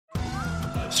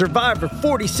Survivor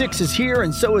 46 is here,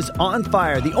 and so is On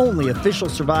Fire, the only official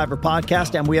Survivor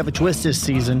podcast, and we have a twist this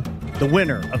season. The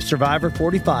winner of Survivor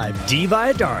 45, Dee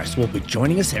Valladares, will be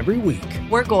joining us every week.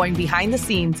 We're going behind the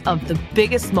scenes of the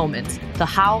biggest moments, the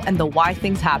how and the why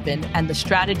things happen, and the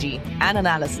strategy and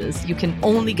analysis you can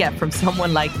only get from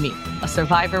someone like me, a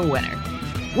Survivor winner.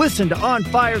 Listen to On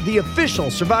Fire, the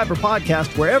official Survivor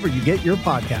podcast, wherever you get your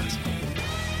podcast.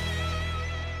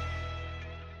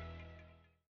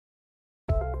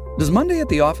 Does Monday at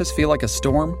the office feel like a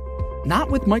storm? Not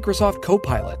with Microsoft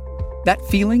Copilot. That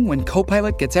feeling when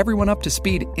Copilot gets everyone up to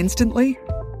speed instantly?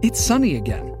 It's sunny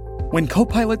again. When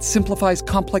Copilot simplifies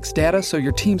complex data so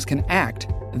your teams can act,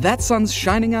 that sun's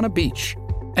shining on a beach.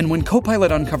 And when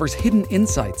Copilot uncovers hidden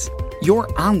insights, you're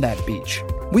on that beach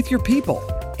with your people,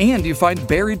 and you find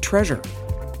buried treasure.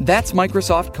 That's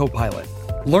Microsoft Copilot.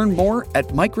 Learn more at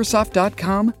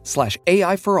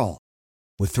Microsoft.com/AI for all.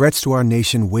 With threats to our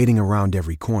nation waiting around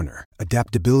every corner,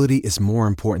 adaptability is more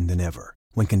important than ever.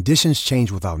 When conditions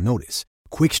change without notice,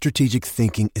 quick strategic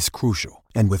thinking is crucial.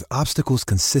 And with obstacles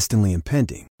consistently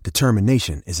impending,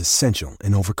 determination is essential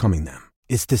in overcoming them.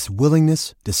 It's this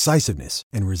willingness, decisiveness,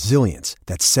 and resilience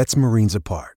that sets Marines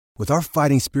apart. With our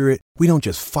fighting spirit, we don't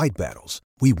just fight battles,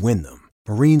 we win them.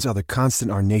 Marines are the constant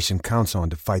our nation counts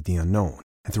on to fight the unknown.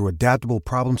 And through adaptable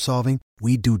problem solving,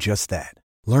 we do just that.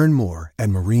 Learn more at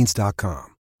Marines.com.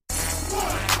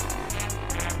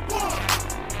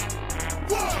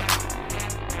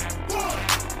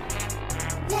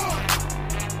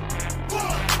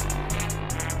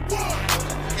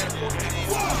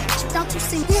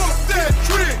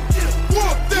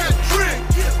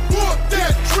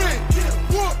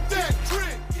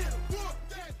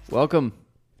 Welcome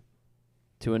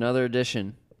to another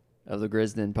edition of the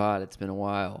Grizzden Pod. It's been a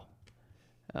while.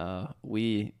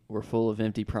 We were full of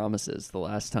empty promises the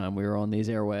last time we were on these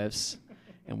airwaves,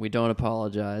 and we don't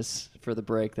apologize for the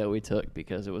break that we took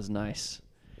because it was nice.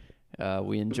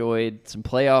 We enjoyed some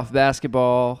playoff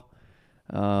basketball,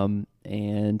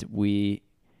 and we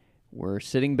were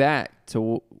sitting back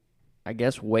to, I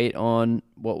guess, wait on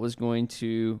what was going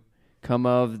to come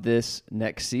of this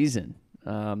next season.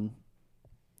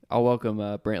 I'll welcome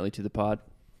Brantley to the pod.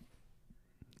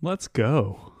 Let's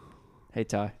go. Hey,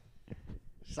 Ty.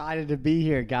 Excited to be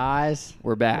here, guys.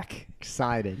 We're back.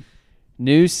 Excited.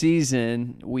 New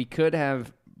season. We could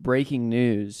have breaking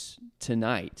news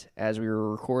tonight as we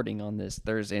were recording on this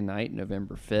Thursday night,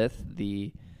 November 5th.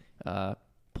 The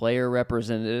player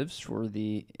representatives for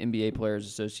the NBA Players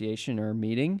Association are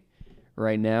meeting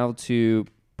right now to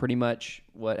pretty much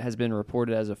what has been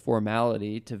reported as a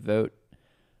formality to vote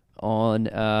on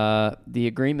the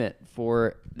agreement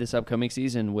for this upcoming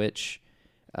season, which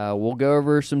we'll go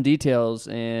over some details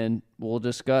and we'll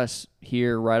discuss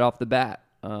here right off the bat.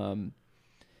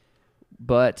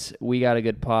 But we got a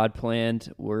good pod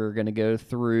planned. We're going to go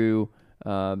through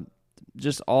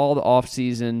just all the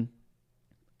off-season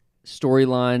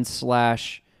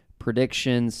storylines /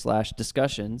 predictions /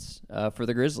 discussions for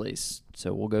the Grizzlies.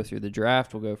 So we'll go through the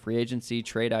draft. We'll go free agency,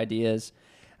 trade ideas.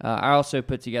 I also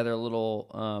put together a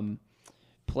little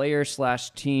player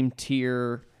 / team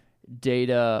tier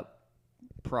data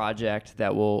project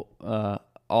that we'll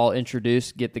all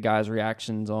introduce, get the guys'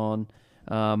 reactions on.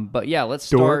 But yeah, let's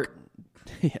start.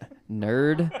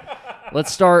 Nerd.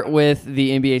 Let's start with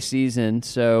the NBA season.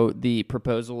 So the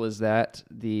proposal is that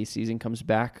the season comes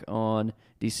back on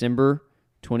December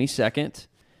 22nd.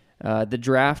 The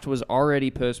draft was already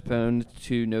postponed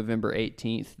to November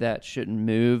 18th. That shouldn't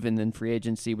move, and then free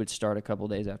agency would start a couple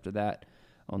days after that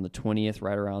on the 20th,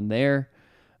 right around there.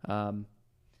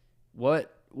 What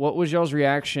was y'all's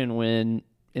reaction when,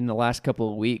 in the last couple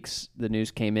of weeks, the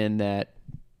news came in that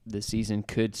the season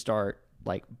could start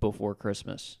like before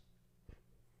Christmas?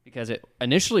 Because it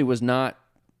initially was not,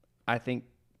 I think,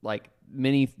 like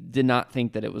many did not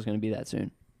think that it was going to be that soon.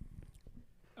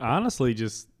 I honestly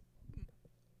just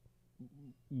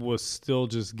was still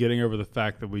just getting over the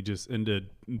fact that we just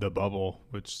ended the bubble,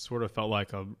 which sort of felt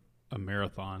like a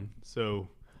marathon. So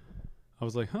I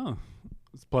was like, I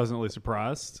was pleasantly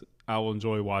surprised. I will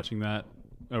enjoy watching that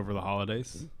over the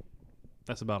holidays.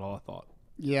 That's about all I thought.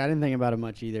 Yeah, I didn't think about it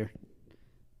much either.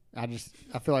 I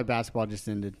feel like basketball just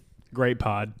ended. Great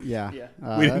pod. Yeah.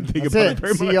 We didn't think about it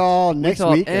very much. See y'all next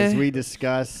week as we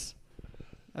discuss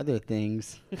other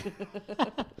things.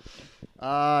 No,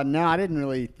 I didn't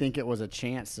really think it was a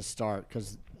chance to start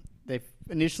because they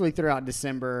initially threw out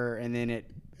December and then it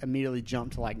immediately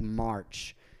jumped to like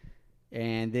March.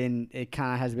 And then it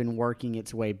kind of has been working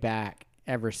its way back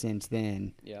ever since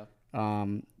then. Yeah.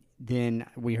 Then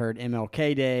we heard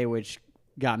MLK Day, which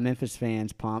got Memphis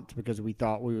fans pumped because we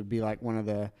thought we would be like one of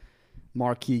the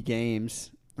marquee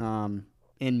games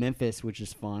in Memphis, which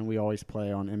is fun. We always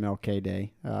play on MLK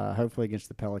Day. Hopefully against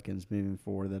the Pelicans moving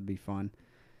forward. That'd be fun.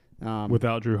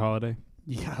 Without Drew Holiday?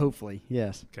 Yeah, hopefully.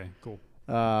 Yes. Okay, cool.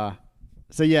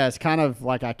 So, yeah, it's kind of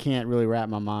like I can't really wrap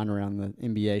my mind around the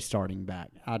NBA starting back.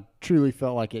 I truly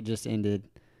felt like it just ended.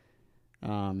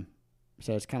 So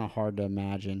it's kind of hard to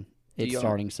imagine it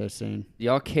starting so soon. Do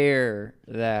y'all care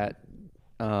that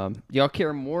y'all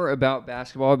care more about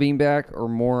basketball being back or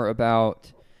more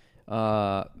about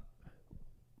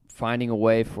finding a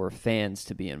way for fans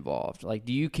to be involved? Like,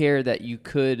 do you care that you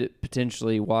could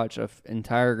potentially watch an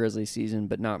entire Grizzlies season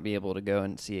but not be able to go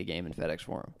and see a game in FedEx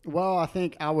Forum? Well, I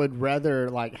think I would rather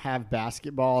have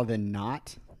basketball than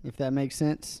not, if that makes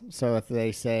sense. So if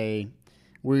they say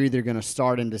we're either going to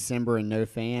start in December and no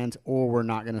fans, or we're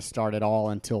not going to start at all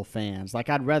until fans.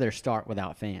 I'd rather start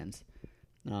without fans,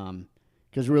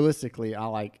 because realistically,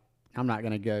 I'm not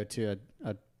going to go to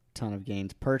a ton of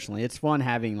games personally. It's fun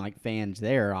having fans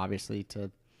there, obviously, to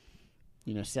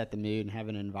set the mood and have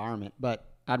an environment. But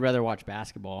I'd rather watch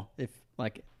basketball if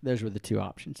those were the two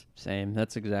options. Same.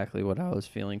 That's exactly what I was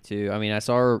feeling too. I mean, I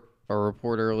saw a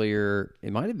report earlier.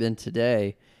 It might have been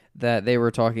today that they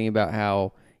were talking about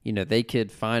how they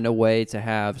could find a way to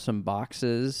have some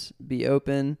boxes be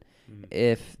open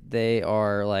if they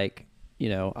are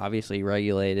obviously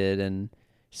regulated and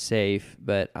safe.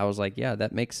 But I was like, yeah,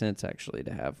 that makes sense actually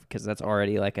to have, because that's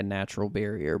already a natural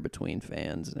barrier between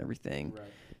fans and everything. Right.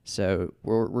 So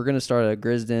we're going to start a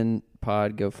Grisden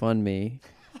Pod GoFundMe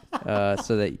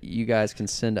so that you guys can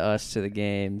send us to the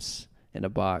games in a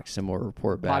box and we'll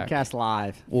report back. Podcast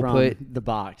live from put the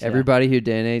box. Everybody who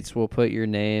donates, we'll put your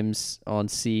names on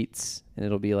seats and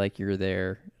it'll be like you're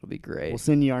there. It'll be great. We'll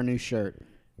send you our new shirt.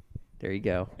 There you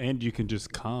go. And you can just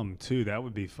come too. That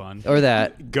would be fun. Or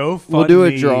that. GoFundMe. We'll do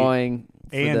a drawing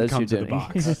for and those come who to donate. the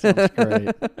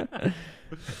box.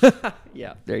 Sounds great.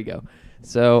 Yeah, there you go.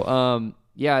 So,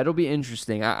 yeah, it'll be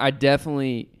interesting. I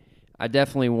definitely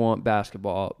want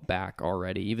basketball back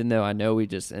already, even though I know we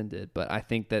just ended. But I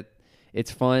think that it's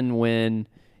fun when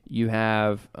you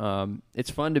have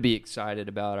it's fun to be excited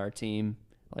about our team.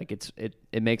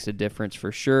 It makes a difference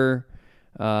for sure.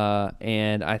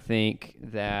 And I think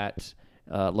that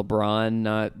LeBron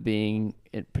not being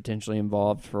potentially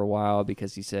involved for a while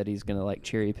because he said he's going to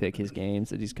cherry pick his games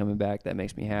that he's coming back, that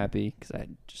makes me happy because I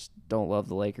just don't love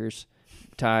the Lakers.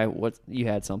 Ty, you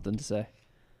had something to say?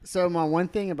 So my one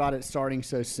thing about it starting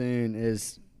so soon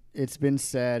is it's been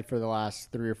said for the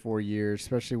last 3 or 4 years,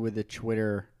 especially with the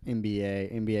Twitter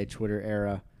NBA Twitter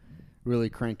era really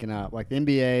cranking up. The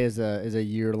NBA is a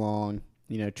year-long,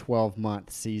 12-month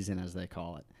season, as they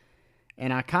call it.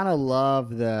 And I kind of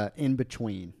love the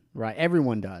in-between, right?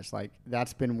 Everyone does.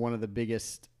 That's been one of the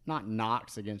biggest, not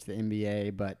knocks against the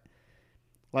NBA, but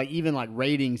even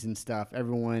ratings and stuff,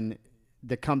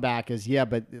 the comeback is,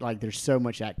 but there's so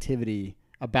much activity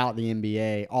about the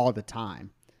NBA all the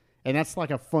time. And that's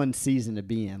a fun season to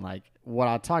be in. What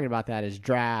I'm talking about that is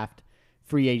draft,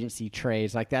 free agency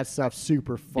trades. That stuff's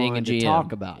super fun to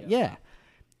talk about. Yeah.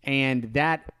 And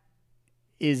that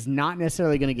is not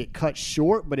necessarily going to get cut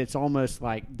short, but it's almost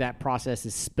that process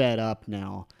is sped up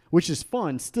now, which is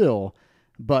fun still,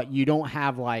 but you don't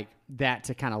have that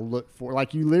to kind of look for.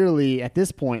 You literally, at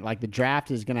this point, the draft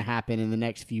is going to happen in the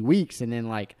next few weeks, and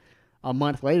then a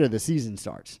month later the season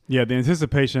starts. Yeah, the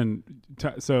anticipation.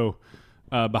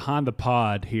 Behind the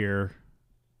pod here,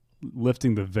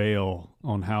 lifting the veil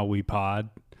on how we pod,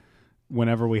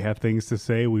 whenever we have things to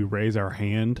say, we raise our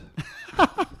hand.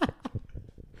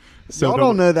 Y'all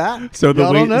don't know that. So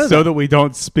that we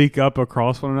don't speak up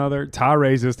across one another. Ty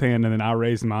raised his hand and then I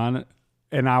raised mine,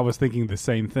 and I was thinking the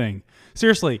same thing.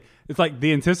 Seriously, it's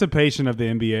the anticipation of the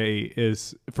NBA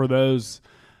is for those,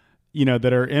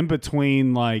 that are in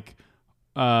between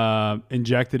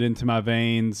injected into my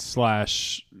veins /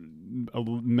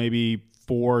 maybe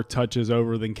 4 touches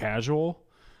over than casual.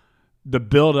 The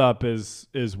build-up is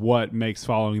what makes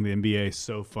following the NBA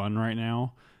so fun right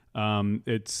now.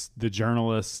 It's the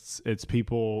journalists, it's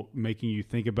people making you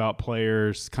think about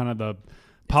players, kind of the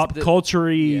pop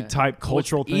culture-y type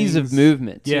cultural things. Ease of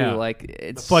movement, too. Yeah.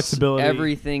 It's the flexibility.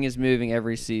 Everything is moving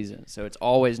every season, so it's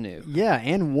always new. Yeah,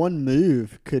 and one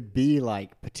move could be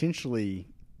potentially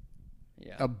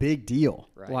a big deal.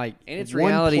 Right. And it's one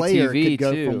reality player TV could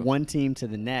go too. from one team to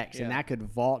the next, and that could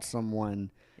vault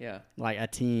someone. Yeah, a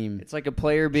team. It's a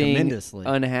player being tremendously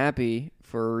unhappy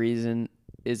for a reason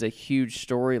is a huge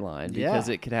storyline because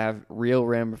it could have real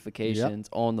ramifications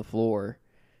on the floor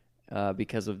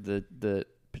because of the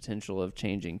potential of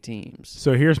changing teams.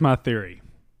 So here's my theory.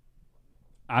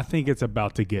 I think it's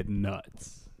about to get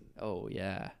nuts. Oh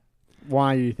yeah.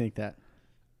 Why do you think that?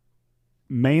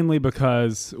 mainly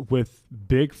because with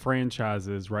big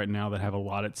franchises right now that have a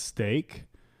lot at stake.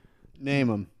 Name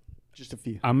them. Just a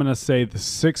few. I'm going to say the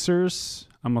Sixers.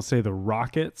 I'm going to say the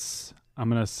Rockets. I'm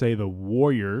going to say the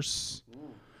Warriors.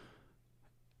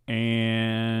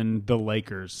 And the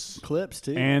Lakers. Clips,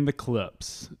 too. And the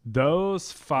Clips.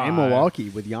 Those 5. And Milwaukee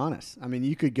with Giannis. I mean,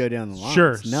 you could go down the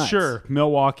line. Sure.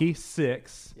 Milwaukee,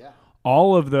 6. Yeah.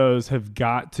 All of those have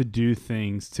got to do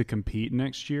things to compete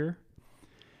next year.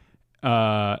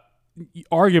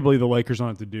 Arguably, the Lakers don't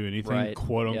have to do anything, Right.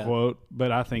 quote unquote,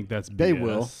 but I think that's BS. They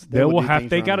will. They will will do have. things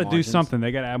They around got to the do margins. something.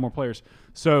 They got to add more players.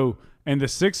 So, and the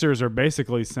Sixers are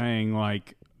basically saying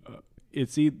like,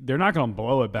 they're not going to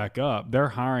blow it back up. They're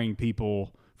hiring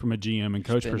people from a GM and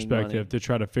coach Spending perspective money. to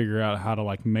try to figure out how to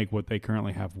like make what they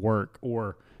currently have work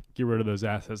or get rid of those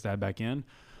assets to add back in.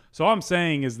 So all I'm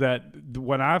saying is that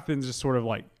when I've been just sort of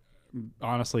like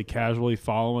honestly casually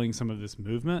following some of this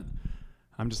movement,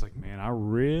 I'm just like, man, I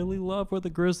really love where the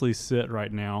Grizzlies sit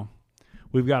right now.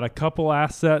 We've got a couple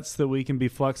assets that we can be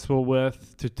flexible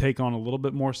with to take on a little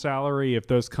bit more salary if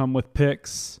those come with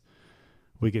picks.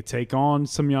 We could take on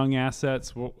some young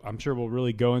assets. I'm sure we'll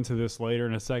really go into this later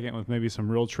in a second with maybe some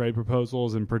real trade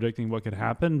proposals and predicting what could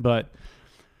happen. But,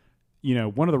 you know,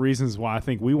 one of the reasons why I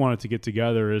think we wanted to get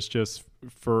together is just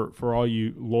for all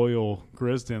you loyal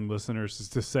Grizzden listeners is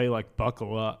to say, like,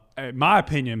 buckle up. In my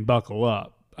opinion, buckle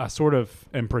up. I sort of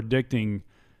am predicting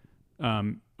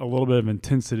a little bit of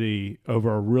intensity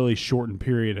over a really shortened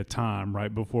period of time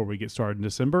right before we get started in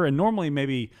December. And normally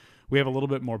maybe we have a little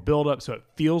bit more buildup, so it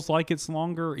feels like it's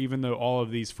longer, even though all of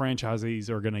these franchisees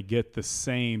are going to get the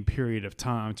same period of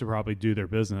time to probably do their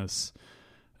business.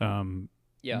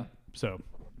 Yeah. So.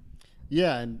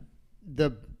 Yeah, and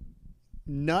the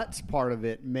nuts part of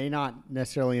it may not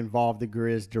necessarily involve the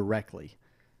Grizz directly.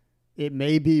 It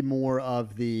may be more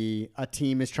of a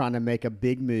team is trying to make a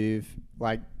big move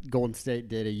like Golden State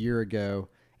did a year ago,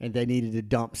 and they needed to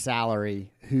dump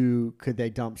salary. Who could they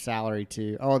dump salary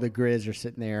to? Oh, the Grizz are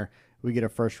sitting there. We get a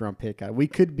first-round pick out of it. We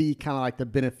could be kind of like the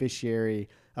beneficiary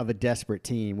of a desperate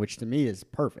team, which to me is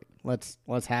perfect. Let's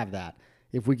have that.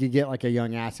 If we could get like a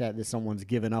young asset that someone's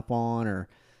given up on or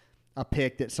a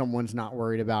pick that someone's not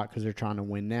worried about because they're trying to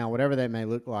win now, whatever that may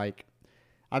look like,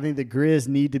 I think the Grizz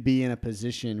need to be in a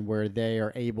position where they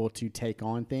are able to take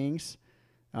on things.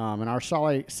 And our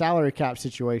salary cap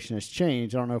situation has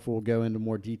changed. I don't know if we'll go into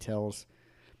more details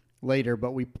later,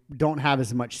 but we don't have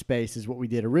as much space as what we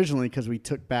did originally because we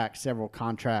took back several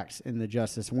contracts in the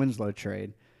Justice Winslow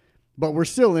trade. But we're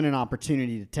still in an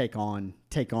opportunity to take on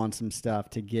some stuff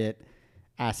to get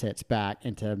assets back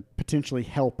and to potentially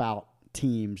help out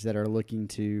teams that are looking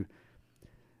to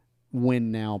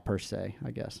win now per se,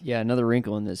 I guess. Yeah, another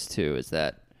wrinkle in this too is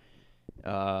that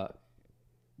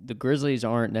the Grizzlies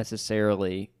aren't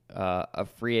necessarily a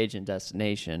free agent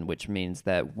destination, which means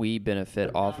that we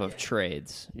benefit off of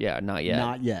trades. Yeah, not yet.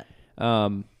 Not yet.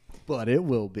 But it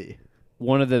will be.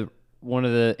 One of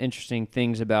the interesting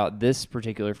things about this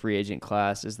particular free agent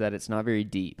class is that it's not very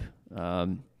deep.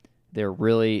 There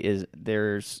really is.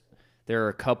 There are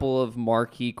a couple of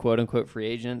marquee quote unquote free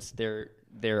agents.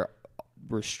 They're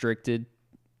restricted.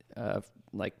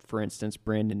 Like for instance,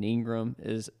 Brandon Ingram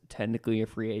is technically a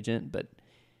free agent, but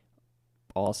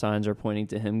all signs are pointing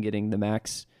to him getting the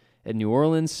max at New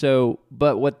Orleans. So,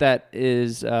 but what that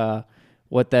is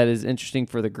interesting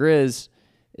for the Grizz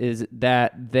is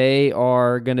that they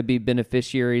are going to be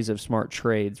beneficiaries of smart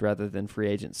trades rather than free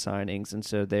agent signings, and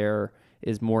so there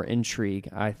is more intrigue,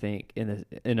 I think, in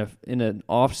an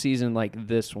off season like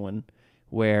this one,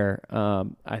 where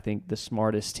I think the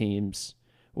smartest teams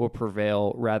will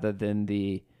prevail rather than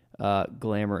the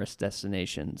glamorous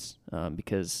destinations.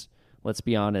 Because let's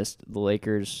be honest, the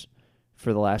Lakers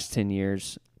for the last 10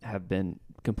 years have been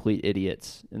complete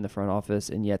idiots in the front office,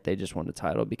 and yet they just won the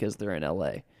title because they're in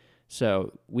LA.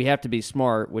 So we have to be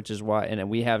smart, which is why, and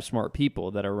we have smart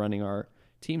people that are running our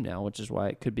team now, which is why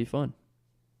it could be fun.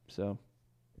 So,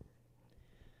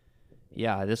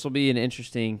 yeah, this will be an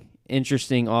interesting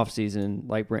offseason.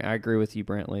 Like, I agree with you,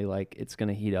 Brantley. Like, it's going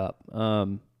to heat up.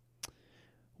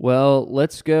 Well,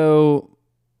 let's go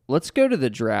to the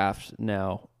draft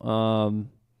now. The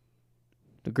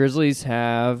Grizzlies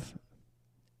have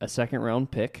a second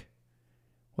round pick.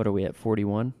 What are we at?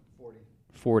 41?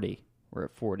 40. We're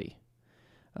at 40.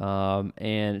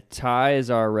 And Ty is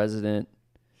our resident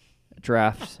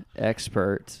draft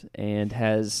expert and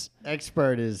has...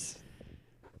 Expert is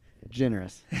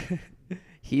generous.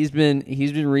 He's been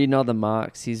reading all the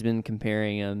mocks. He's been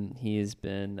comparing them. He's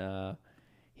been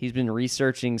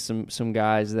researching some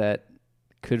guys that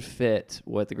could fit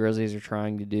what the Grizzlies are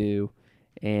trying to do,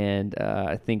 and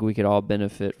I think we could all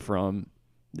benefit from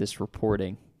this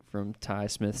reporting from Ty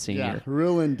Smith Sr. Yeah,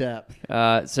 real in depth.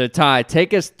 So Ty,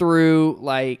 take us through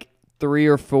like 3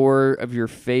 or 4 of your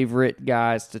favorite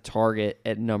guys to target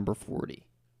at number 40.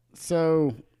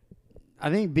 So I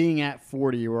think being at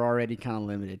 40, we're already kind of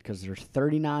limited because there's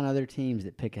 39 other teams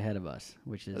that pick ahead of us,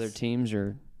 which is Other teams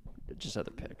or just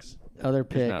other picks? other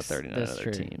picks. Not 39 that's other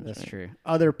true. teams. That's right? true.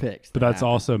 Other picks. But that that's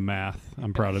happen. also math.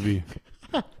 I'm proud of you.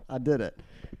 I did it.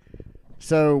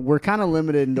 So we're kind of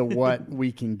limited into what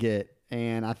we can get.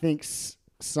 And I think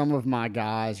some of my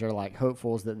guys are like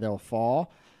hopefuls that they'll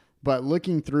fall. But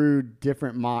looking through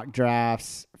different mock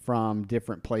drafts from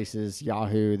different places,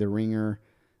 Yahoo, The Ringer,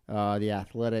 The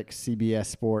Athletic, CBS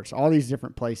Sports, all these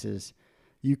different places,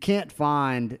 you can't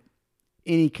find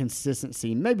any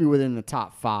consistency. Maybe within the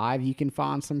top 5, you can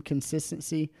find some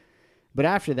consistency. But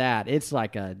after that, it's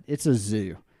a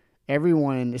zoo.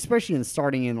 Everyone, especially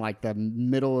starting in like the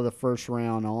middle of the first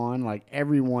round on, like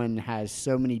everyone has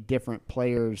so many different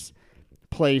players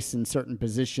placed in certain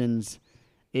positions.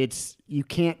 You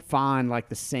can't find like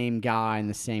the same guy in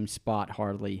the same spot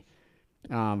hardly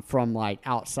from like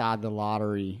outside the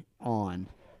lottery on.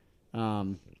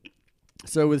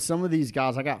 So with some of these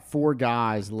guys, I got 4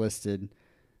 guys listed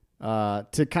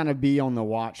to kind of be on the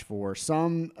watch for.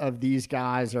 Some of these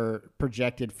guys are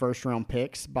projected first-round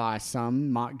picks by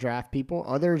some mock draft people.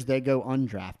 Others, they go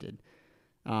undrafted.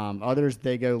 Others,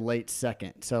 they go late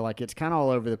second. So, like, it's kind of all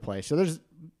over the place. So there's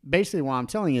basically why I'm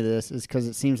telling you this is because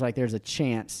it seems like there's a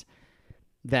chance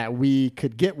that we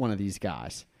could get one of these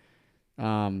guys.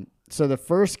 So the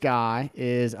first guy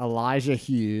is Elijah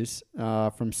Hughes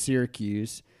from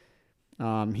Syracuse.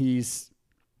 He's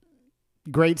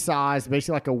great size,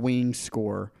 basically like a wing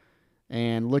scorer.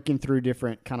 And looking through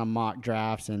different kind of mock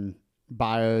drafts and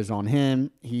bios on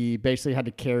him, he basically had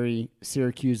to carry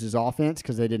Syracuse's offense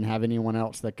because they didn't have anyone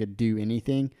else that could do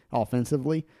anything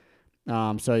offensively.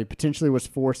 So he potentially was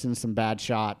forced in some bad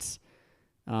shots.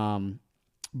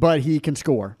 But he can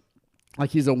score. Like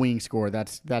he's a wing scorer.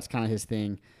 That's kind of his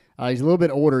thing. He's a little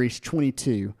bit older. He's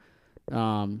 22.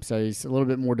 So he's a little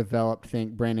bit more developed.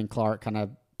 Think Brandon Clark kind of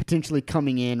potentially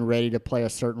coming in ready to play a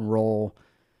certain role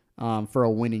for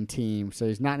a winning team. So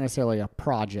he's not necessarily a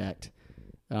project,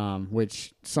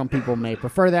 which some people may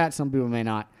prefer that. Some people may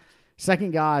not.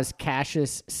 Second guy is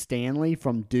Cassius Stanley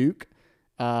from Duke.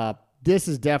 This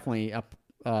is definitely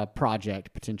a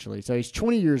project potentially. So he's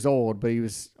 20 years old, but he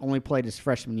was only played his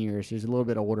freshman year, so he's a little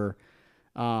bit older.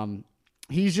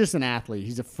 He's just an athlete.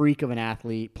 He's a freak of an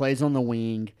athlete. Plays on the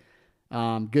wing.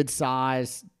 Good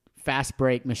size, fast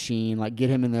break machine. Like get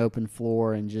him in the open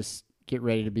floor and just get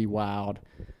ready to be wild.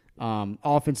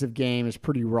 Offensive game is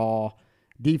pretty raw.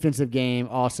 Defensive game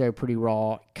also pretty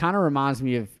raw. Kind of reminds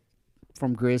me of,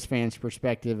 from Grizz fans'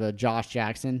 perspective, Josh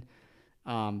Jackson.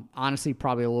 Honestly,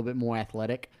 probably a little bit more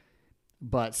athletic,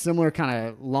 but similar kind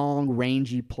of long,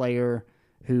 rangy player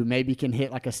who maybe can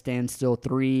hit like a standstill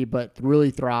 3, but really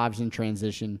thrives in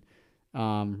transition.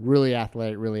 Really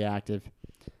athletic, really active.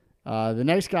 The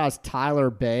next guy is Tyler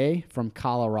Bay from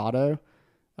Colorado.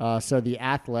 So the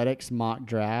Athletics mock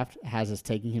draft has us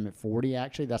taking him at 40,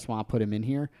 actually. That's why I put him in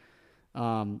here.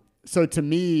 So to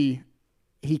me,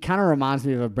 he kind of reminds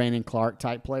me of a Brandon Clark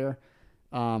type player.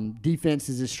 Defense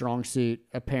is his strong suit.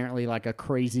 Apparently like a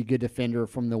crazy good defender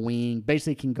from the wing.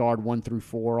 Basically can guard 1 through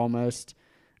 4 almost.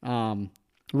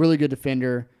 Really good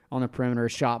defender on the perimeter,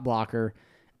 shot blocker.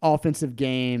 Offensive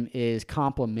game is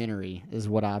complementary is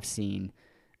what I've seen.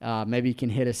 Maybe he can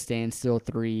hit a standstill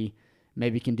 3.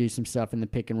 Maybe can do some stuff in the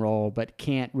pick and roll, but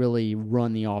can't really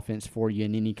run the offense for you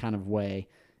in any kind of way.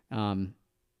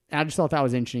 I just thought that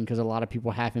was interesting because a lot of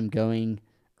people have him going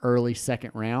early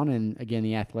second round, and again,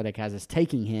 the Athletic has us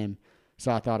taking him,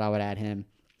 so I thought I would add him.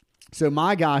 So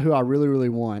my guy who I really, really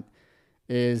want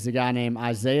is a guy named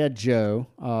Isaiah Joe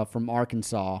from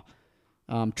Arkansas.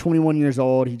 21 years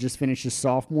old. He just finished his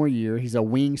sophomore year. He's a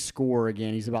wing scorer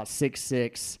again. He's about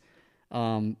 6'6".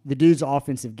 The dude's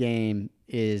offensive game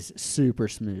is super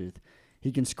smooth.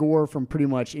 He can score from pretty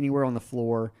much anywhere on the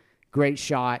floor. Great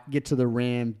shot, get to the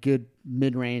rim, good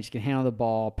mid-range, can handle the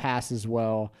ball, passes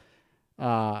well.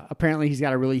 Apparently he's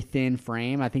got a really thin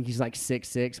frame. I think he's like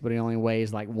 6'6", but he only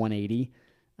weighs like 180.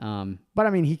 But I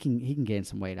mean, he can gain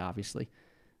some weight, obviously.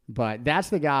 But that's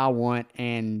the guy I want,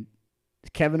 and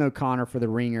Kevin O'Connor for the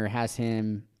Ringer has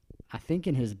him, I think,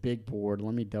 in his big board.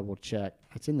 Let me double check.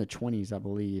 It's in the 20s, I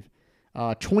believe.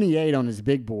 28 on his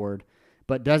big board,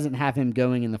 but doesn't have him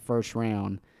going in the first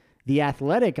round. The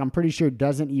Athletic, I'm pretty sure,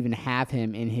 doesn't even have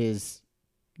him in his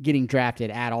getting drafted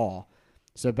at all.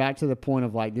 So back to the point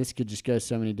of, like, this could just go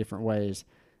so many different ways.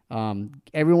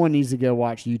 Everyone needs to go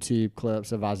watch YouTube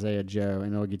clips of Isaiah Joe,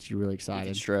 and it'll get you really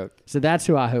excited. Stroked. So that's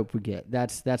who I hope we get.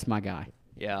 That's my guy.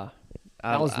 Yeah.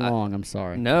 That was long. I'm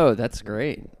sorry. No, that's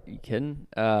great. Are you kidding?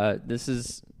 This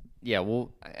is, yeah.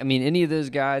 Well, I mean, any of those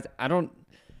guys, I don't.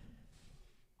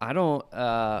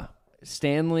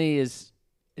 Stanley is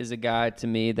a guy to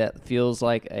me that feels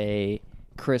like a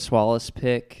Chris Wallace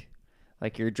pick.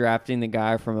 Like you're drafting the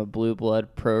guy from a blue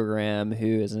blood program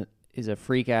who is a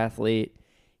freak athlete,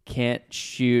 can't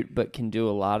shoot but can do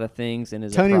a lot of things, and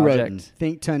is Tony a project. Roten.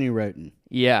 Think Tony Roten.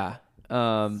 Yeah.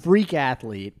 Freak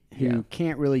athlete who Yeah.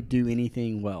 can't really do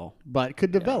anything well, but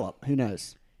could develop. Who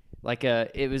knows? Like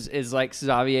is like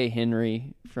Xavier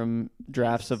Henry from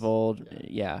drafts of old.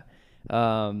 Yeah.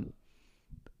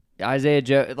 Isaiah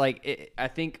Joe, I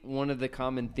think one of the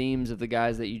common themes of the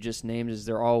guys that you just named is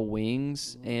they're all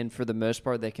wings, and for the most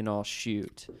part, they can all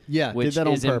shoot. Yeah, which did that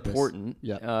on is purpose. important.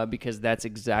 Yeah. Because that's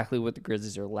exactly what the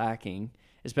Grizzlies are lacking,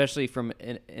 especially from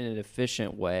in an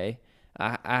efficient way.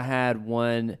 I had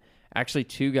actually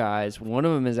two guys. One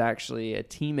of them is actually a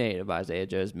teammate of Isaiah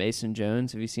Joe's, Mason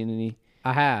Jones. Have you seen any?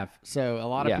 I have. So a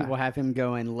lot of Yeah. people have him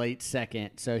going late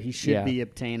second, so he should Yeah. be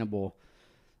obtainable.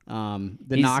 The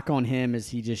He's- knock on him is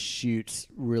he just shoots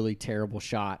really terrible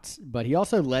shots, but he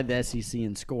also led the SEC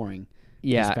in scoring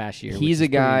this past year. He's which is a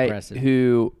pretty guy impressive.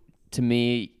 who, to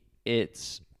me,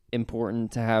 it's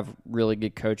important to have really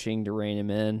good coaching to rein him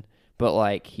in. But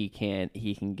like he can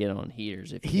get on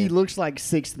heaters if he looks like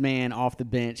sixth man off the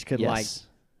bench, could Yes. like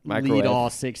Microwave. lead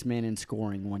all 6 men in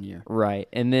scoring one year. Right.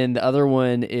 And then the other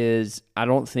one is I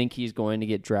don't think he's going to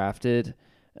get drafted,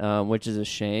 which is a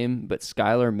shame. But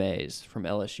Skylar Mays from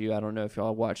LSU. I don't know if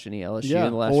y'all watched any LSU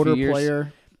in the last older few years.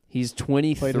 player, He's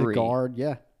played a 23, guard.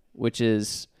 Yeah, which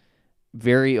is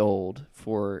very old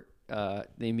for the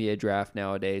NBA draft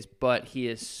nowadays. But he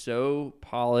is so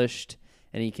polished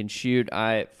and he can shoot.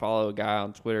 I follow a guy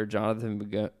on Twitter,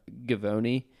 Jonathan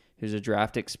Gavoni, who's a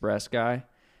Draft Express guy.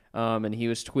 And he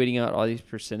was tweeting out all these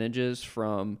percentages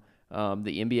from the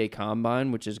NBA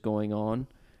Combine, which is going on.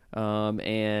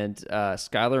 And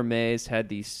Skylar Mays had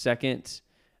the second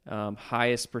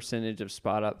highest percentage of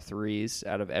spot-up threes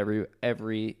out of every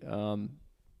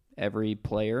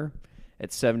player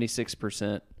at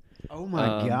 76%. Oh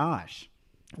my gosh.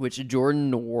 Which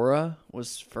Jordan Nwora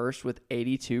was first with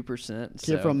 82%.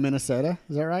 Kid from Minnesota,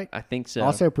 is that right? I think so.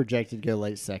 Also projected to go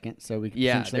late second, so we could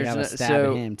potentially have a stab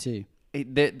at him too.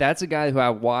 That's a guy who I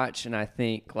watch and I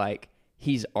think like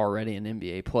he's already an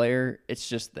NBA player. It's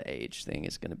just the age thing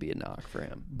is going to be a knock for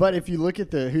him. But if you look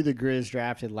at who the Grizz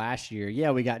drafted last year,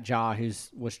 yeah, we got Ja, who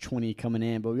was 20 coming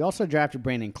in, but we also drafted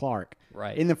Brandon Clark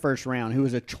in the first round, who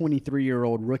was a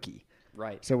 23-year-old rookie.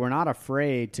 Right. So we're not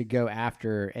afraid to go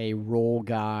after a role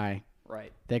guy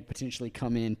Right. that could potentially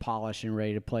come in, polished, and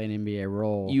ready to play an NBA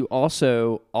role. You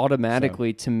also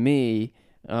automatically, to me,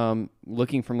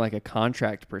 looking from like a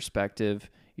contract perspective,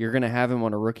 you're going to have him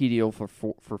on a rookie deal for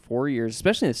 4 years,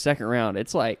 especially in the second round.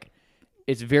 It's like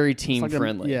it's very team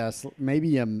friendly. Yes,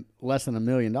 maybe less than $1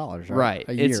 million, right? Right.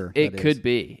 A year. It could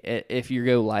be if you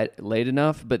go late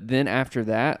enough, but then after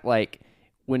that, like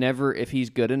if he's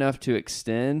good enough to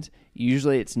extend,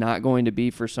 usually it's not going to be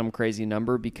for some crazy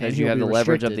number because you have the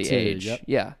leverage of the age. Yep.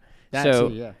 Yeah. That so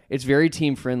too, yeah. It's very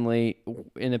team friendly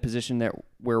in a position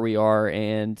where we are,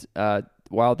 and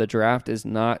while the draft is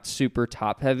not super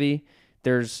top heavy,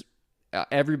 there's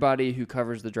everybody who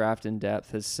covers the draft in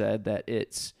depth has said that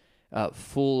it's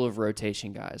full of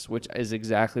rotation guys, which is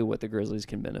exactly what the Grizzlies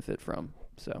can benefit from.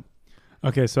 So,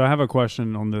 okay, so I have a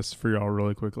question on this for y'all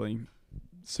really quickly.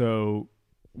 So,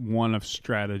 one of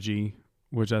strategy,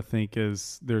 which I think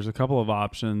is there's a couple of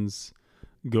options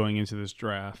going into this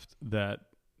draft that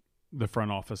the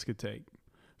front office could take.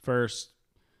 First,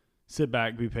 sit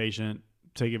back, be patient,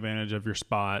 take advantage of your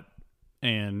spot,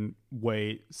 and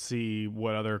wait, see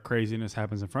what other craziness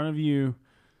happens in front of you.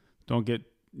 Don't get,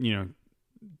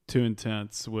 too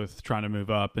intense with trying to move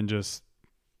up, and just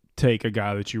take a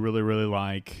guy that you really, really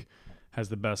like, has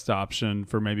the best option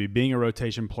for maybe being a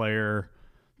rotation player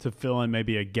to fill in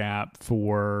maybe a gap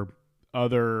for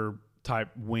other type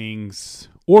wings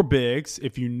or bigs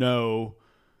if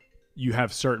you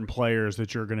have certain players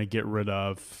that you're going to get rid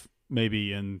of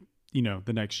maybe in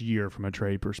the next year from a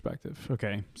trade perspective.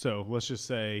 Okay, so let's just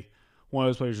say one of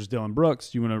those players is Dylan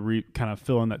Brooks. You want to kind of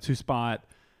fill in that 2 spot.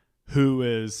 Who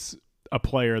is a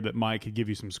player that might could give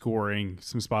you some scoring,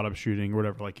 some spot up shooting, or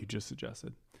whatever, like you just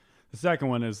suggested. The second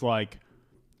one is like,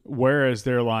 whereas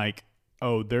they're like,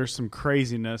 oh, there's some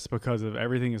craziness because of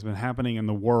everything that's been happening in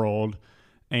the world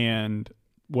and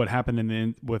what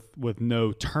happened with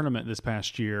no tournament this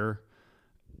past year.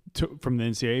 from the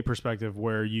NCAA perspective,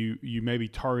 where you may be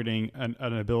targeting an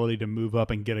ability to move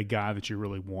up and get a guy that you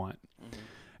really want. Mm-hmm.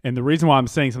 And the reason why I'm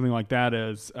saying something like that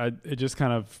is it just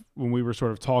kind of, when we were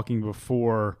sort of talking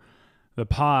before the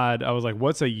pod, I was like,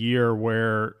 what's a year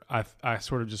where I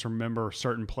sort of just remember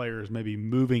certain players maybe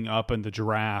moving up in the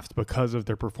draft because of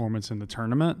their performance in the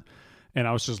tournament. And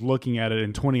I was just looking at it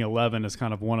in 2011 as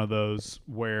kind of one of those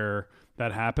where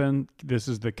that happened. This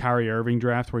is the Kyrie Irving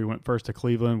draft where he went first to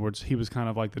Cleveland, which he was kind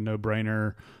of like the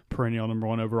no-brainer perennial number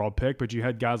 1 overall pick. But you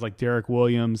had guys like Derek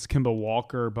Williams, Kemba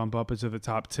Walker bump up into the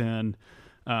top 10.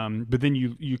 But then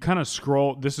you kind of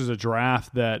scroll. This is a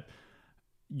draft that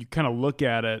you kind of look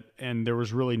at it, and there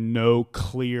was really no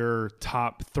clear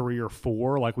top 3 or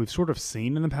 4 like we've sort of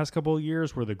seen in the past couple of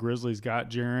years where the Grizzlies got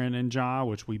Jaren and Ja,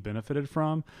 which we benefited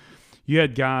from. You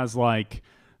had guys like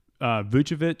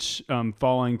Vucevic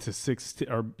falling to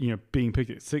 16th, or being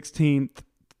picked at 16th.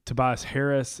 Tobias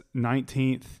Harris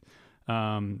 19th.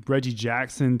 Reggie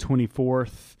Jackson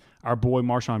 24th. Our boy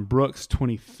Marshawn Brooks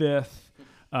 25th.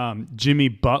 Jimmy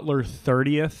Butler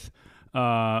 30th.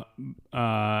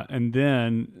 And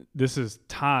then this is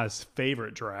Ty's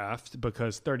favorite draft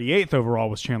because 38th overall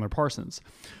was Chandler Parsons.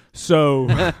 So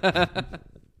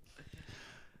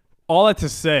all that to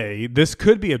say, this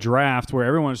could be a draft where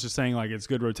everyone's just saying like it's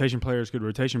good rotation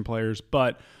players.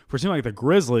 But for a team like the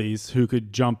Grizzlies, who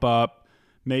could jump up,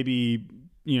 maybe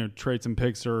trade some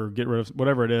picks or get rid of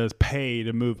whatever it is, pay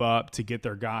to move up to get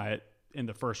their guy in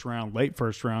the first round, late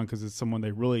first round, because it's someone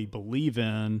they really believe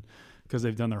in because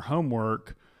they've done their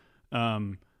homework.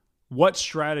 What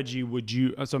strategy would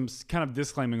you? So I'm kind of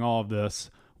disclaiming all of this.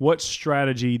 What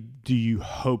strategy do you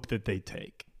hope that they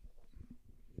take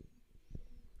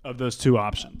of those two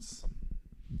options?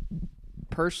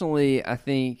 Personally, I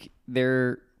think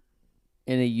they're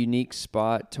in a unique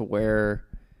spot to where,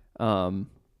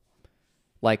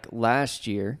 like last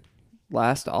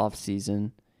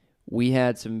offseason, we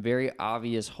had some very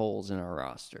obvious holes in our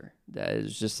roster. That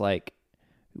is just like,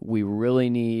 we really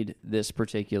need this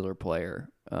particular player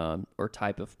or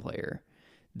type of player.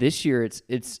 This year,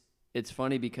 it's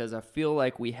funny because I feel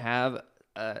like we have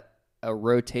a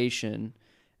rotation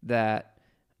that,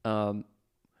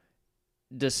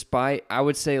 despite, I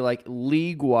would say like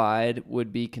league-wide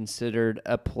would be considered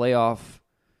a playoff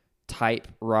type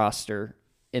roster.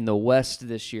 In the West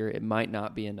this year, it might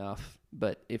not be enough,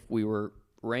 but if we were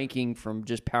ranking from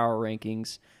just power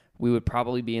rankings, we would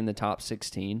probably be in the top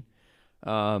 16.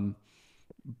 And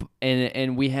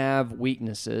we have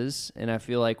weaknesses, and I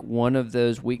feel like one of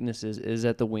those weaknesses is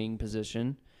at the wing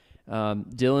position.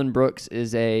 Dylan Brooks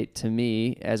is to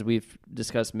me, as we've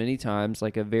discussed many times,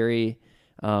 like a very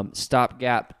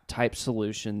stopgap type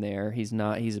solution there. He's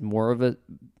more of a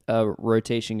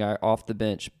rotation guy off the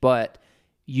bench, but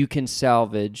you can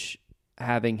salvage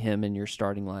having him in your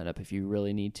starting lineup if you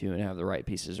really need to and have the right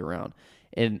pieces around.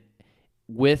 And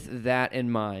with that in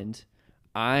mind,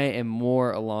 I am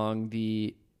more along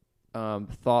the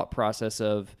thought process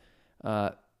of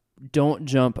don't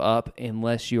jump up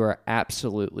unless you are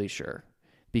absolutely sure.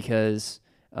 Because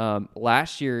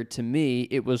last year, to me,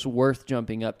 it was worth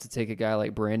jumping up to take a guy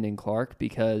like Brandon Clark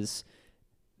because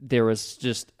there was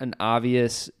just an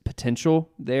obvious potential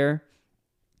there.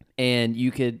 And you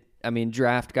could,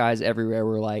 draft guys everywhere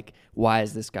were like, why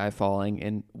is this guy falling?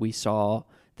 And we saw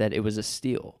that it was a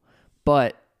steal.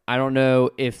 But I don't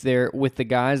know if they're with the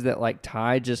guys that like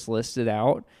Ty just listed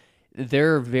out.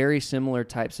 There are very similar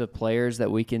types of players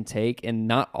that we can take, and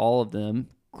not all of them,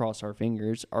 cross our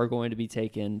fingers, are going to be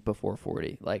taken before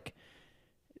 40. Like,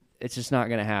 it's just not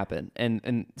going to happen.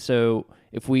 And so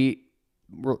if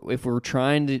we're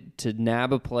trying to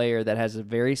nab a player that has a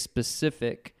very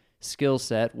specific skill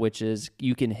set, which is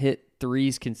you can hit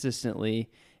threes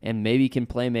consistently and maybe can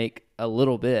play make a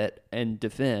little bit and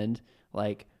defend,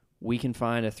 like, we can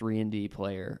find a 3-and-D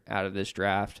player out of this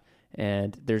draft,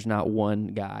 and there's not one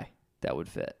guy that would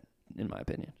fit, in my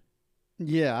opinion.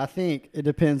 Yeah, I think it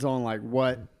depends on like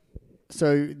what.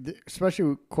 So,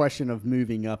 especially question of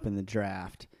moving up in the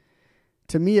draft,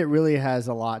 to me, it really has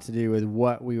a lot to do with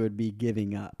what we would be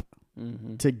giving up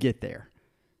to get there.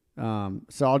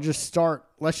 So I'll just start.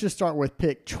 Let's just start with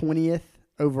pick 20th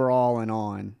overall and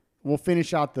on. We'll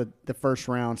finish out the first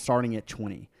round starting at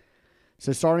 20.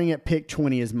 So starting at pick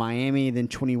 20 is Miami, then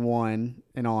 21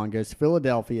 and on goes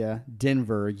Philadelphia,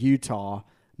 Denver, Utah,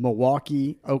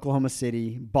 Milwaukee, Oklahoma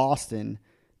City, Boston,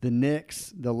 the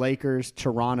Knicks, the Lakers,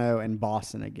 Toronto, and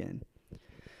Boston again.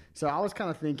 So I was kind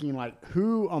of thinking, like,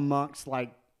 who amongst,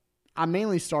 like, I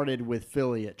mainly started with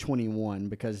Philly at 21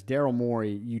 because Daryl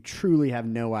Morey, you truly have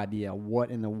no idea what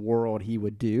in the world he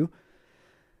would do.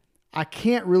 I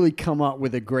can't really come up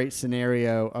with a great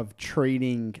scenario of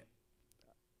trading.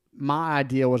 My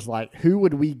idea was like, who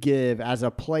would we give as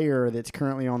a player that's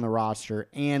currently on the roster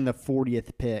and the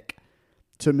 40th pick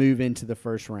to move into the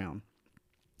first round?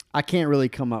 I can't really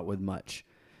come up with much.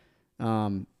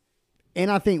 And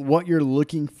I think what you're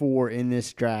looking for in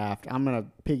this draft, I'm going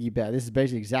to piggyback. This is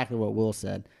basically exactly what Will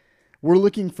said. We're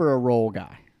looking for a role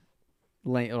guy.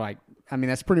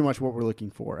 That's pretty much what we're looking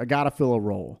for. A guy to fill a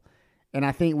role. And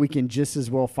I think we can just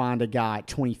as well find a guy at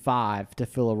 25 to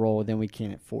fill a role than we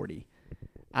can at 40.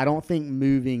 I don't think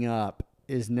moving up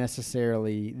is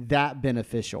necessarily that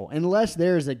beneficial unless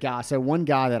there's a guy. So one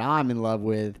guy that I'm in love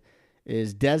with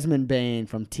is Desmond Bain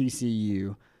from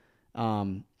TCU.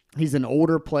 He's an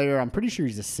older player. I'm pretty sure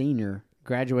he's a senior,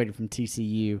 graduated from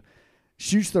TCU.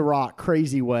 Shoots the rock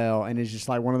crazy well and is just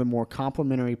like one of the more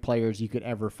complimentary players you could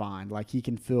ever find. Like he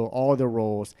can fill all the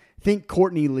roles. Think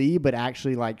Courtney Lee, but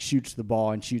actually like shoots the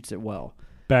ball and shoots it well.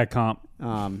 Bad comp.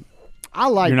 I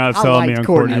liked You're not selling me on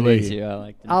Courtney Lee.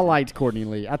 I liked Courtney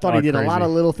Lee. I thought he did a lot of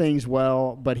little things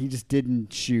well, but he just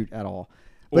didn't shoot at all.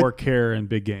 Or care in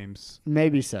big games.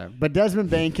 Maybe so. But Desmond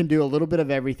Bain can do a little bit of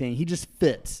everything. He just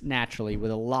fits naturally with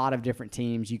a lot of different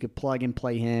teams. You could plug and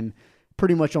play him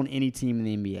pretty much on any team in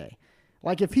the NBA.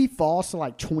 Like if he falls to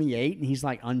like 28 and he's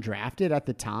like undrafted at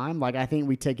the time, like I think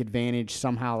we take advantage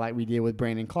somehow like we did with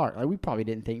Brandon Clark. Like we probably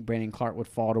didn't think Brandon Clark would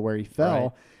fall to where he fell.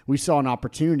 Right. We saw an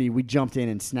opportunity. We jumped in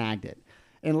and snagged it.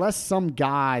 Unless some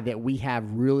guy that we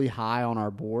have really high on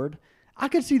our board, I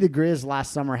could see the Grizz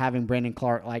last summer having Brandon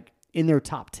Clark like in their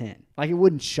top 10. Like it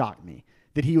wouldn't shock me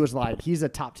that he was like, he's a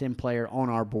top 10 player on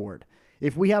our board.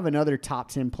 If we have another top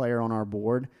 10 player on our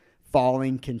board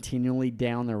falling continually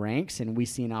down the ranks and we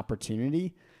see an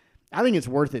opportunity, I think it's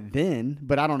worth it then,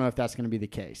 but I don't know if that's going to be the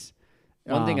case.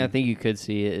 One thing I think you could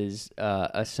see is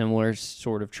a similar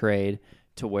sort of trade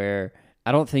to where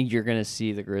I don't think you're going to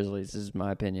see the Grizzlies, this is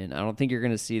my opinion. I don't think you're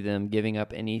going to see them giving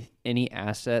up any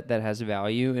asset that has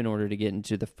value in order to get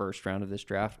into the first round of this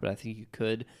draft, but I think you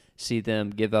could see them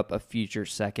give up a future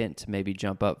second to maybe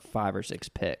jump up 5 or 6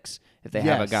 picks if they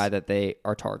have a guy that they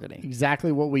are targeting.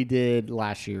 Exactly what we did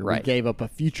last year. Right. We gave up a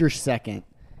future second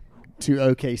to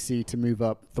OKC to move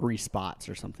up 3 spots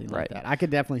or something like that. I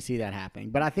could definitely see that happening.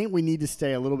 But I think we need to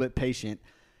stay a little bit patient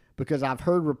because I've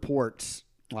heard reports,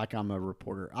 like I'm a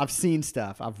reporter. I've seen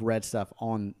stuff. I've read stuff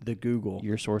on the Google.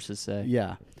 Your sources say.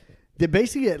 Yeah. That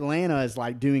basically Atlanta is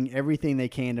like doing everything they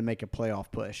can to make a playoff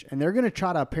push. And they're going to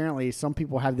try to, apparently, some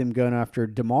people have them going after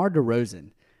DeMar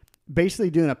DeRozan.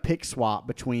 Basically doing a pick swap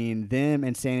between them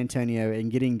and San Antonio and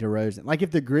getting DeRozan. Like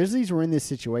if the Grizzlies were in this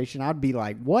situation, I'd be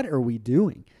like, what are we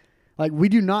doing? Like we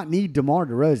do not need DeMar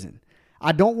DeRozan.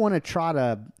 I don't want to try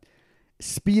to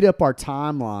speed up our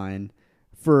timeline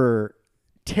for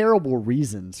terrible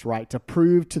reasons, right? To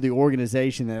prove to the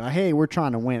organization that, hey, we're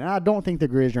trying to win. And I don't think the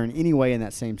Grizz are in any way in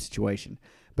that same situation.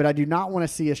 But I do not want to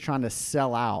see us trying to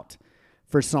sell out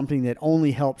for something that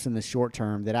only helps in the short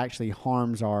term that actually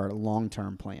harms our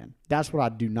long-term plan. That's what I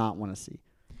do not want to see.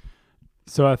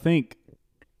 So I think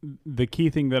the key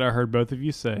thing that I heard both of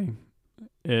you say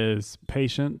is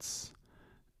patience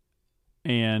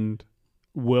and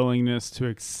willingness to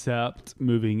accept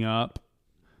moving up,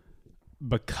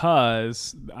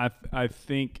 because I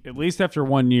think at least after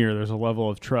 1 year, there's a level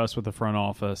of trust with the front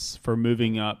office for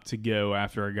moving up to go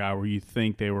after a guy where you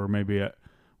think they were maybe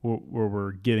where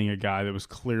we're getting a guy that was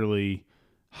clearly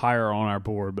higher on our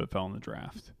board but fell in the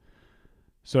draft.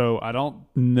 So I don't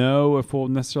know if we'll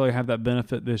necessarily have that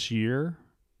benefit this year.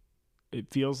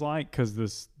 It feels like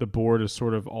because the board is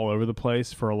sort of all over the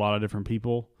place for a lot of different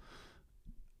people.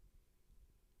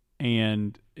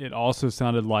 And it also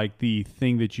sounded like the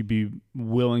thing that you'd be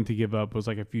willing to give up was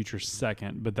like a future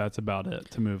second, but that's about it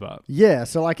to move up. Yeah,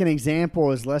 so like an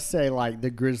example is, let's say like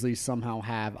the Grizzlies somehow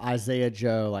have Isaiah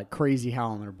Joe like crazy high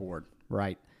on their board,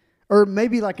 right? Or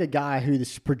maybe like a guy who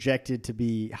is projected to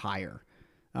be higher.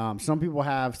 Some people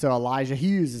have, so Elijah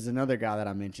Hughes is another guy that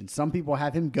I mentioned. Some people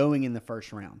have him going in the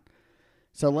first round.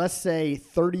 So let's say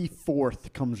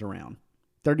 34th comes around.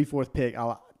 34th pick,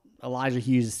 Elijah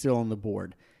Hughes is still on the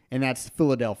board. And that's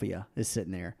Philadelphia is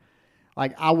sitting there.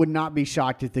 Like, I would not be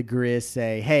shocked if the Grizz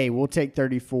say, hey, we'll take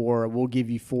 34, we'll give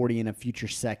you 40 in a future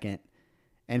second.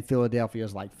 And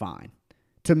Philadelphia's like, fine.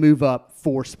 To move up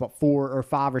 4 or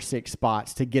 5 or 6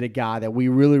 spots to get a guy that we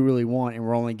really, really want, and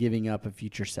we're only giving up a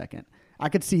future second. I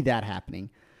could see that happening.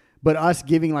 But us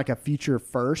giving like a future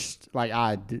first, like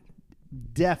I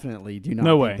definitely do not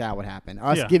think that would happen.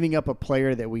 Us giving up a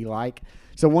player that we like.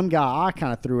 So one guy I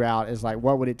kind of threw out is like,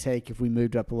 what would it take if we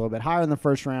moved up a little bit higher in the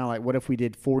first round? Like, what if we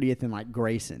did 40th and like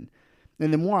Grayson?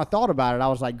 And the more I thought about it, I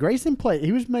was like, Grayson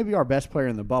he was maybe our best player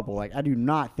in the bubble. Like, I do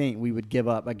not think we would give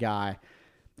up a guy.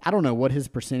 I don't know what his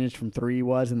percentage from three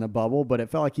was in the bubble, but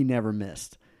it felt like he never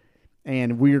missed.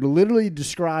 And we were literally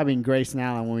describing Grayson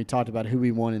Allen when we talked about who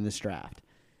we want in this draft.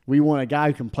 We want a guy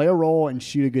who can play a role and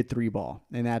shoot a good three ball,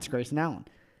 and that's Grayson Allen.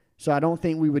 So I don't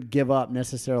think we would give up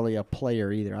necessarily a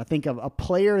player either. I think of a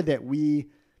player that you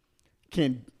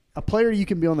can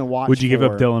be on the watch for. Would you give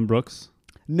up Dylan Brooks?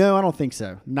 No, I don't think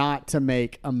so. Not to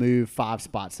make a move 5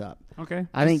 spots up. Okay.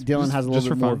 I think Dylan has a little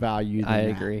bit more value than I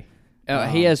that. agree.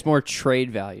 He has more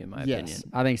trade value, in my opinion. Yes,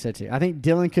 I think so too. I think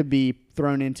Dylan could be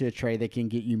thrown into a trade that can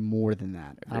get you more than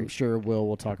that. Agreed. I'm sure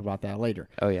we'll talk about that later.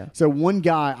 Oh, yeah. So one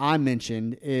guy I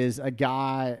mentioned is one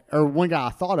guy I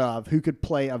thought of who could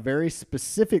play a very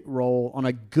specific role on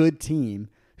a good team,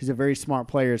 who's a very smart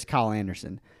player, is Kyle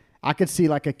Anderson. I could see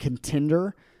like a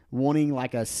contender wanting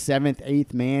like a 7th,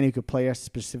 8th man who could play a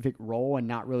specific role and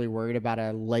not really worried about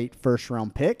a late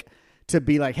first-round pick to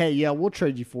be like, hey, yeah, we'll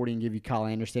trade you 40 and give you Kyle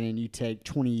Anderson and you take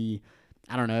 28th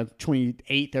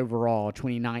overall,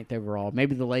 29th overall.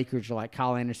 Maybe the Lakers are like,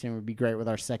 Kyle Anderson would be great with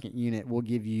our second unit. We'll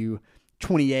give you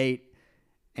 28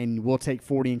 and we'll take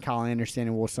 40 and Kyle Anderson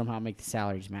and we'll somehow make the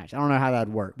salaries match. I don't know how that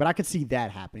would work, but I could see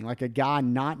that happening. Like a guy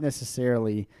not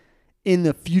necessarily in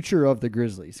the future of the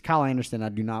Grizzlies. Kyle Anderson, I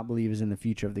do not believe, is in the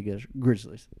future of the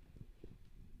Grizzlies.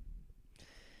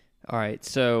 All right,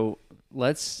 so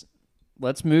let's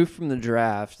move from the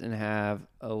draft and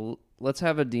let's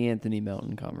have a D'Anthony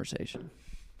Melton conversation,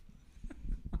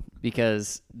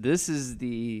 because this is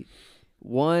the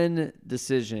one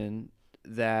decision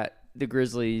that the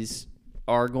Grizzlies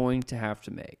are going to have to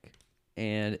make,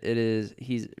 and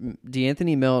he's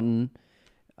D'Anthony Melton.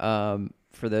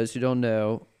 For those who don't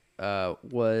know,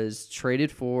 was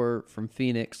traded from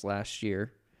Phoenix last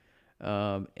year,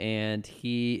 and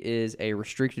he is a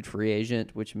restricted free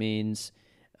agent, which means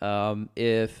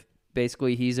if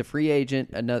basically he's a free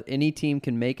agent, any team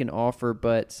can make an offer,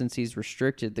 but since he's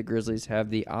restricted, the Grizzlies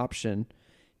have the option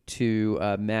to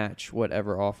match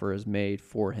whatever offer is made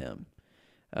for him.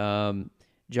 John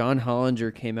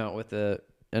Hollinger came out with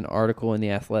an article in The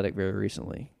Athletic very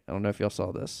recently. I don't know if y'all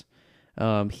saw this.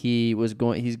 He's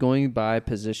going by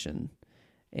position,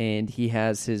 and he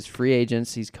has his free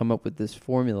agents. He's come up with this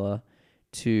formula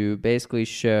to basically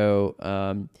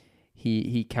show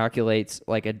he calculates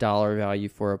like a dollar value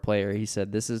for a player. He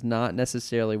said, this is not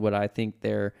necessarily what I think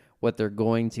what they're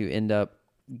going to end up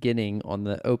getting on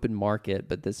the open market,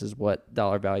 but this is what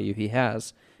dollar value he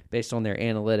has based on their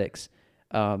analytics.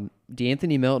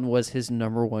 D'Anthony Melton was his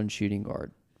number one shooting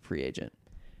guard free agent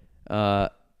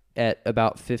at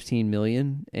about $15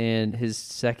 million, and his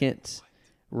second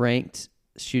ranked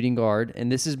shooting guard,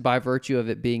 and this is by virtue of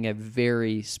it being a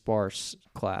very sparse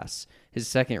class. His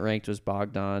second ranked was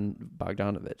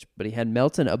Bogdanovic, but he had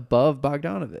Melton above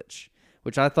Bogdanovic,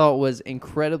 which I thought was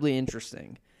incredibly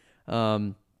interesting.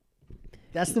 That's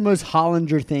the most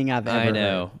Hollinger thing I've ever heard.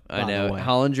 I know.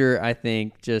 Hollinger, I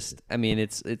think, it's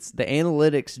the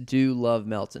analytics do love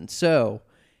Melton. So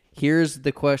here's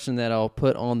the question that I'll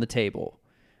put on the table.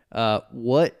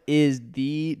 What is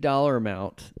the dollar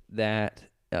amount that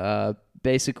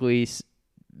basically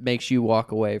makes you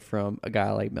walk away from a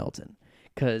guy like Melton?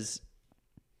 Because,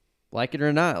 like it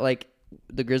or not, like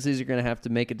the Grizzlies are going to have to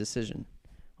make a decision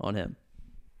on him.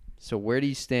 So where do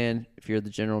you stand if you're the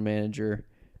general manager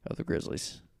of the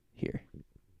Grizzlies here?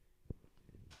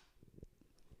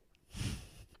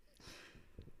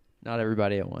 Not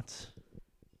everybody at once.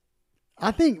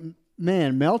 I think,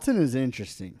 Melton is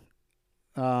interesting.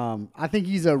 I think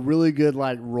he's a really good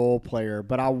role player,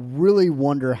 but I really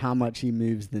wonder how much he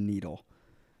moves the needle.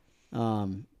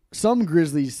 Some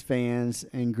Grizzlies fans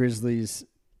and Grizzlies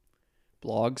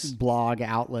blog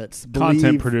outlets,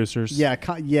 content producers. Yeah,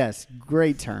 yes,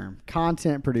 great term.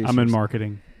 Content producers. I'm in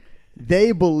marketing.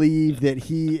 They believe that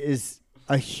he is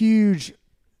a huge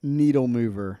needle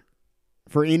mover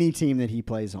for any team that he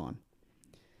plays on.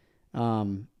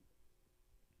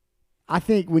 I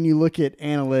think when you look at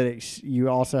analytics, you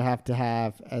also have to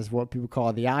have as what people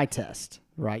call the eye test,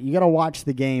 right? You got to watch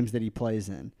the games that he plays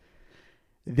in.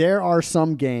 There are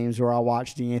some games where I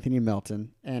watch D'Anthony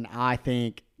Melton, and I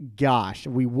think, gosh,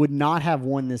 we would not have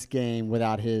won this game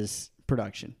without his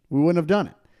production. We wouldn't have done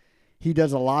it. He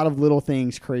does a lot of little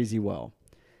things crazy well.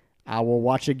 I will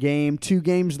watch a game 2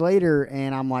 games later,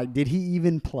 and I'm like, did he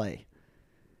even play?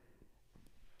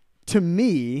 To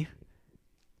me,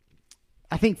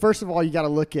 I think, first of all, you got to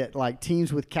look at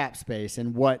teams with cap space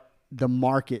and what the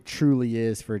market truly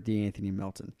is for D'Anthony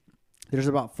Melton. There's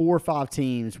about 4 or 5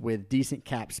 teams with decent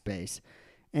cap space,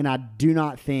 and I do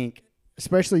not think,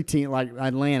 especially team like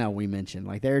Atlanta we mentioned,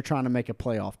 they're trying to make a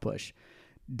playoff push.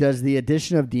 Does the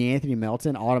addition of DeAnthony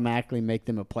Melton automatically make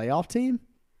them a playoff team?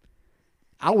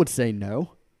 I would say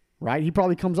no, right? He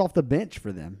probably comes off the bench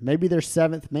for them. Maybe they're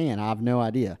seventh man. I have no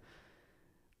idea.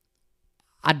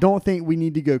 I don't think we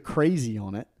need to go crazy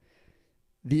on it.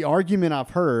 The argument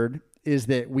I've heard is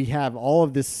that we have all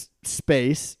of this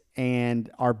space and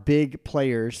our big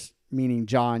players, meaning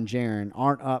Ja and Jaren,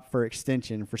 aren't up for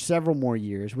extension for several more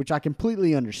years, which I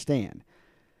completely understand.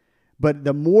 But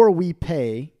the more we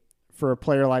pay for a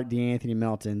player like DeAnthony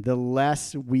Melton, the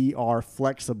less we are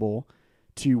flexible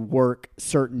to work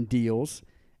certain deals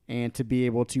and to be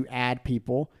able to add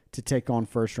people to take on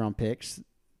first-round picks.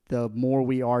 The more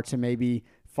we are to maybe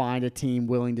find a team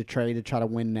willing to trade to try to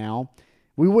win now.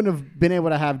 We wouldn't have been able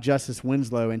to have Justice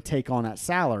Winslow and take on that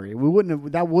salary.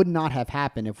 That would not have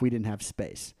happened if we didn't have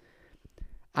space.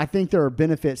 I think there are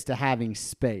benefits to having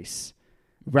space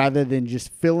rather than just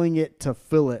filling it to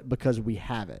fill it because we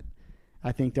have it.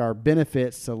 I think there are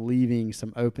benefits to leaving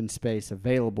some open space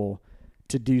available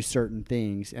to do certain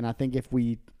things. And I think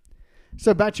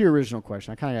so back to your original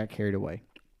question, I kind of got carried away.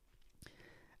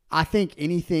 I think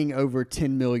anything over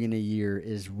 $10 million a year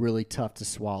is really tough to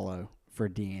swallow for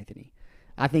DeAnthony.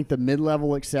 I think the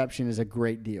mid-level exception is a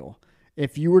great deal.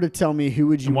 If you were to tell me who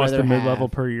would you what's rather the mid-level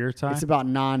have, per year, Ty? It's about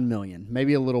 $9 million,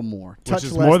 maybe a little more. Which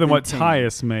is more than what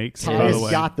Tyus makes, by the Tyus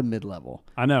way. got the mid-level.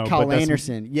 I know. Kyle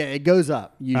Anderson, yeah, it goes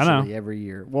up usually know. every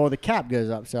year. Well, the cap goes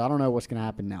up, so I don't know what's going to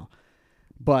happen now.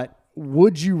 But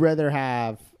would you rather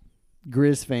have,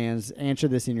 Grizz fans, answer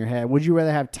this in your head, would you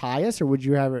rather have Tyus or would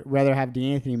you rather have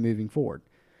DeAnthony moving forward?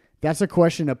 That's a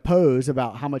question to pose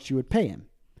about how much you would pay him.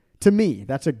 To me,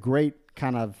 that's a great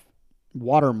kind of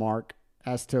watermark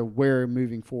as to where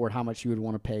moving forward, how much you would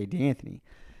want to pay DeAnthony.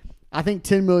 I think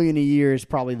 $10 million a year is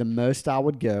probably the most I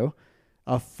would go.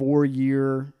 A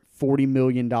 4-year, $40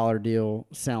 million deal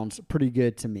sounds pretty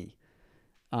good to me.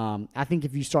 I think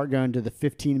if you start going to the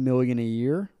 $15 million a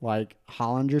year, like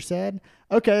Hollinger said,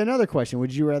 okay. Another question: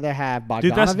 would you rather have Bogdanovich?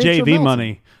 Dude, that's JV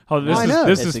money. Oh,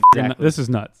 this is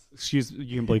nuts. You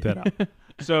can bleep that out.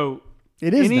 So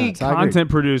it is any nuts. content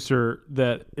producer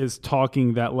that is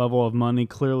talking that level of money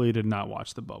clearly did not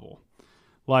watch the bubble.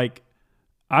 Like,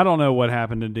 I don't know what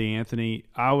happened to DeAnthony.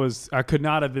 I could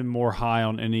not have been more high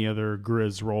on any other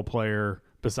Grizz role player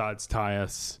besides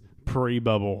Tyus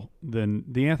pre-bubble than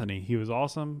DeAnthony. He was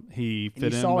awesome. He fit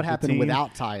in. You saw what happened team.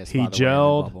 without Tyus. He by the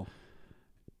gelled, way, in the bubble.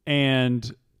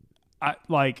 And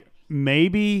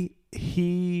maybe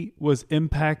he was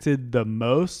impacted the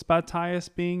most by Tyus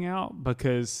being out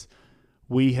because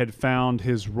we had found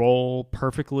his role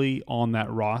perfectly on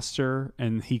that roster,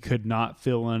 and he could not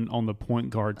fill in on the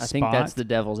point guard spot. I think that's the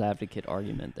devil's advocate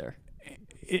argument there.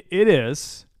 It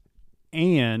is,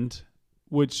 and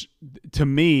which to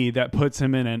me that puts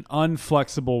him in an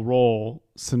unflexible role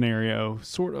scenario,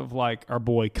 sort of like our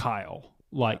boy Kyle.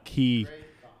 Like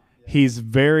he's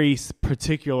very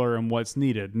particular in what's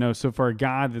needed. No, so for a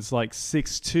guy that's like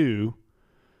 6'2",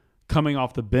 coming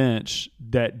off the bench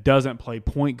that doesn't play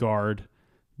point guard,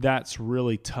 that's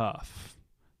really tough.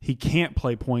 He can't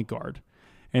play point guard.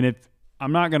 And if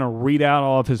I'm not going to read out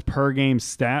all of his per game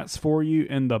stats for you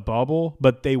in the bubble,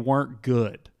 but they weren't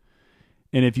good.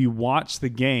 And if you watch the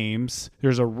games,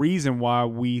 there's a reason why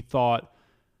we thought,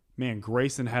 man,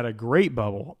 Grayson had a great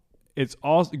bubble.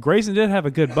 Grayson did have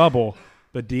a good bubble,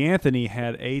 but DeAnthony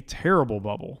had a terrible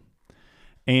bubble.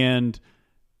 And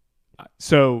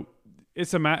so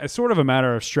it's sort of a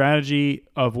matter of strategy,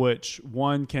 of which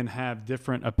one can have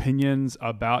different opinions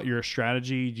about your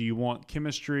strategy. Do you want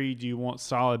chemistry? Do you want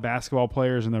solid basketball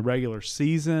players in the regular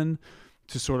season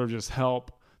to sort of just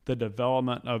help the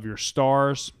development of your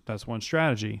stars? That's one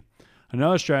strategy.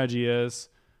 Another strategy is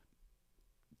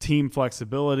team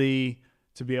flexibility,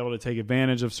 to be able to take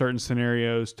advantage of certain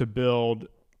scenarios to build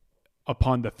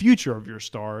upon the future of your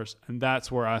stars. And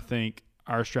that's where I think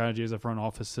our strategy as a front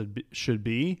office should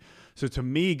be. So to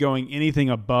me, going anything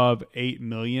above $8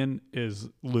 million is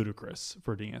ludicrous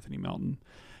for DeAnthony Melton.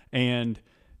 And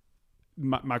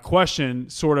my question,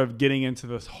 sort of getting into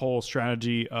this whole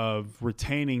strategy of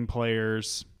retaining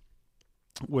players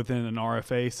within an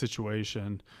RFA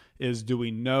situation, is do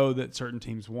we know that certain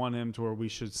teams want him to where we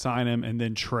should sign him and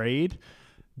then trade?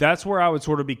 That's where I would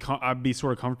sort of I'd be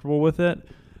sort of comfortable with it.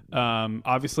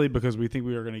 Obviously, because we think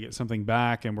we are going to get something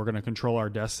back and we're going to control our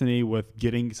destiny with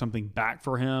getting something back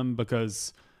for him.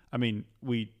 Because, I mean,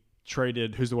 we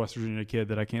traded, who's the West Virginia kid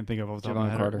that I can't think of off the top of my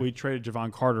head? Carter. We traded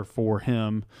Javon Carter for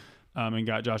him and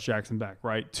got Josh Jackson back,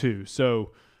 right? Too.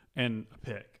 So, and a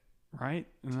pick, right?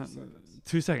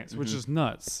 2 seconds, which is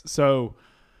nuts. So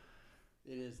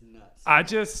It is nuts.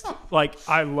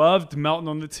 I loved Melton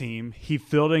on the team. He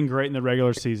filled in great in the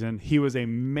regular season. He was a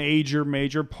major,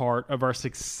 major part of our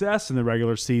success in the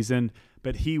regular season,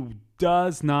 but he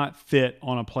does not fit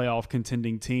on a playoff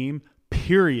contending team,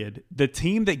 period. The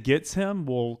team that gets him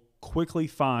will quickly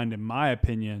find, in my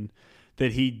opinion,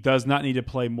 that he does not need to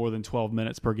play more than 12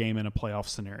 minutes per game in a playoff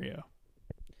scenario.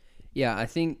 Yeah, I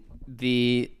think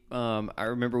I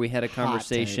remember we had a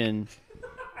conversation.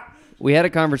 We had a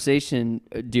conversation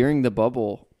during the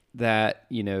bubble that,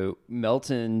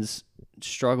 Melton's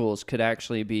struggles could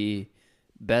actually be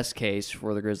best case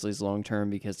for the Grizzlies long term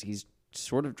because he's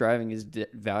sort of driving his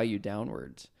value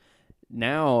downwards.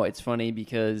 Now it's funny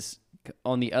because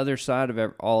on the other side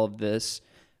of all of this,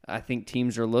 I think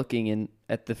teams are looking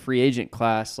at the free agent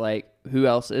class like who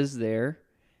else is there,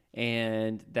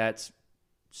 and that's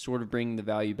sort of bringing the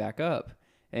value back up.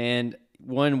 And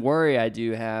one worry I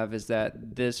do have is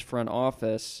that this front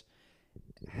office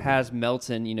has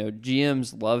Melton.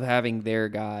 GMs love having their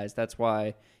guys. That's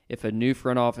why if a new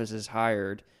front office is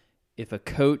hired, if a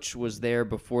coach was there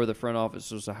before the front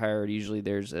office was hired, usually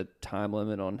there's a time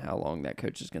limit on how long that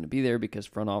coach is going to be there because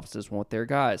front offices want their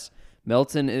guys.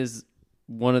 Melton is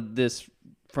one of this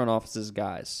front office's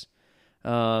guys.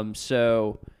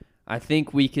 So I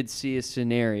think we could see a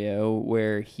scenario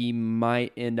where he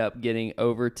might end up getting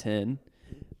over 10.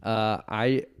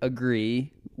 I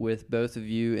agree with both of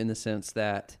you in the sense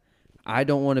that I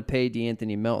don't want to pay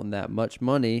DeAnthony Melton that much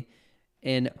money.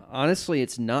 And honestly,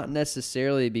 it's not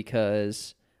necessarily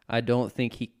because I don't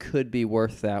think he could be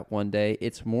worth that one day.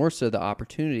 It's more so the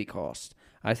opportunity cost.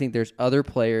 I think there's other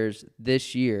players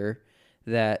this year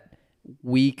that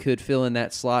we could fill in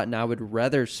that slot, and I would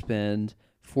rather spend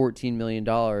 $14 million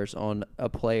on a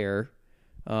player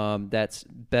that's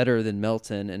better than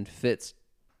Melton and fits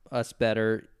us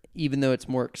better, even though it's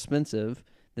more expensive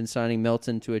than signing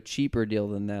Melton to a cheaper deal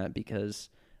than that because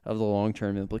of the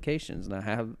long-term implications. And I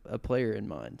have a player in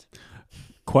mind.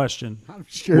 Question. I'm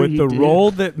sure with the do.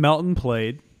 role that Melton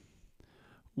played,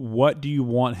 what do you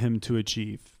want him to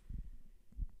achieve?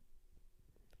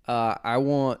 I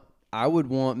would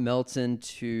want Melton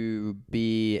to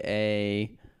be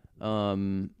a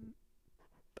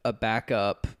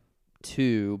backup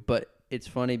too, but it's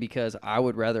funny because I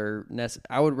would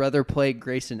rather play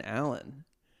Grayson Allen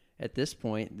at this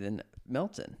point than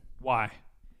Melton. Why?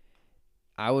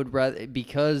 I would rather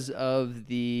because of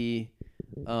the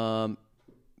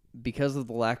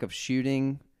lack of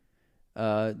shooting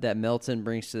that Melton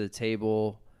brings to the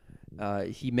table.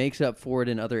 He makes up for it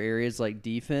in other areas like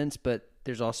defense, but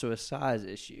there's also a size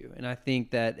issue. And I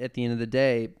think that at the end of the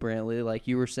day, Brantley, like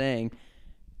you were saying,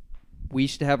 we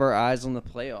should have our eyes on the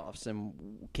playoffs.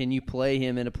 And can you play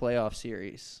him in a playoff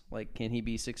series? Like, can he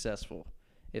be successful?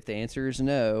 If the answer is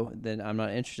no, then I'm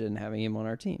not interested in having him on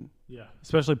our team. Yeah,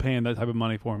 especially paying that type of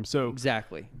money for him. So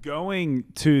exactly. Going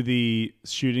to the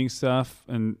shooting stuff,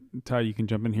 and Ty, you can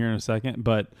jump in here in a second,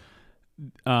 but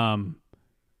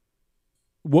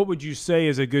what would you say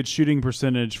is a good shooting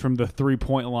percentage from the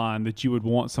three-point line that you would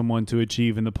want someone to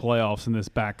achieve in the playoffs in this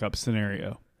backup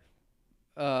scenario?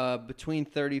 Between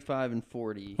 35 and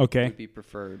 40 would be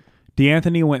preferred.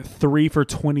 DeAnthony went 3 for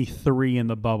 23 in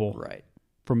the bubble. Right.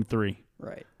 From 3.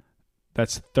 Right.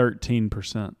 That's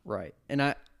 13%. Right.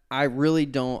 And I really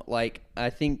don't like – I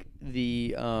think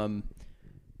the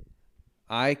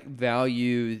I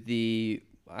value the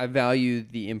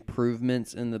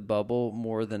improvements in the bubble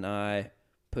more than I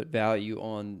put value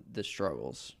on the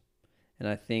struggles. And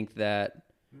I think that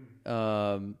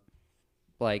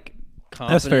like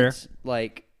confidence, that's fair.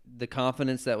 Like the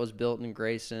confidence that was built in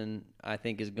Grayson, I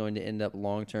think is going to end up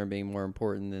long-term being more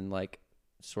important than like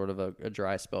sort of a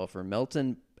dry spell for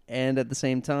Melton. And at the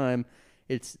same time,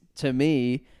 it's, to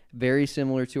me, very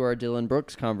similar to our Dylan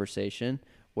Brooks conversation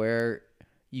where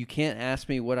you can't ask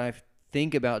me what I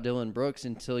think about Dylan Brooks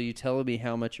until you tell me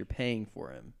how much you're paying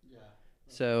for him. Yeah.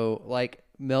 So, like,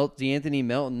 DeAnthony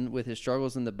Melton, with his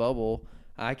struggles in the bubble,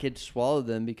 I could swallow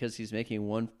them because he's making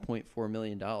 $1.4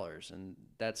 million. And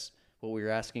that's what we were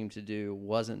asking him to do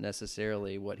wasn't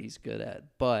necessarily what he's good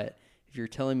at. But if you're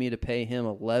telling me to pay him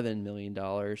 $11 million,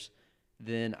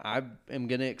 then I am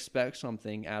going to expect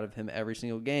something out of him every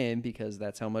single game because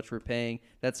that's how much we're paying.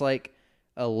 That's like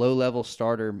a low-level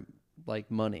starter, like,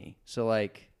 money. So,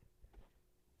 like,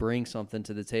 bring something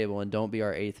to the table and don't be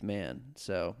our eighth man.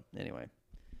 So, anyway,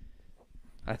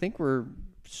 I think we're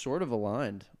sort of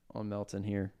aligned on Melton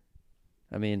here.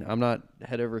 I mean, I'm not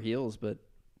head over heels, but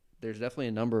there's definitely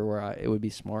a number where it would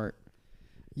be smart.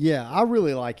 Yeah, I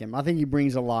really like him. I think he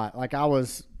brings a lot. Like, I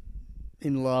was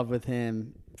in love with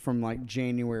him from, like,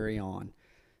 January on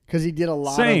because he did a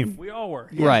lot. Same. We all were.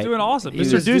 He Right. was doing awesome. He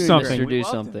Mr. was Do doing something. Mr. We Do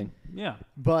loved him. something. Yeah.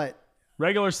 But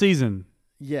Regular season.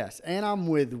 yes, and I'm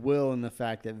with Will in the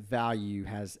fact that value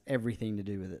has everything to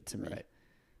do with it to me. Right.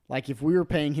 Like if we were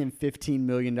paying him $15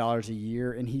 million a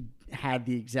year and he had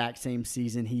the exact same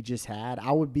season he just had,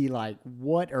 I would be like,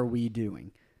 what are we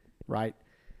doing? Right?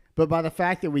 But by the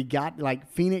fact that we got, like,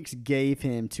 Phoenix gave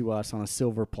him to us on a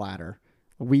silver platter,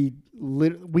 we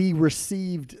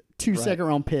received 2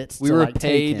 second-round picks. We to, were like,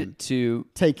 paid to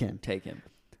take him. take him.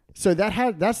 So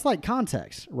that's like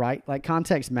context, right? Like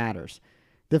context matters.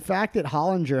 The fact that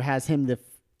Hollinger has him the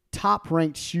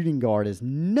top-ranked shooting guard is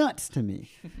nuts to me.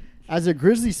 As a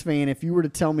Grizzlies fan, if you were to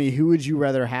tell me who would you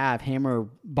rather have, him or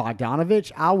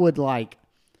Bogdanovich, I would like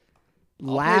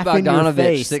laugh in your Bogdanovich,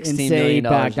 face and $16 say million a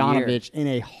year. Bogdanovich in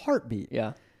a heartbeat.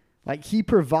 Yeah. Like he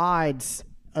provides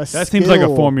a That seems like a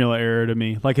skill- formula error to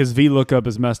me. Like his VLOOKUP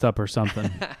is messed up or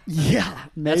something. Yeah,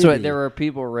 maybe. That's what there were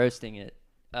people roasting it.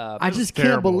 I just can't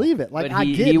terrible. believe it. Like but I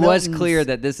he, get he was Melton's- clear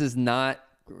that this is not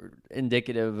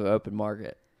indicative of open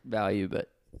market value, but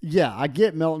Yeah, I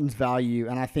get Melton's value,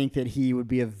 and I think that he would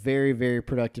be a very, very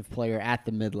productive player at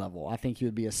the mid-level. I think he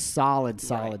would be a solid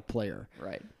player.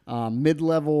 right.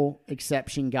 Mid-level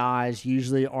exception guys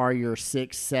usually are your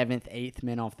 6th, 7th, 8th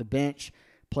men off the bench,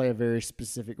 play a very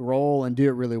specific role, and do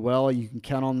it really well. You can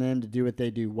count on them to do what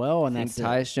they do well, and I think that's it.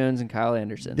 Tyus Jones and Kyle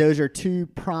Anderson. Those are 2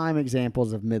 prime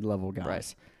examples of mid-level guys.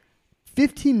 Right.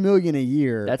 $15 million a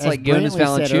year. That's as like Jonas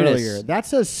Brantley said Valanciunas. earlier,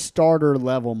 that's a starter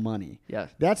level money. Yeah.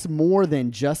 That's more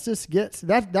than Justice gets.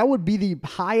 That would be the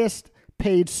highest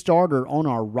paid starter on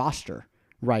our roster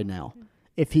right now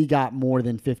if he got more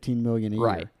than $15 million a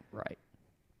year. Right.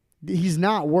 He's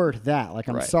not worth that. Like,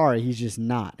 I'm Right. sorry, he's just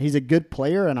not. He's a good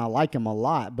player and I like him a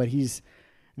lot, but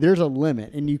there's a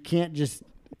limit, and you can't just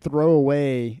throw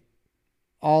away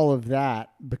all of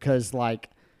that because like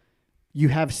you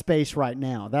have space right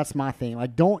now. That's my thing.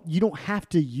 Like you don't have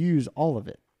to use all of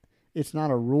it. It's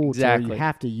not a rule to where Exactly. you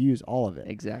have to use all of it.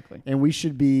 Exactly. And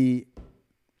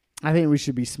I think we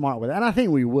should be smart with it. And I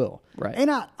think we will. Right. And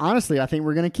honestly, I think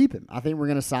we're going to keep him. I think we're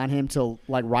going to sign him to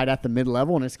like right at the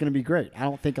mid-level, and it's going to be great. I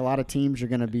don't think a lot of teams are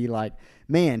going to be like,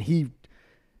 man,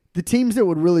 the teams that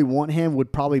would really want him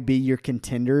would probably be your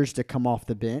contenders to come off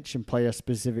the bench and play a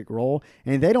specific role.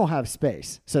 And they don't have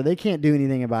space, so they can't do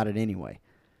anything about it anyway.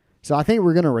 So I think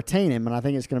we're going to retain him, and I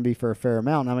think it's going to be for a fair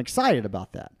amount, and I'm excited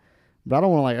about that. But I don't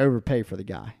want to like overpay for the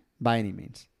guy by any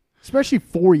means, especially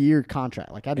 4-year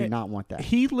contract. Like I do not want that.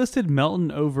 He listed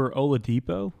Melton over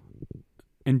Oladipo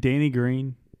and Danny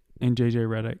Green and J.J.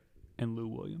 Redick and Lou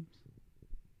Williams.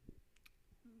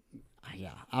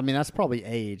 Yeah, I mean that's probably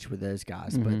age with those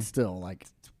guys, but still, like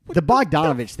the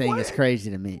Bogdanovich thing is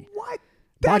crazy to me. What?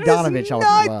 Bogdanovich, I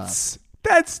would love.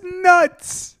 That's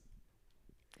nuts.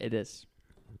 It is.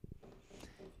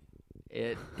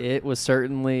 It was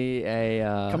certainly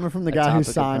a Coming from the a guy who topic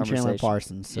of signed Chandler conversation.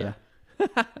 Parsons. So.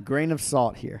 Yeah. Grain of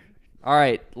salt here. All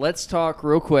right, let's talk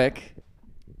real quick.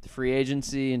 Free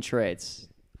agency and trades.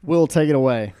 Will, take it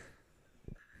away.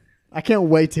 I can't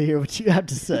wait to hear what you have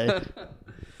to say.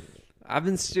 I've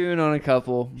been stewing on a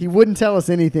couple. He wouldn't tell us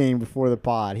anything before the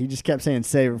pod. He just kept saying,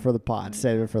 save it for the pod,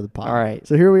 save it for the pod. All right.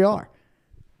 So here we are.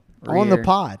 We're On the here.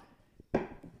 pod.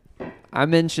 I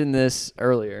mentioned this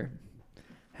earlier,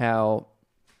 how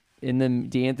in the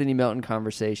DeAnthony Melton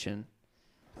conversation,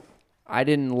 I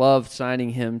didn't love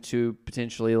signing him to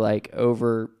potentially like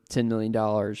over $10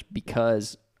 million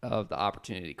because of the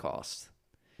opportunity cost.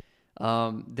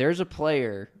 There's a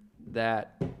player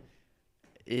that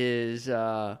is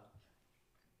going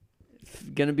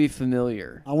to be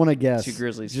familiar. I want to guess. To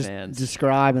Grizzlies Just fans.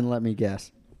 describe and let me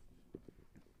guess.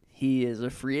 He is a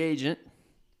free agent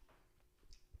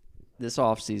this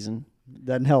offseason.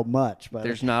 Doesn't help much, but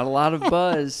There's not a lot of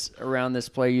buzz around this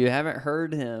player. You haven't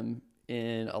heard him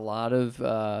in a lot of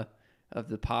the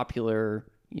popular,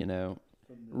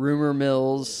 rumor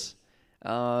mills,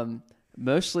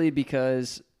 mostly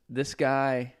because this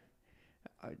guy.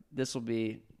 This will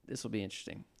be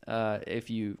interesting if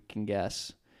you can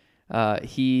guess.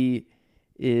 He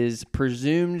is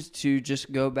presumed to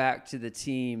just go back to the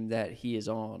team that he is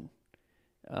on,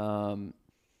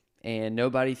 and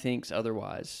nobody thinks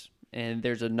otherwise. And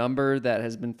there's a number that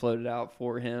has been floated out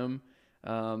for him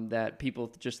that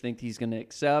people just think he's going to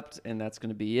accept, and that's going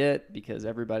to be it because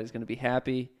everybody's going to be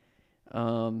happy.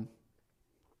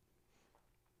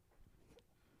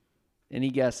 Any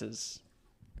guesses?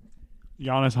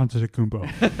 Giannis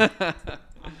Antetokounmpo.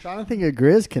 I'm trying to think of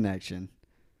Grizz connection.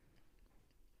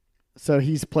 So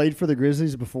he's played for the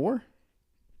Grizzlies before?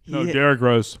 No, Derrick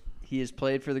Rose. He has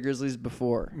played for the Grizzlies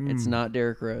before. It's not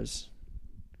Derrick Rose.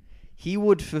 He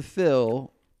would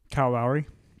fulfill Kyle Lowry.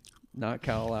 Not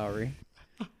Kyle Lowry.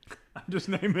 I'm just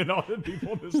naming all the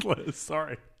people on this list.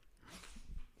 Sorry.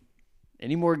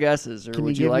 Any more guesses, or Can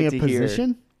would you you give like me to a hear?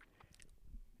 position?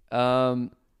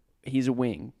 He's a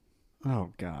wing.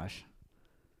 Oh gosh.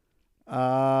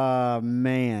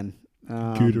 Man.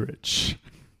 Goodrich.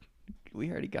 We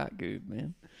already got Goob,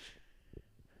 man.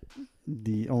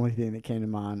 The only thing that came to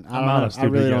mind. I I'm don't out know. of I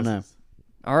really stupid don't know. guesses.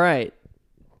 All right.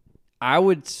 I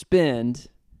would spend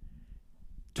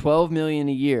 $12 million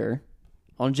a year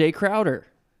on Jay Crowder.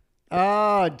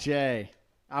 Oh, Jay.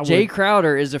 Jay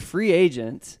Crowder is a free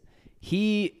agent.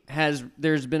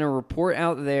 There's been a report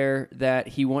out there that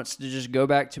he wants to just go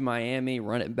back to Miami,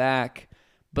 run it back,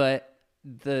 but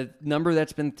the number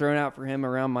that's been thrown out for him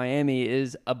around Miami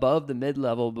is above the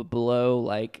mid-level, but below,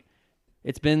 like,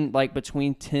 it's been like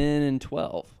between 10 and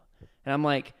 12. And I'm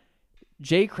like,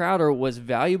 Jay Crowder was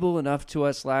valuable enough to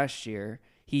us last year.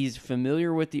 He's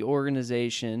familiar with the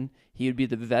organization. He would be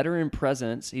the veteran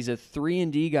presence. He's a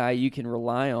 3-and-D guy you can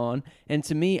rely on. And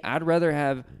to me, I'd rather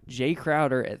have Jay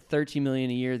Crowder at $13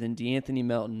 million a year than DeAnthony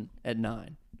Melton at $9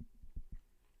 million.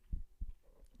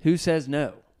 Who says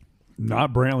no?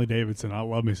 Not Brantley Davidson. I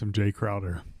love me some Jay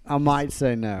Crowder. I might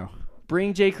say no.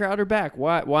 Bring Jay Crowder back.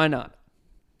 Why not?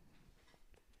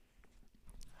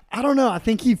 I don't know. I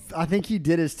think he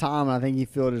did his time. And I think he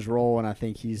filled his role, and I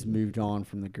think he's moved on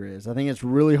from the Grizz. I think it's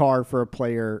really hard for a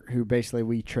player who basically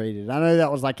we traded. I know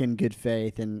that was like in good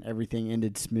faith and everything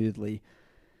ended smoothly,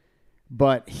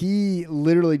 but he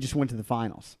literally just went to the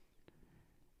finals.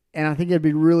 And I think it'd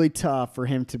be really tough for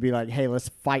him to be like, hey, let's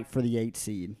fight for the 8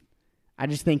 seed. I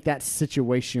just think that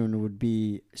situation would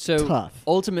be tough.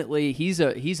 Ultimately, he's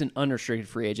an unrestricted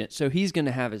free agent, so he's going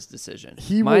to have his decision.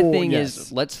 Yes.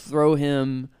 Is let's throw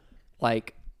him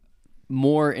like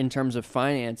more in terms of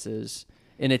finances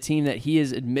in a team that he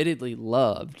has admittedly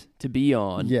loved to be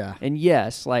on. Yeah. And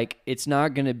yes, like it's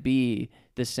not going to be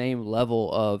the same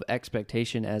level of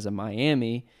expectation as a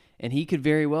Miami, and he could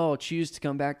very well choose to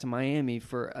come back to Miami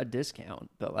for a discount,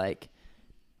 but like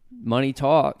money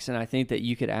talks, and I think that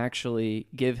you could actually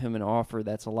give him an offer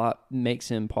that's makes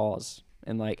him pause.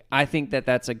 And like I think that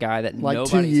that's a guy that like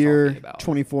nobody's 2-year, talking about.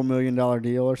 $24 million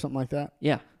deal or something like that.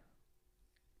 Yeah.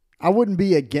 I wouldn't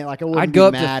be again. Like I wouldn't I'd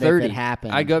go be up to mad 30. if it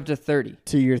happened. I'd go up to 30.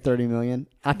 2-year, $30 million.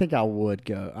 I think I would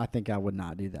go. I think I would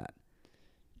not do that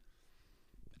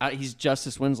He's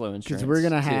Justice Winslow insurance. because we're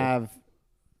gonna too.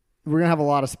 have a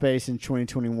lot of space in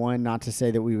 2021. Not to say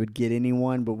that we would get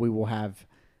anyone, but we will have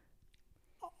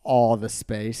all the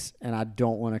space, and I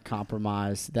don't want to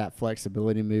compromise that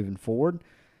flexibility moving forward.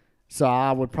 So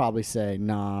I would probably say,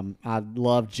 nah. I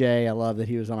love Jay. I love that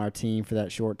he was on our team for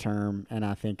that short term, and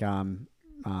I think I'm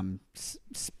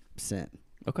sent.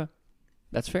 Okay,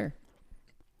 that's fair.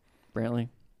 Brantley,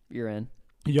 you're in.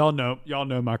 Y'all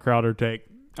know my Crowder take.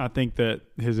 I think that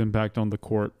his impact on the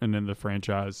court and in the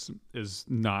franchise is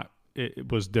not.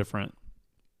 It was different.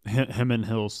 Him and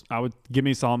Hills. I would give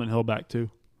me Solomon Hill back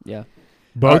too. Yeah.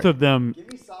 Both of them.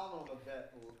 Give me Solomon on the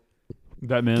vet.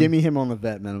 That man. Give me him on the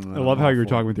vet minimum. I love how you're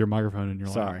talking with your microphone in your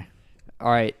lap. Sorry.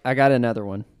 All right, I got another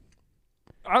one.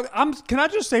 Can I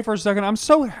just say for a second, I'm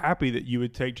so happy that you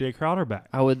would take Jay Crowder back.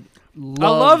 I would. I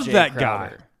love Jay that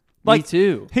Crowder. guy. Me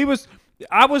too.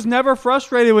 I was never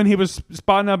frustrated when he was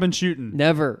spotting up and shooting.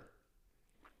 Never.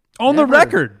 On the Never.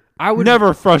 record, I would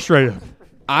never frustrated.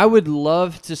 I would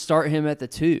love to start him at the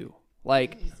 2.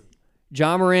 Like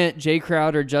John Morant, Jay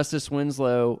Crowder, Justice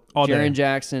Winslow, All day. Jaren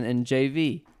Jackson, and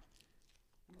JV.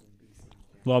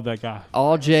 Love that guy.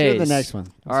 All Let's J's. hear the next one.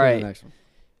 All right. The next one.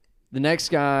 The next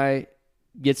guy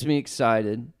gets me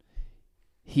excited.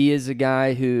 He is a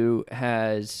guy who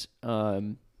has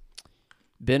been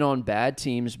on bad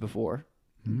teams before.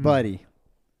 Buddy.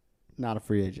 Not a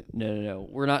free agent. No.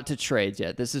 We're not to trades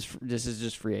yet. This is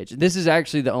just free agent. This is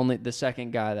actually the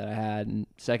second guy that I had, and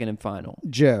second and final.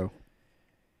 Joe.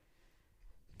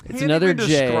 It's another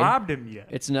J. Described him yet.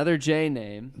 It's another J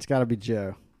name. It's got to be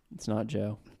Joe. It's not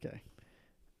Joe. Okay.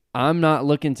 I'm not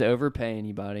looking to overpay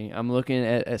anybody. I'm looking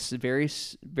at a very,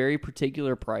 very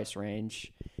particular price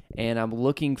range, and I'm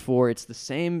looking for it's the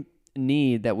same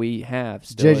need that we have.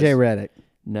 Still JJ Redick.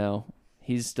 No,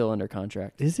 he's still under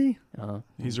contract. Is he?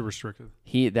 He's a restricted.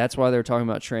 That's why they're talking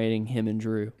about trading him and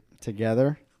Drew.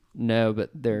 Together? No,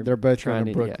 but they're both trying going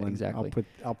to to Brooklyn. Yeah, exactly.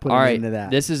 I'll put All him right, into that.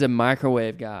 This is a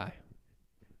microwave guy.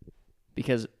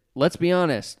 Because let's be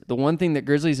honest, the one thing that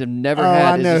Grizzlies have never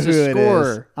had is a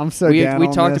scorer. I'm so down We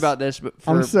on talked this. about this, but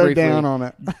I'm so briefly. down on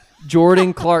it.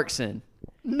 Jordan Clarkson.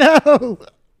 No.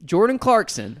 Jordan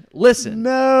Clarkson. Listen.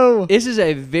 No. This is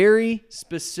a very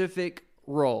specific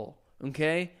role,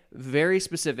 okay? Very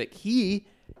specific. He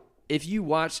if you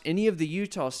watch any of the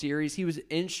Utah series, he was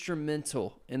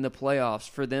instrumental in the playoffs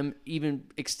for them even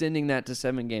extending that to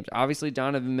 7 games. Obviously,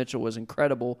 Donovan Mitchell was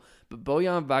incredible, but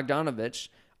Bojan Bogdanovic,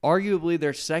 arguably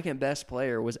their second best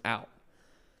player, was out.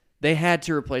 They had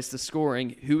to replace the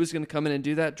scoring. Who was going to come in and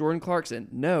do that? Jordan Clarkson.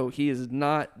 No, he is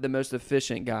not the most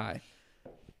efficient guy.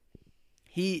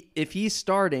 If he's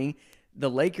starting the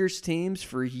Lakers teams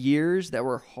for years that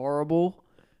were horrible,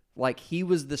 like he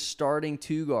was the starting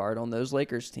 2 guard on those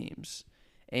Lakers teams.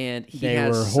 And he has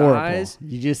were size.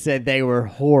 horrible. You just said they were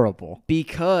horrible.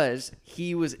 Because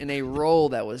he was in a role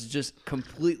that was just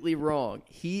completely wrong.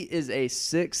 He is a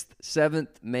 6th, 7th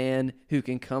man who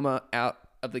can come out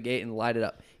of the gate and light it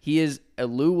up. He is a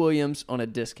Lou Williams on a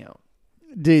discount.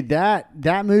 Dude,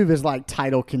 that move is like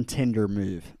title contender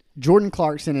move. Jordan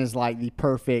Clarkson is like the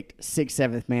perfect 6th,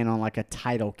 7th man on like a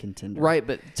title contender. Right,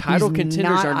 but title He's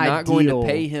contenders not are not going to ideal.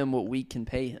 pay him what we can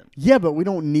pay him. Yeah, but we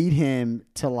don't need him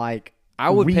to like I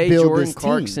would pay rebuild Jordan this team.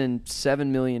 Clarkson $7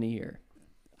 million a year.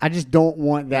 I just don't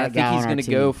want And I that think guy he's on our going to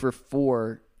team. go for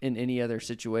 4 in any other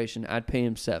situation. I'd pay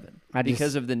him 7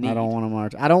 because of the need. I don't want him on our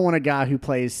I don't want a guy who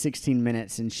plays 16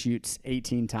 minutes and shoots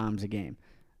 18 times a game.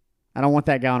 I don't want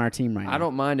that guy on our team right now. I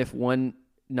don't mind if one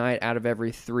night out of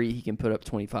every 3 he can put up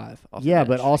 25 off Yeah, the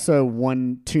bench. but also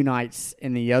 2 nights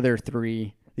in the other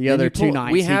 3. The Then other you 2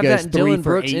 nights we he have goes that in 3 Dylan for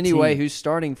Brooks 18. anyway, who's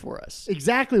starting for us.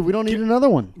 Exactly. We don't need another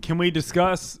one. Can we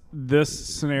discuss this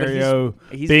scenario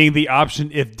he's- being the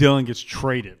option if Dylan gets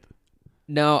traded?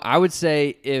 No, I would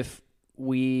say if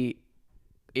we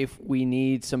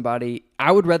need somebody,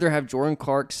 I would rather have Jordan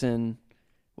Clarkson.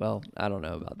 Well, I don't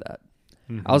know about that.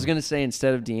 Mm-hmm. I was going to say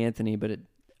instead of DeAnthony, but it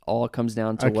all comes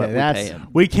down to Okay, what we that's- pay him.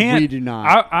 We can't. We do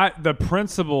not. The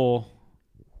principle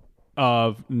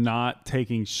of not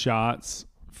taking shots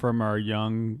from our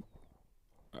young,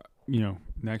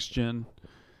 next gen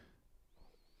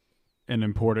in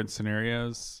important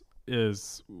scenarios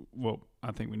is what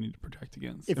I think we need to protect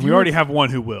against. If And we you already were- have one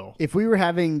who will. If we were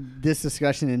having this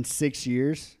discussion in 6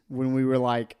 years, when we were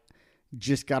like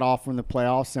just got off from the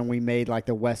playoffs and we made like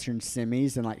the Western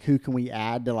semis and like who can we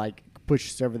add to like push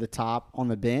us over the top on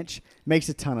the bench, makes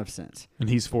a ton of sense. And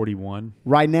he's 41.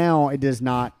 Right now, it does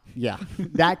not. Yeah,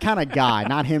 that kind of guy,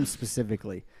 not him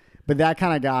specifically, but that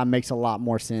kind of guy makes a lot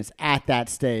more sense at that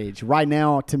stage. Right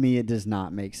now, to me, it does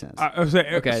not make sense.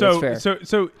 Okay, so, that's fair.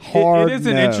 So Hard it is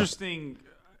an no. interesting.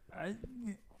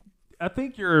 I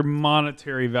think your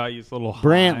monetary value is a little high.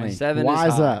 Brantley, 7 is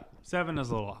wise high. up. 7 is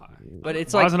a little high. But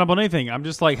it's Why like isn't up on anything? I'm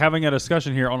just like having a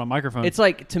discussion here on a microphone. it's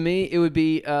like to me it would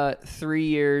be 3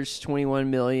 years, $21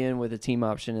 million with a team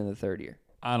option in the 3rd year.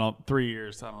 3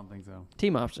 years. I don't think so.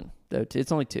 Team option though.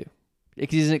 It's only 2.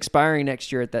 He's expiring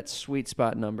next year at that sweet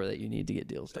spot number that you need to get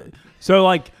deals done. So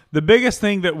like the biggest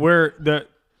thing that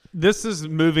this is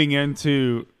moving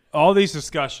into all these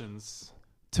discussions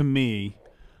to me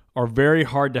are very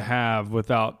hard to have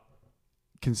without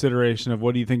consideration of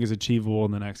what do you think is achievable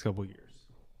in the next couple of years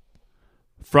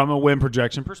from a win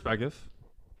projection perspective.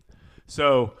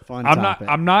 So Fun I'm topic.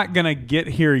 not gonna get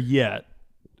here yet,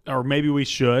 or maybe we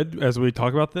should as we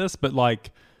talk about this. But like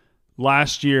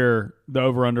last year, the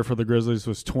over under for the Grizzlies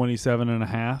was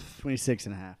 27.5.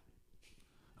 26.5.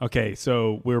 Okay,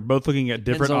 so we're both looking at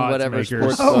different Depends on odds whatever makers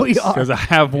sports Oh, we books. are. because I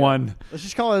have one. Let's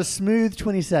just call it a smooth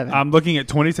 27. I'm looking at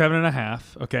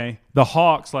 27.5. Okay, the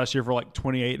Hawks last year were like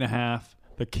 28.5.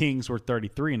 The Kings were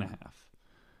 33.5.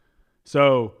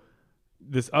 So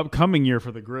this upcoming year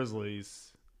for the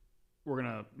Grizzlies, we're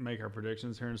gonna make our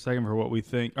predictions here in a second for what we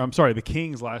think. I'm sorry, the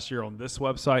Kings last year on this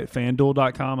website,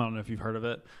 FanDuel.com. I don't know if you've heard of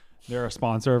it. They're a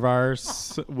sponsor of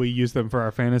ours. We use them for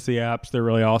our fantasy apps. They're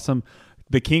really awesome.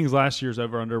 The Kings last year's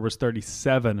over-under was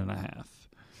 37.5.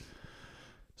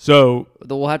 So,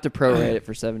 We'll have to prorate it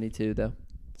for 72 though,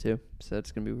 too. So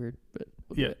it's gonna be weird, but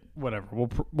we'll do yeah, it. whatever. We'll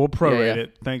prorate Yeah.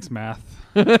 it. Thanks, math.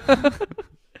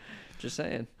 Just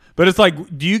saying. But it's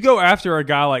like, do you go after a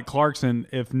guy like Clarkson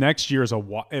if next year's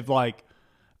if like,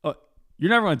 you're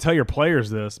never going to tell your players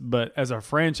this, but as a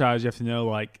franchise, you have to know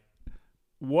like,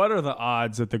 what are the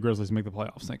odds that the Grizzlies make the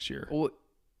playoffs next year? Well,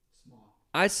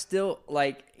 I still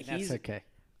like That's he's okay.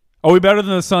 Are we better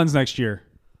than the Suns next year?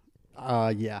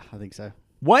 Yeah, I think so.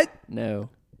 What? no.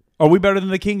 Are we better than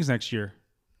the Kings next year?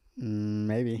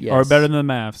 Maybe. Yeah. Are we Yes. better than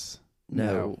the Mavs?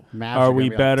 No. Mavs Are gonna we be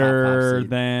like top 5 better seed.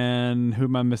 than who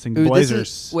am I missing? Ooh,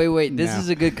 Blazers. Wait. This No. is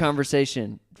a good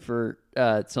conversation for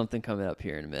something coming up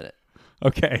here in a minute.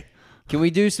 Okay. Can we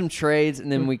do some trades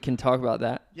and then we can talk about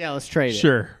that? Yeah, let's trade it.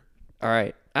 Sure. All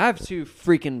right. I have 2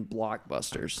 freaking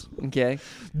blockbusters. Okay.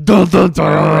 Dun, dun,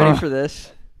 Are you ready dun. for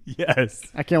this? Yes.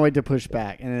 I can't wait to push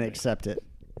back and then accept it.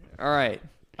 All right.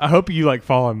 I hope you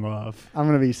fall in love. I'm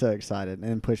gonna be so excited and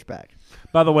then push back.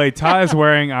 By the way, Ty is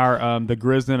wearing our the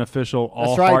Grisden official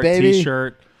All right, Heart baby.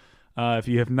 T-shirt. If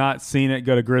you have not seen it,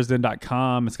 go to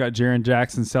Grisden.com. It's got Jaren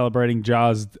Jackson celebrating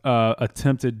Ja's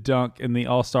attempted dunk in the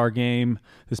All-Star game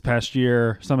this past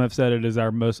year. Some have said it is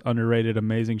our most underrated,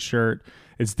 amazing shirt.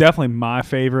 It's definitely my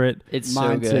favorite. It's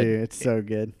Mine so good. too. It's so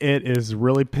good. It is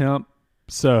really pimp.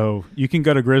 So you can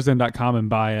go to Grisden.com and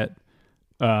buy it.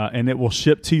 And it will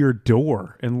ship to your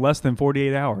door in less than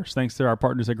 48 hours, thanks to our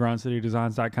partners at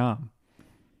GrindCityDesigns.com.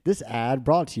 This ad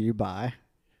brought to you by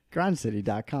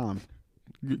GrindCity.com.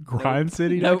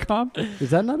 GrindCity.com?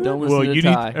 Is that not it? Don't listen Well, to you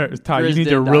Ty. need Ty. You need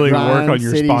to Grisden.com. really Grind work on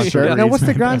your City sponsor. shirt. No, what's the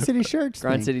reads. Grind City shirts?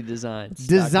 Grind thing? City Designs.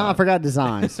 Design. I forgot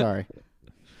design. Sorry.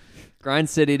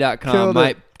 GrindCity.com Killed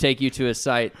might it. take you to a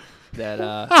site that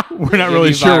We're not give really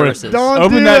you sure. viruses. Don't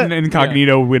Open do that it. in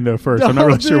incognito window first. I'm not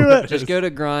really Don't sure do what it. Just go to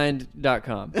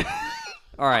grind.com.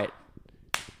 All right,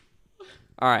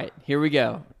 here we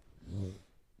go.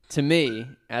 To me,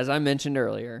 as I mentioned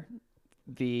earlier,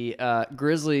 the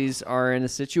Grizzlies are in a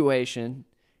situation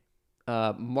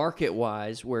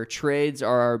market-wise where trades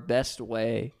are our best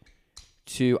way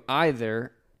to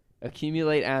either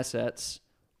accumulate assets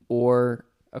or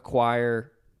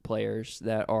acquire players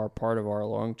that are part of our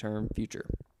long-term future.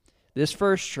 This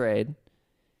first trade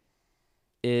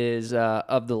is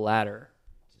of the latter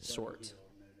sort.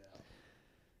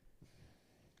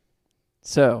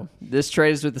 So, this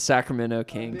trade is with the Sacramento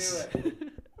Kings.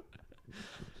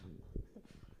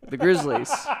 The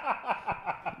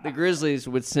Grizzlies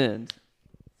would send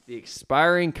the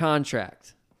expiring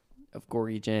contract of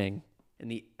Gorgie Jang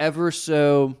and the ever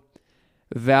so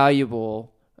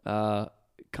valuable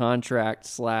contract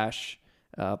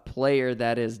 / player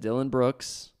that is Dylan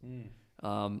Brooks.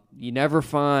 You never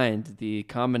find the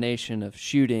combination of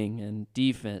shooting and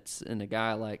defense in a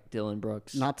guy like Dylan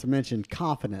Brooks. Not to mention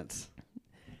confidence.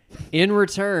 In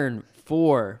return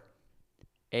for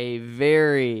a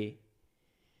very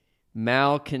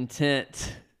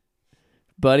malcontent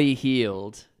Buddy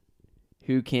Hield,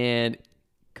 who can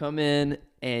come in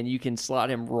and you can slot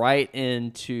him right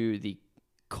into the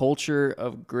culture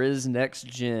of Grizz Next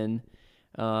Gen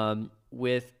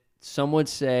with, some would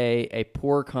say, a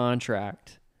poor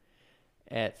contract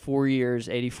at 4 years,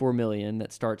 $84 million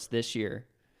that starts this year.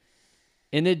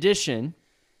 In addition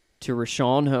to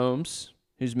Rashawn Holmes,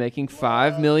 who's making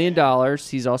 $5 million.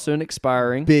 He's also an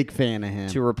expiring. Big fan of him.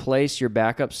 To replace your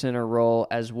backup center role,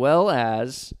 as well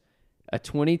as a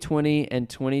 2020 and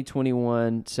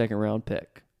 2021 second-round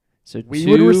pick. So we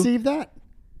would receive that?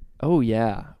 Oh,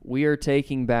 yeah. We are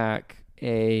taking back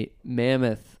a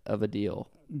mammoth of a deal.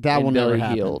 That will never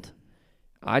happen. Hield.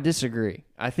 I disagree.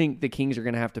 I think the Kings are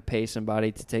going to have to pay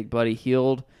somebody to take Buddy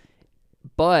Hield,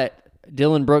 but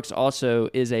Dylan Brooks also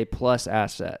is a plus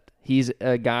asset. He's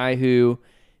a guy who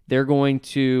they're going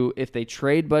to, if they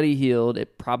trade Buddy Hield,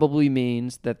 it probably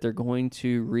means that they're going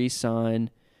to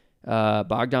re-sign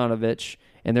Bogdanovich,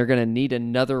 and they're going to need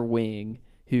another wing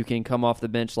who can come off the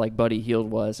bench like Buddy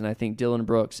Hield was. And I think Dylan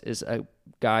Brooks is a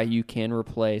guy you can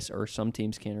replace, or some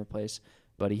teams can replace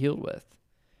Buddy Hield with.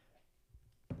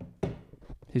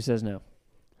 Who says no?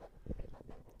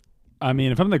 I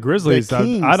mean, if I'm the Grizzlies,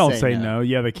 Kings I don't say say no.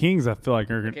 Yeah, the Kings, I feel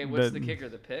like are going to. Okay, what's the kicker?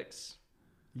 The picks?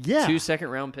 Yeah. 2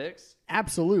 second-round picks?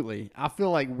 Absolutely. I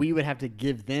feel like we would have to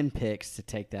give them picks to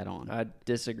take that on. I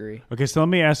disagree. Okay, so let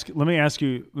me ask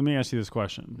you this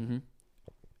question. Mm-hmm.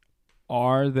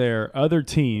 Are there other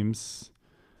teams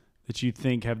that you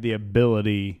think have the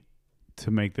ability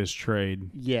to make this trade?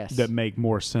 Yes. That make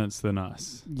more sense than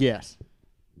us? Yes.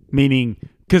 Meaning,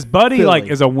 because Buddy Philly.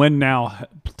 is a win now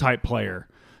type player.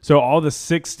 So all the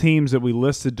 6 teams that we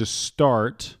listed to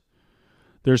start,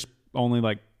 there's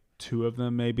only 2 of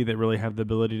them maybe that really have the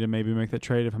ability to maybe make that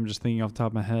trade, if I'm just thinking off the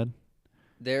top of my head.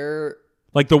 They're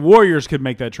the Warriors could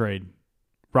make that trade,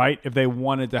 right? If they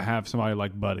wanted to have somebody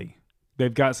like Buddy.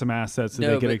 They've got some assets that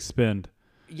they could expend.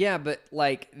 Yeah, but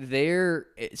they're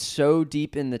so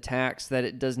deep in the tax that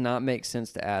it does not make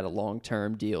sense to add a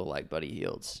long-term deal like Buddy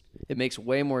Hield's. It makes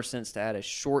way more sense to add a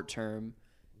short-term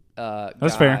That's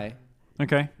guy fair.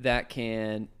 Okay. that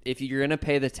can, if you're going to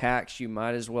pay the tax, you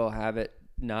might as well have it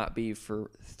not be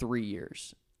for 3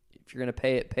 years. If you're going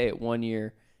to pay it 1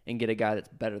 year and get a guy that's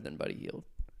better than Buddy Hield.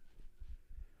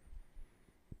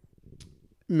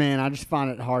 Man, I just find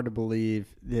it hard to believe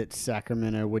that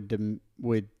Sacramento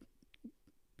would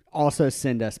also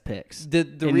send us picks The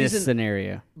in reason, this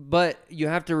scenario. But you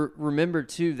have to remember,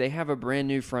 too, they have a brand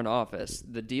new front office.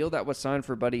 The deal that was signed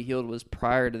for Buddy Hield was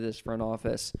prior to this front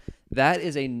office. That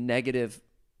is a negative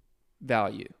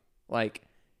value.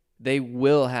 They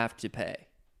will have to pay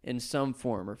in some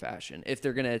form or fashion if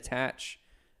they're going to attach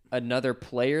another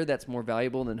player that's more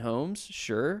valuable than Holmes,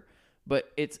 sure,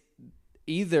 but it's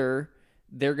either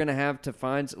they're going to have to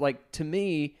find, like, to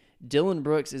me, Dylan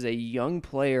Brooks is a young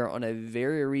player on a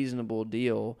very reasonable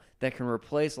deal that can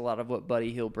replace a lot of what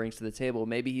Buddy Hield brings to the table.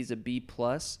 Maybe he's a B+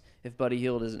 if Buddy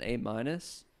Hield is an A-,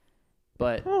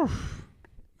 but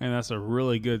And that's a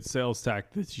really good sales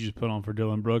tack that you just put on for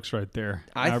Dylan Brooks right there.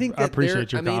 I think I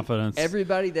appreciate your confidence.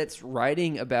 Everybody that's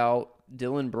writing about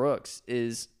Dylan Brooks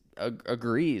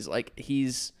agrees. Like,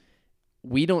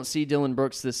 we don't see Dylan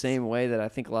Brooks the same way that I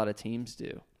think a lot of teams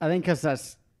do. I think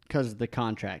because of the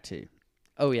contract too.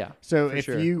 Oh yeah. So if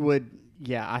you would,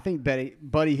 I think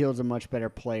Buddy Hield's a much better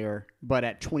player, but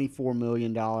at $24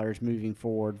 million moving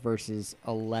forward versus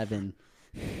 11,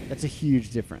 that's a huge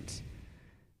difference.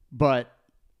 But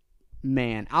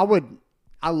man, I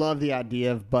love the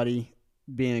idea of Buddy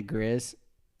being a Grizz.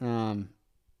 I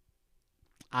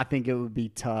think it would be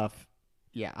tough.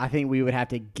 Yeah, I think we would have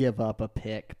to give up a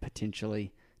pick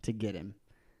potentially to get him.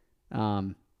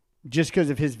 Just because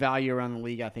of his value around the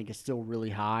league, I think is still really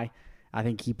high. I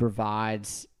think he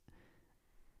provides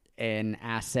an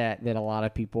asset that a lot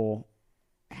of people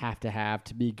have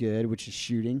to be good, which is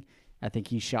shooting. I think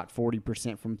he shot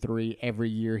 40% from three every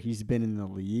year he's been in the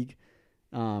league,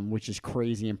 which is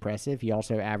crazy impressive. He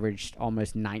also averaged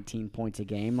almost 19 points a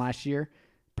game last year,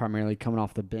 primarily coming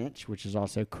off the bench, which is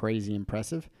also crazy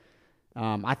impressive.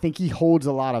 I think he holds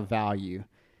a lot of value,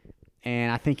 and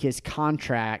I think his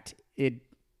contract,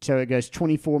 so it goes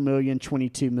 $24 million,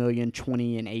 $22 million,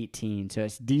 $20, and $18. So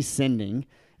it's descending.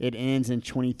 It ends in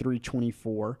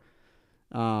 23-24.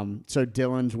 So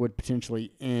Dylan's would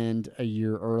potentially end a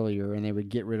year earlier, and they would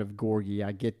get rid of Gorgie.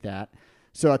 I get that.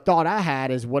 So a thought I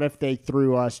had is, what if they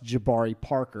threw us Jabari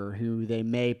Parker, who they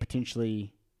may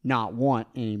potentially not want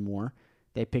anymore?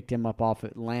 They picked him up off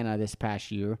Atlanta this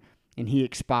past year, and he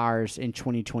expires in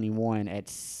 2021 at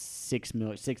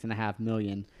 $6.5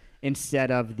 million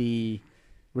instead of the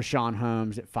Richaun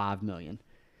Holmes at $5 million.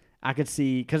 I could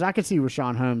see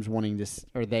Richaun Holmes wanting this,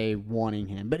 or they wanting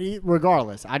him. But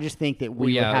regardless, I just think that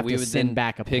we would have to send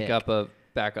back a pick. Pick up a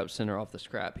backup center off the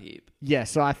scrap heap. Yeah,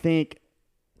 so I think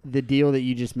the deal that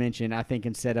you just mentioned, I think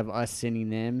instead of us sending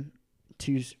them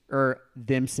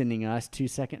them sending us 2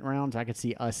 second rounds, I could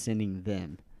see us sending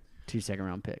them 2 second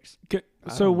round picks.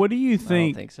 So what do you think? I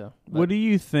don't think so. What do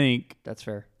you think? That's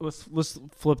fair. Let's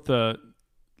flip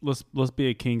let's be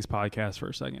a Kings podcast for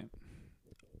a second.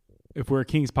 If we're a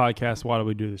Kings podcast, why do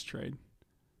we do this trade?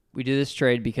 We do this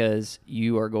trade because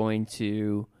you are going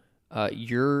to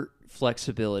your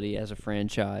flexibility as a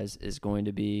franchise is going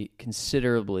to be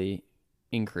considerably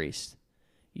increased.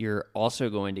 You're also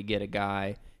going to get a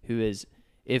guy who is,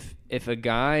 if a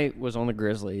guy was on the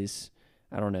Grizzlies,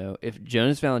 I don't know, if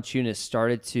Jonas Valanciunas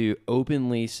started to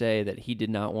openly say that he did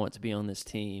not want to be on this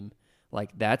team,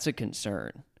 like, that's a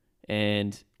concern.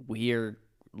 And we are,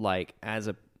 like, as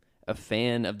a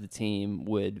fan of the team,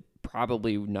 would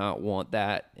probably not want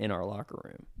that in our locker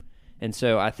room. And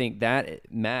so I think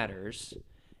that matters.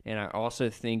 And I also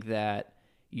think that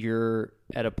you're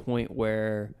at a point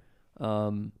where,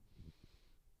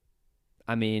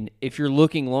 if you're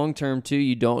looking long-term too,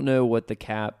 you don't know what the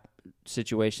cap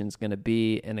situation is going to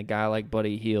be. And a guy like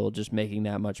Buddy Hield just making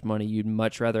that much money, you'd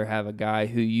much rather have a guy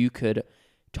who you could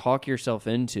talk yourself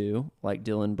into, like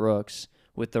Dylan Brooks,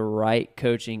 with the right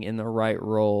coaching in the right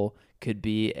role, could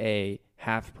be a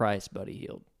half-price Buddy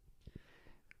Hield.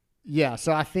 Yeah,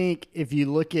 so I think if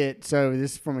you look at, so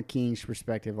this is from a Kings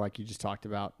perspective, like you just talked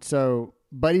about. So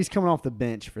Buddy's coming off the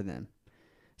bench for them.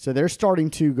 So their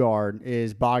starting two guard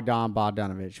is Bogdan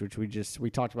Bogdanovic, which we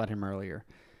talked about him earlier.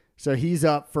 So he's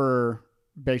up for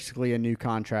basically a new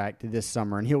contract this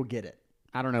summer, and he'll get it.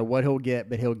 I don't know what he'll get,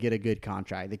 but he'll get a good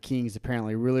contract. The Kings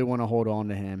apparently really want to hold on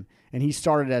to him, and he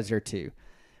started as their two.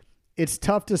 It's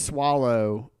tough to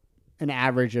swallow an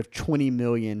average of $20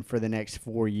 million for the next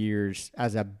 4 years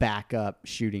as a backup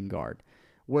shooting guard,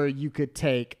 where you could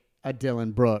take a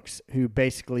Dylan Brooks who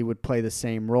basically would play the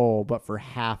same role but for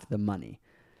half the money.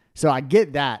 So I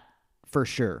get that for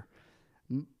sure.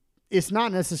 It's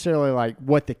not necessarily like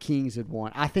what the Kings would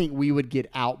want. I think we would get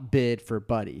outbid for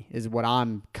Buddy is what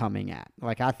I'm coming at.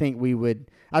 Like, I think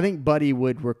Buddy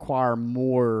would require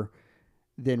more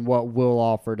than what Will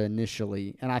offered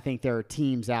initially. And I think there are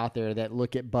teams out there that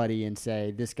look at Buddy and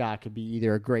say, this guy could be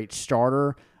either a great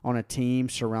starter on a team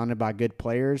surrounded by good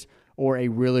players or a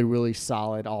really, really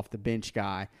solid off-the-bench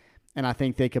guy. And I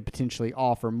think they could potentially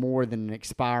offer more than an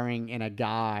expiring and a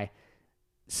guy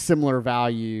similar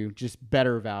value, just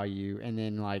better value, and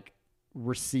then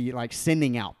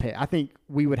sending out pick. I think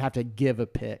we would have to give a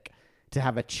pick to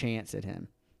have a chance at him.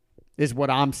 is what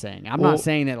I'm saying. I'm not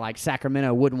saying that like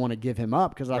Sacramento wouldn't want to give him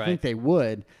up because I think they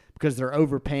would because they're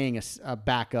overpaying a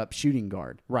backup shooting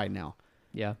guard right now.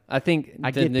 Yeah, I think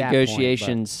the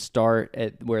negotiations start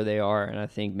at where they are, and I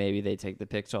think maybe they take the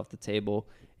picks off the table,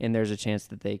 and there's a chance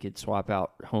that they could swap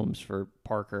out Holmes for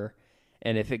Parker.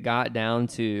 And if it got down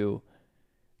to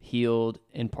Hield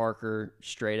and Parker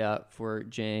straight up for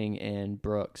Jang and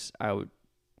Brooks, I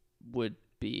would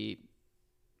be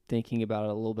thinking about it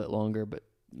a little bit longer, but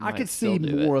I could see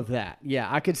more of that. Yeah,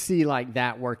 I could see like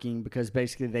that working because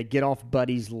basically they get off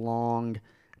Buddy's long,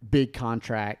 big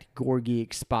contract. Gorgie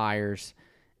expires,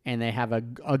 and they have a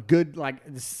good, like,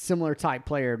 similar type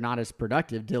player, not as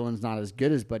productive. Dillon's not as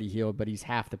good as Buddy Hield, but he's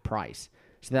half the price.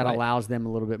 So that allows them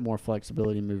a little bit more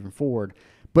flexibility moving forward.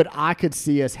 But I could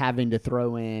see us having to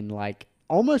throw in, like,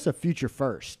 almost a future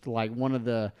first, like one of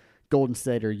the Golden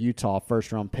State or Utah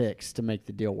first-round picks to make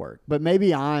the deal work. But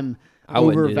maybe I'm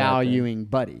overvaluing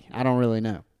Buddy. I don't really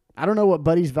know. I don't know what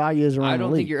Buddy's value is around the league. I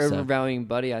don't think you're overvaluing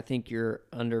Buddy. I think you're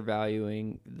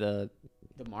undervaluing the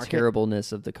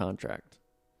terribleness of the contract.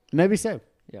 Maybe so.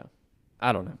 Yeah.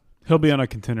 I don't know. He'll be on a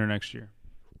contender next year.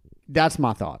 That's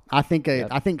my thought. I think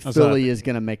Philly is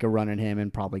going to make a run at him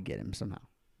and probably get him somehow.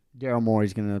 Daryl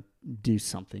Morey's going to do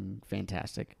something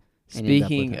fantastic.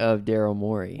 Speaking of Daryl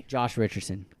Morey. Josh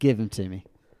Richardson. Give him to me.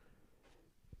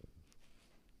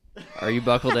 Are you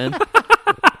buckled in?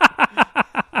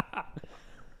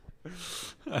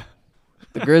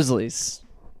 The Grizzlies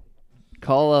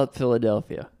call up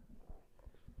Philadelphia.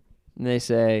 And they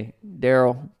say,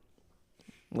 Daryl,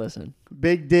 listen.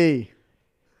 Big D.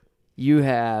 You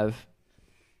have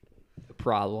a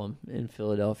problem in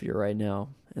Philadelphia right now.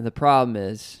 And the problem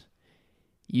is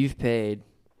you've paid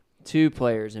 2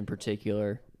 players in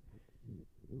particular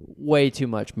way too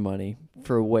much money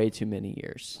for way too many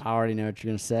years. I already know what you're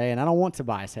going to say, and I don't want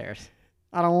Tobias Harris.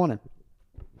 I don't want him.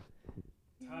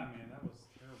 Ty, man, that was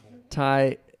terrible.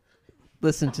 Ty,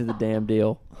 listen to the damn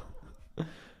deal.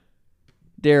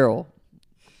 Daryl,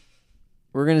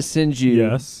 we're going to send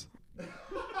you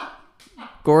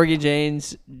Gorgie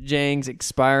Jang's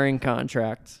expiring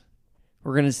contract.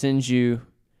 We're going to send you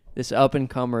this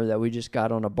up-and-comer that we just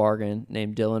got on a bargain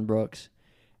named Dillon Brooks.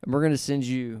 And we're going to send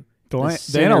you the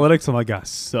analytics on that guy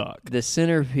suck. The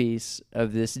centerpiece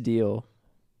of this deal,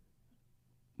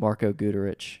 Marko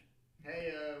Guduric,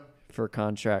 for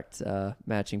contract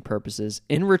matching purposes.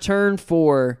 In return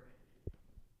for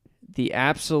the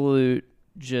absolute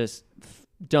just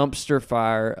dumpster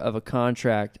fire of a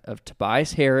contract of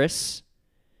Tobias Harris,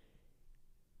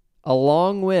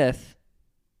 along with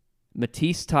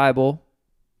Matisse Thybulle,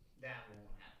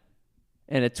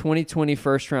 and a 2020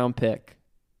 first-round pick.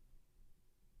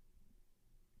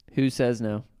 Who says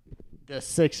no? The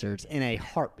Sixers in a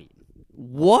heartbeat.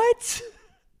 What?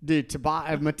 Dude,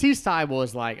 Matisse Thybulle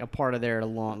is like a part of their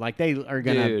long. Like they are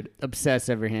gonna obsess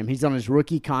over him. He's on his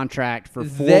rookie contract for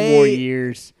 4 more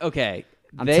years. Okay,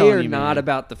 they are not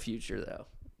about the future though.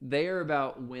 They are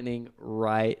about winning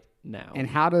right now. And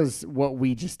how does what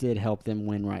we just did help them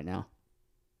win right now?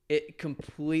 It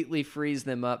completely frees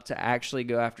them up to actually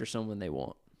go after someone they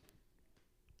want.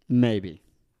 Maybe.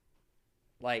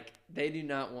 Like, they do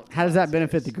not want... How does that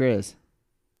benefit the Grizz?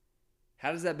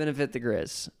 How does that benefit the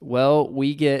Grizz? Well,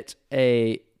 we get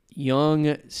a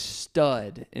young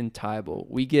stud in Thybulle.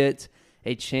 We get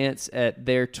a chance at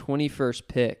their 21st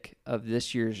pick of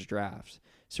this year's draft.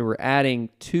 So we're adding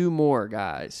 2 more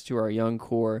guys to our young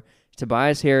core.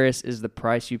 Tobias Harris is the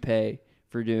price you pay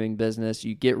for doing business.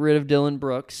 You get rid of Dillon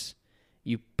Brooks.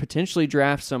 You potentially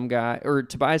draft some guy, or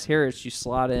Tobias Harris, you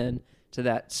slot in to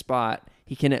that spot.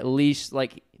 He can at least,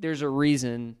 like, there's a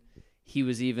reason he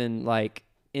was even, like,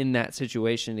 in that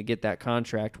situation to get that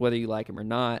contract, whether you like him or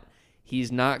not.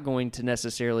 He's not going to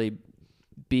necessarily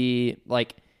be,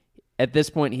 like, at this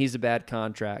point, he's a bad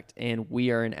contract, and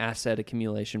we are in asset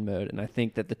accumulation mode. And I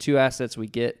think that the 2 assets we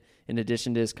get in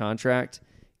addition to his contract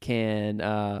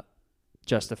can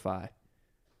justify.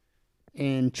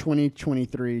 In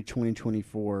 2023,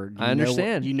 2024, I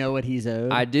understand. You know what he's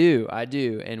owed? I do.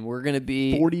 And we're going to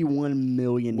be... $41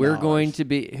 million. We're going to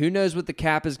be... Who knows what the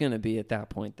cap is going to be at that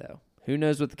point, though? Who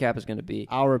knows what the cap is going to be?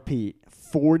 I'll repeat.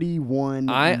 $41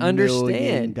 I understand.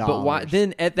 million. But why?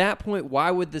 Then at that point,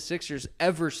 why would the Sixers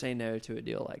ever say no to a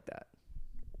deal like that?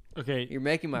 Okay. You're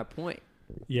making my point.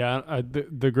 Yeah,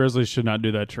 the Grizzlies should not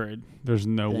do that trade. There's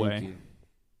no way. You.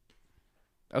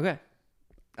 Okay.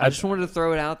 I just wanted to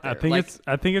throw it out there.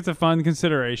 I think it's a fun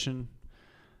consideration.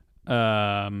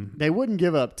 They wouldn't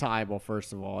give up Thybulle,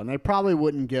 first of all, and they probably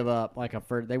wouldn't give up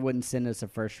they wouldn't send us a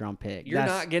first-round pick. You're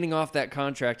not getting off that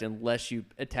contract unless you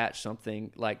attach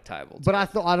something like Thybulle. But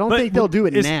I don't think they'll do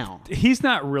it now. He's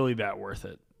not really that worth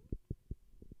it.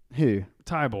 Who?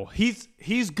 Tybal.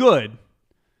 He's good,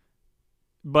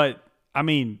 but I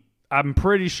mean, I'm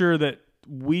pretty sure that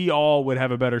we all would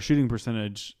have a better shooting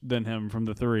percentage than him from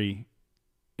the three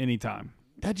anytime.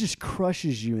 That just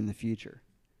crushes you in the future.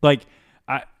 Like,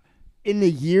 in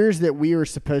the years that we were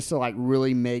supposed to like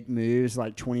really make moves,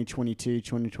 like 2022,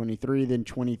 2023, then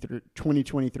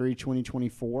 2023,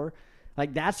 2024,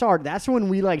 like that's when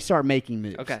we like start making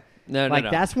moves. Okay. No.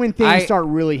 That's when things start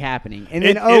really happening. And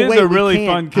then, it is a really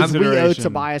fun because we owe consideration.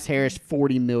 Tobias Harris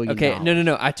 $40 million. Okay.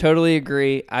 No. I totally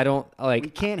agree. I don't like. We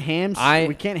can't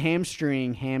hamstrung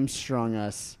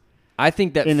us. I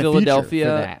think that in the Philadelphia future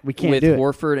for that. We can't with do it.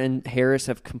 Horford and Harris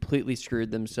have completely screwed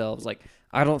themselves. Like,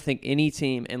 I don't think any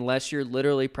team, unless you're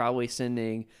literally probably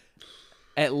sending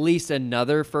at least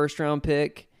another first-round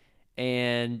pick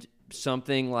and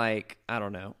something like, I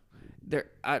don't know,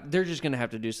 they're just going to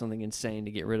have to do something insane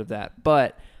to get rid of that.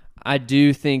 But I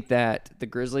do think that the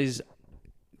Grizzlies,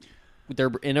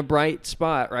 they're in a bright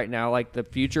spot right now. Like, the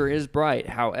future is bright.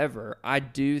 However, I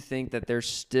do think that they're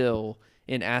still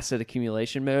in asset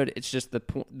accumulation mode. It's just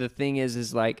the thing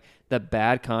is like the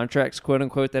bad contracts, quote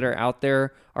unquote, that are out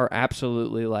there are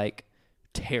absolutely like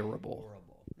terrible.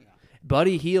 Yeah.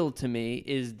 Buddy Hield to me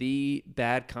is the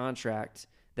bad contract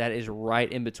that is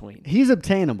right in between. He's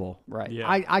obtainable. Right. Yeah.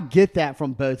 I get that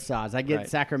from both sides. I get Right.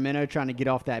 Sacramento trying to get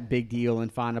off that big deal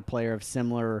and find a player of a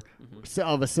similar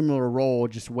role,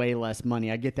 just way less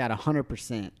money. I get that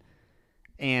 100%.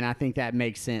 And I think that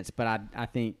makes sense, but I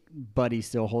think Buddy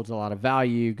still holds a lot of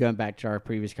value. Going back to our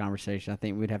previous conversation, I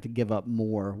think we'd have to give up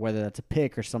more, whether that's a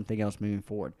pick or something else moving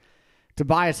forward.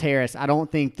 Tobias Harris, I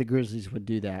don't think the Grizzlies would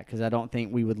do that because I don't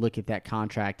think we would look at that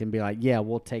contract and be like, yeah,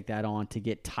 we'll take that on to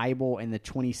get Tybal and the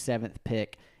 27th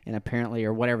pick and apparently,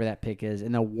 or whatever that pick is,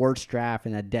 in the worst draft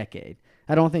in a decade.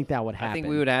 I don't think that would happen. I think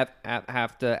we would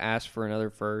have to ask for another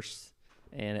first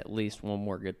and at least one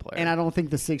more good player. And I don't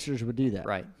think the Sixers would do that.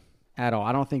 Right. At all.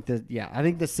 I don't think that. Yeah, I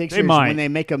think the Sixers, might. when they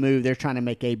make a move, they're trying to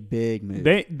make a big move.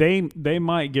 They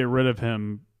might get rid of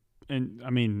him, and I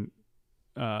mean,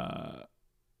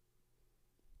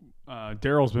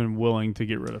 Daryl's been willing to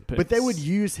get rid of picks, but they would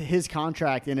use his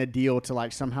contract in a deal to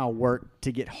like somehow work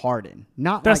to get Harden.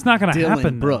 That's not going to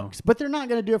happen, Brooks. though. But they're not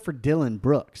going to do it for Dylan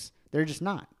Brooks. They're just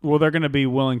not. Well, they're going to be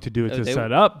willing to do it to they set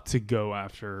would. up to go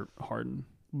after Harden.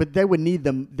 But they would need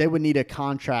them. They would need a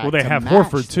contract. Well, they to have match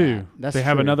Horford that. too. That's they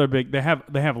have true. another big. They have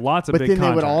lots of But big then contracts.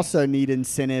 they would also need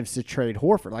incentives to trade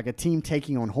Horford. Like a team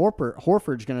taking on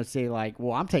Horford's going to say like,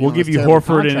 "Well, I'm taking. We'll on give this you terrible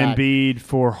Horford contract. and Embiid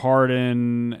for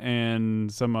Harden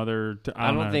and some other.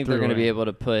 I don't think they're going to three-way. be able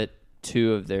to put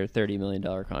two of their $30 million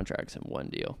contracts in one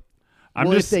deal.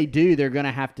 If they do, they're going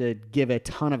to have to give a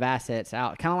ton of assets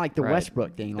out, kind of like the Right.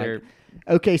 Westbrook thing. Like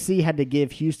OKC had to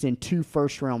give Houston 2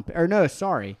 first-round, or no,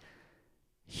 sorry,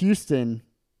 Houston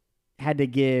had to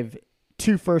give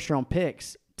 2 first-round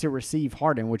picks to receive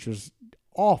Harden, which was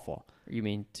awful. You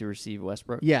mean to receive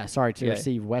Westbrook? Yeah, sorry, to Yeah.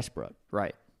 receive Westbrook.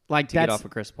 Right. Like To get that's off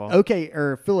of Chris Paul. okay.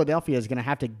 Or Philadelphia is going to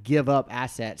have to give up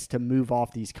assets to move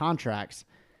off these contracts,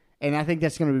 and I think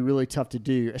that's going to be really tough to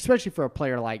do, especially for a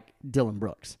player like Dylan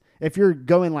Brooks. If you're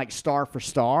going like star for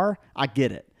star, I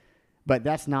get it, but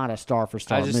that's not a star for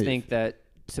star. I just move. think that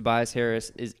Tobias Harris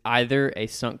is either a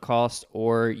sunk cost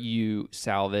or you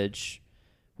salvage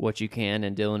what you can,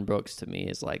 and Dylan Brooks to me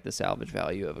is like the salvage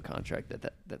value of a contract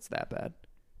that's that bad.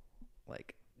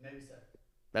 Like, maybe so.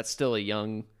 That's still a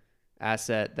young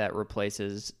asset that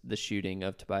replaces the shooting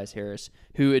of Tobias Harris,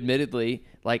 who admittedly,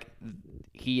 like,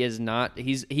 he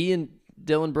and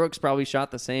Dylan Brooks probably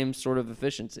shot the same sort of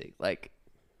efficiency, like,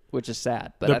 which is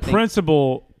sad. But The I think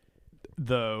principle,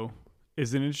 though,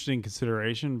 is an interesting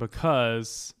consideration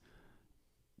because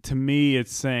to me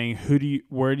it's saying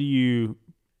where do you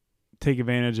take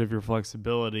advantage of your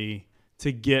flexibility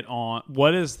to get on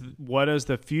what is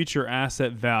the future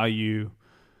asset value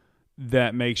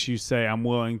that makes you say I'm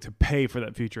willing to pay for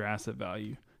that future asset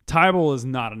value. Tybal is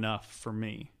not enough for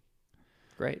me.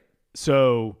 great.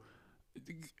 So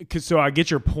I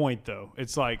get your point though.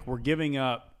 It's like we're giving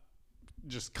up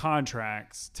just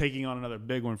contracts, taking on another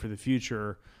big one for the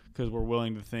future because we're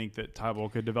willing to think that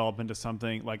Tybal could develop into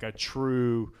something like a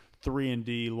true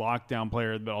 3-and-D lockdown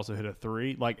player that also hit a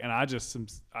 3. Like, and I just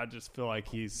feel like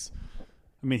he's.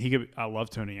 I mean, I love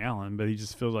Tony Allen, but he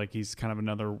just feels like he's kind of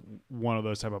another one of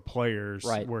those type of players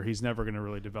Right. where he's never going to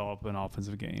really develop an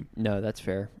offensive game. No, that's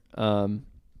fair.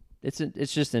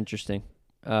 It's just interesting.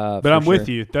 But I'm with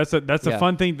you. That's a Yeah.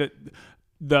 fun thing that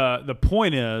the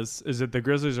point is that the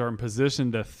Grizzlies are in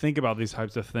position to think about these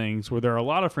types of things where there are a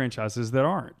lot of franchises that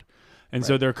aren't. And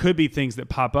so there could be things that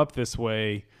pop up this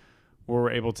way where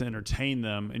we're able to entertain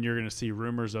them and you're going to see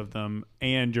rumors of them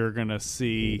and you're going to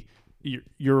see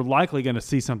you're likely going to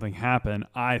see something happen,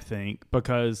 I think,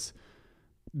 because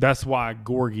that's why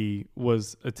Gorgie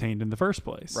was attained in the first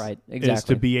place. Right, exactly. Is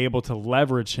to be able to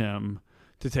leverage him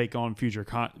to take on future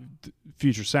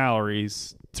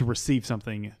salaries to receive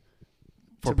something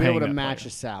for to be paying able to that match player.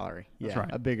 a salary. That's Yeah, right.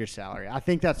 a bigger salary. I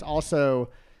think that's also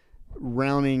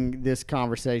rounding this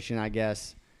conversation, I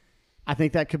guess. I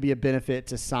think that could be a benefit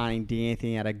to signing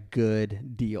DeAnthony at a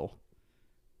good deal.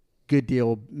 Good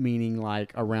deal meaning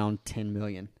like around $10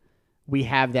 million. We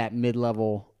have that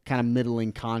mid-level, kind of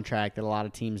middling contract that a lot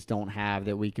of teams don't have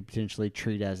that we could potentially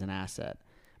treat as an asset.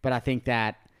 But I think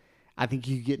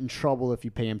you get in trouble if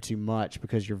you pay him too much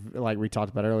because you're, like we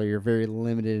talked about earlier, you're very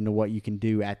limited into what you can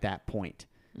do at that point.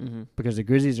 Mm-hmm. Because the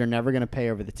Grizzlies are never going to pay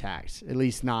over the tax, at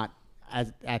least not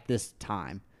at this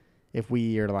time. If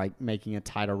we are like making a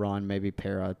title run, maybe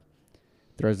Para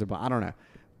throws the ball. I don't know.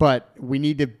 But we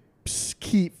need to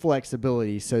keep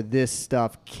flexibility so this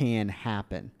stuff can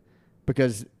happen.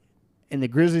 Because in the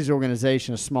Grizzlies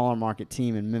organization, a smaller market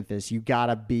team in Memphis, you got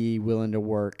to be willing to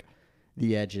work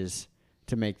the edges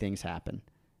to make things happen.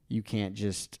 You can't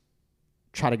just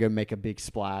try to go make a big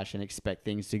splash and expect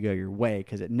things to go your way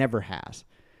because it never has.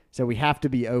 So we have to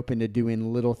be open to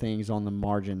doing little things on the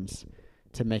margins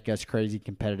to make us crazy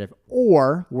competitive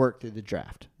or work through the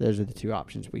draft. Those are the two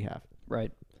options we have. Right.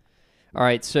 All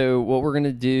right, so what we're going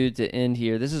to do to end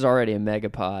here, this is already a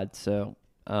megapod, so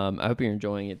I hope you're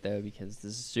enjoying it, though, because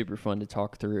this is super fun to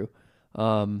talk through.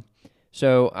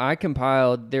 So I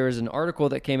compiled, there was an article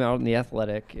that came out in The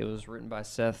Athletic. It was written by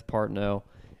Seth Partnow,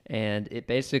 and it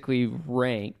basically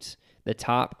ranked the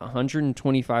top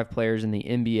 125 players in the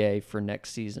NBA for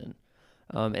next season.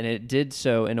 And it did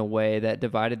so in a way that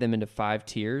divided them into 5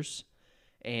 tiers.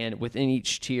 And within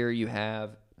each tier, you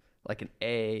have like an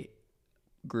A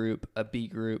group, a B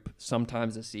group,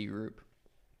 sometimes a C group.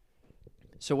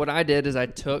 So what I did is I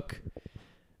took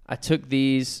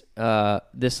these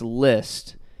this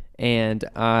list and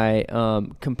I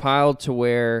compiled to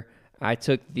where I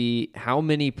took how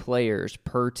many players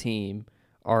per team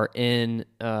are in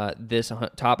this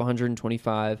top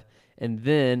 125, and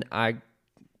then I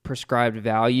prescribed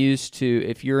values to,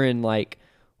 if you're in like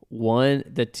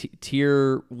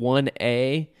tier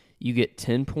 1A, you get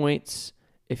 10 points.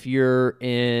 If you're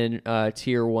in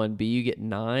tier 1B, you get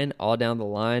 9 all down the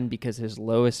line because his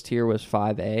lowest tier was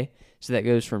 5A. So that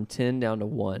goes from 10 down to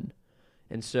 1.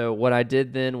 And so what I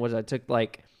did then was I took,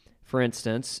 like, for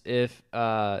instance, if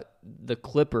the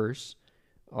Clippers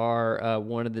are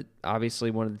one of the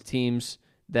teams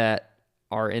that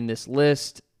are in this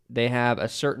list, they have a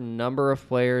certain number of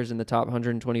players in the top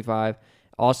 125.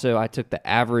 Also, I took the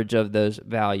average of those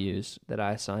values that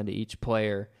I assigned to each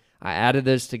player. I added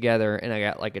those together, and I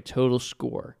got like a total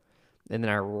score. And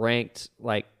then I ranked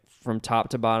like from top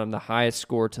to bottom, the highest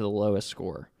score to the lowest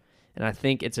score. And I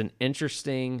think it's an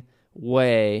interesting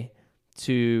way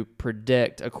to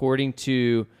predict according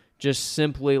to just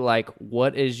simply like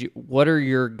what are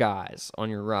your guys on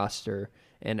your roster,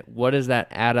 and what does that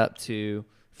add up to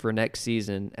for next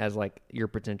season as like your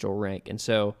potential rank. And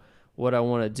so what I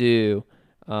want to do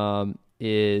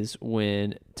is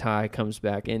when Ty comes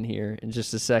back in here in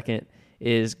just a second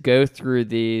is go through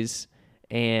these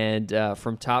and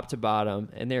from top to bottom,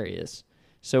 and there he is.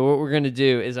 So what we're going to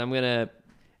do is I'm going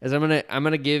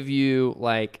to give you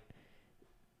like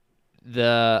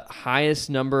the highest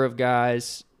number of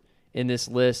guys in this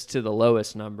list to the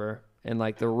lowest number and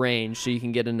like the range so you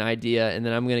can get an idea, and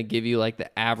then I'm going to give you like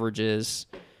the averages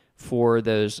for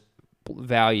those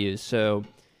values. So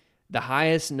the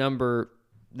highest number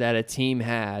that a team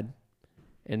had,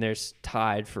 and there's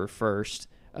tied for first,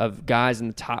 of guys in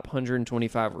the top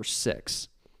 125 were 6.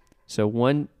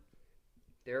 So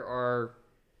there are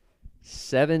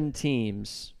 7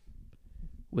 teams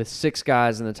with 6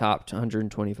 guys in the top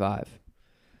 125.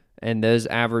 And those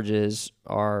averages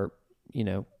are,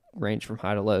 range from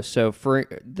high to low. So for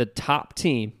the top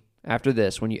team after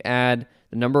this, when you add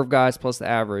the number of guys plus the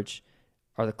average,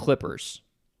 are the Clippers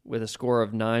with a score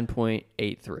of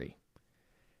 9.83.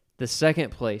 The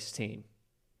second place team,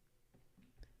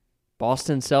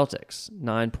 Boston Celtics,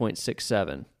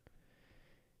 9.67.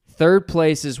 Third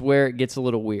place is where it gets a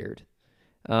little weird.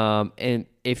 And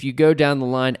if you go down the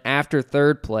line after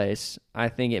third place, I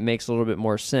think it makes a little bit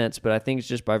more sense, but I think it's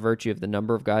just by virtue of the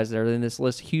number of guys that are in this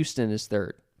list. Houston is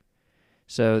third.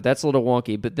 So that's a little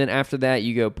wonky. But then after that,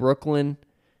 you go Brooklyn,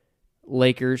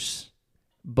 Lakers,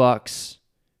 Bucks,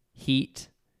 Heat,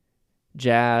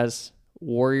 Jazz,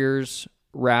 Warriors,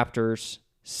 Raptors,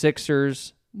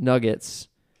 Sixers, Nuggets,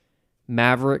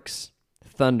 Mavericks,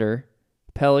 Thunder,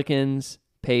 Pelicans,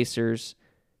 Pacers,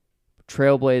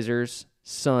 Trailblazers,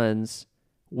 Suns,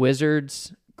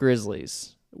 Wizards,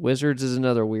 Grizzlies. Wizards is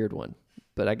another weird one,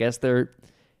 but I guess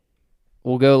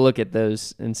we'll go look at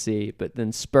those and see. But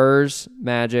then Spurs,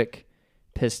 Magic,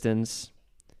 Pistons,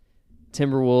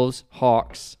 Timberwolves,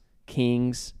 Hawks,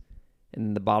 Kings,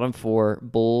 and the bottom 4,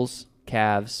 Bulls,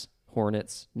 Cavs,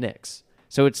 Hornets, Knicks.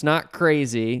 So it's not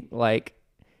crazy, like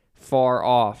far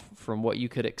off from what you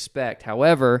could expect.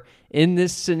 However, in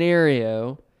this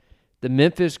scenario, the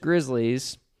Memphis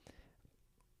Grizzlies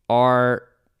are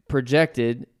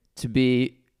projected to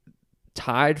be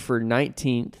tied for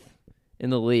 19th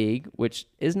in the league, which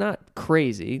is not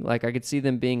crazy. Like, I could see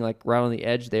them being like right on the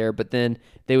edge there, but then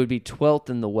they would be 12th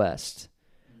in the West,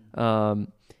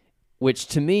 which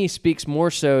to me speaks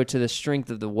more so to the strength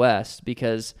of the West,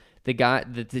 because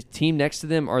the team next to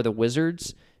them are the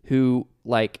Wizards, who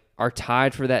like are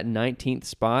tied for that 19th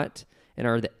spot and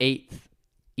are the 8th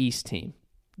East team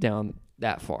down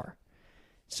that far.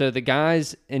 So the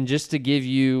guys, and just to give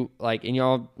you like, and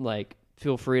y'all like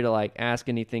feel free to like ask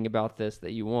anything about this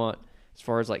that you want as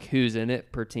far as like who's in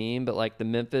it per team, but like the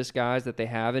Memphis guys that they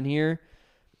have in here,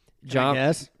 John.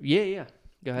 Yes. Yeah.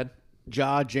 Go ahead.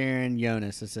 Ja, Jaren,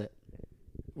 Jonas. That's it.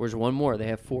 Where's one more? They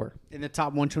have 4 in the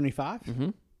top 125. Mm-hmm.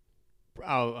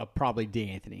 Oh, probably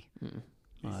D'Anthony. Mm.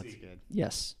 Oh, that's good.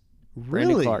 Yes. Really?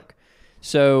 Brandon Clark.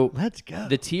 So let's go.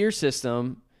 The tier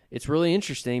system, it's really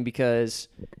interesting because,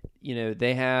 you know,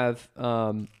 they have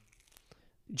John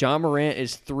Morant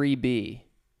is 3B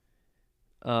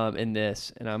in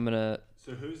this, and I'm going to...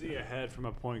 So who's he ahead from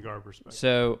a point guard perspective?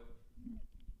 So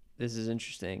this is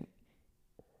interesting.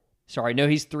 Sorry, no,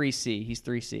 he's 3C. He's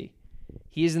 3C.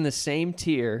 He is in the same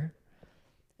tier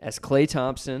as Klay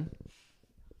Thompson,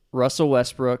 Russell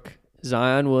Westbrook,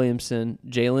 Zion Williamson,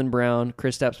 Jaylen Brown,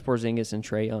 Kristaps Porzingis, and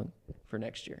Trae Young for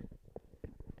next year.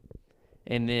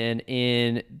 And then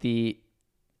in the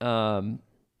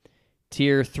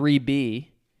tier 3B,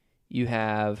 you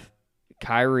have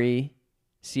Kyrie,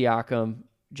 Siakam,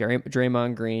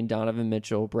 Draymond Green, Donovan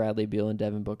Mitchell, Bradley Beal, and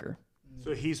Devin Booker.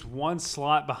 So he's one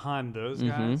slot behind those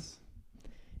guys?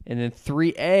 And then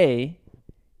 3A,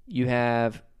 you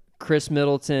have Chris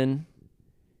Middleton,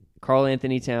 Karl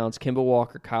Anthony Towns, Kemba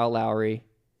Walker, Kyle Lowry,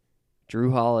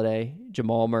 Drew Holiday,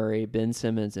 Jamal Murray, Ben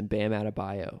Simmons, and Bam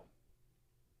Adebayo.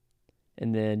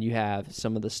 And then you have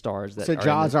some of the stars that. So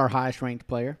Ja's our highest ranked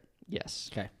player. Yes.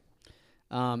 Okay.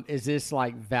 Is this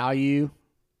like value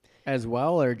as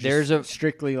well, or just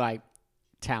strictly like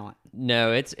talent?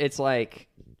 No, it's like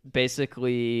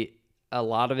basically a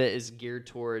lot of it is geared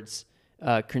towards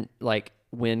like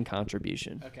win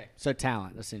contribution. Okay. So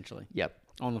talent, essentially. Yep.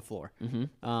 On the floor.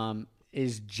 Mm-hmm.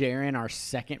 Is Jaren our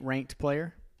second ranked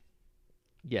player?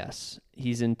 Yes.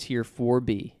 He's in tier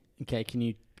 4B. Okay.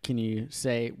 Can you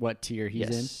say what tier he's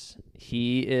in?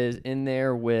 He is in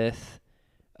there with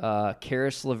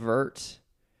Karis LeVert,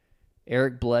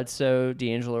 Eric Bledsoe,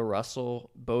 D'Angelo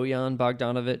Russell, Bojan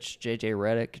Bogdanovic, J.J.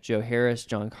 Redick, Joe Harris,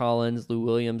 John Collins, Lou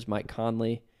Williams, Mike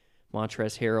Conley,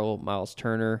 Montrezl Harrell, Miles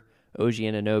Turner, OG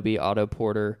Anunoby, Otto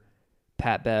Porter,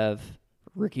 Pat Bev,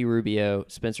 Ricky Rubio,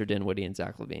 Spencer Dinwiddie, and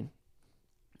Zach LaVine.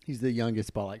 He's the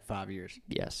youngest by like 5 years.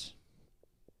 Yes.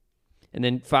 And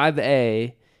then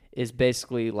 5A is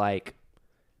basically like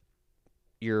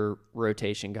your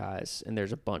rotation guys, and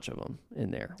there's a bunch of them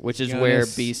in there, which is where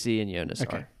BC and Jonas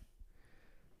are.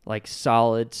 Like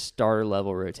solid starter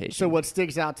level rotation. So what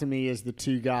sticks out to me is the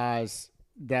two guys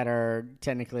that are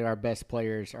technically our best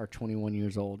players are 21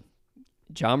 years old.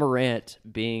 John Morant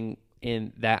being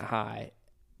in that high,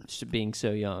 being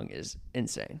so young, is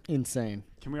insane. Insane.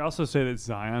 Can we also say that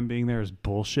Zion being there is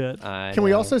bullshit? Can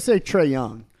we also say Trae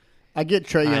Young? I get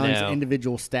Trae Young's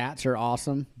individual stats are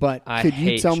awesome, but could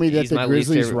you tell me that the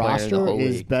Grizzlies roster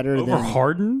is better over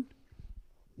Harden?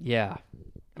 Yeah.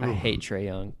 I hate Trae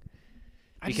Young.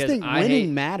 I just think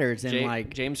winning matters, and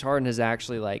like James Harden has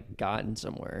actually like gotten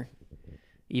somewhere,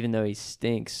 even though he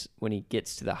stinks when he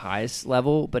gets to the highest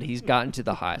level. But he's gotten to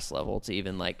the highest level to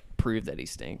even like prove that he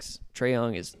stinks. Trae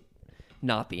Young is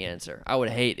not the answer. I would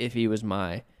hate if he was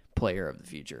my player of the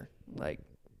future. Like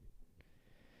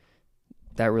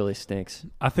that really stinks.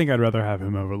 I think I'd rather have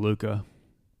him over Luka.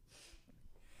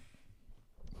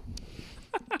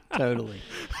 Totally.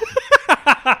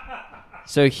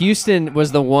 So Houston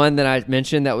was the one that I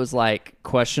mentioned that was like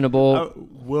questionable.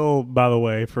 Will, by the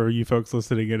way, for you folks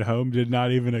listening at home, did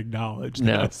not even acknowledge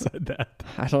that I said that.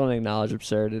 I don't acknowledge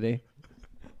absurdity.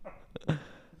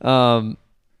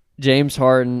 James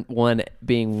Harden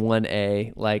being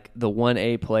 1A, like the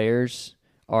 1A players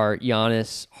are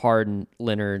Giannis, Harden,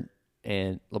 Leonard,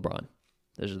 and LeBron.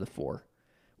 Those are the 4.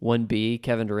 1B,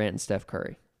 Kevin Durant and Steph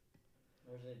Curry.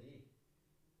 Where's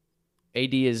AD?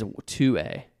 AD is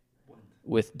 2A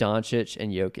with Doncic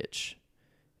and Jokic.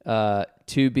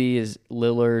 2B is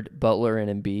Lillard, Butler,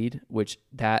 and Embiid, which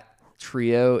that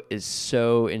trio is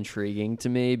so intriguing to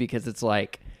me because it's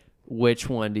like, which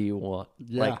one do you want?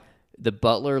 Yeah. Like the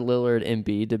Butler, Lillard,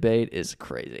 Embiid debate is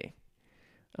crazy.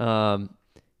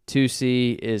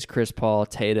 2C is Chris Paul,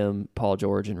 Tatum, Paul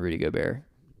George, and Rudy Gobert.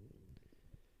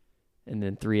 And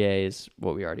then 3A is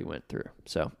what we already went through.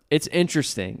 So it's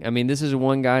interesting. I mean, this is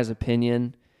one guy's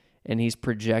opinion, and he's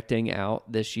projecting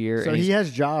out this year. So and he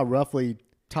has Ja roughly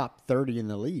top 30 in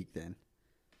the league then.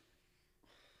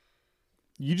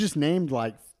 You just named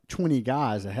like 20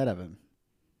 guys ahead of him.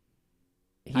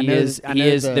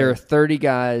 There are 30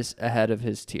 guys ahead of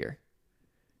his tier.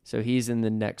 So he's in the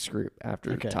next group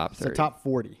after the top 30. So top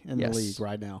 40 in Yes. the league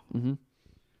right now. Mm-hmm.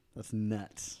 That's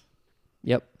nuts.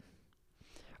 Yep.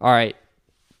 All right.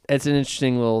 It's an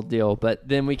interesting little deal, but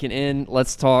then we can end.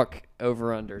 Let's talk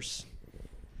over-unders,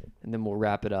 and then we'll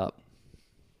wrap it up.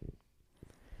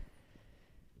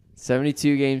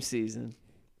 72-game season.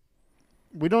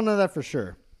 We don't know that for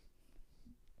sure.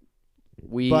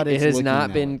 It But it's has looking not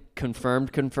that been way.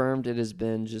 confirmed. It has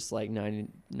been just like 90%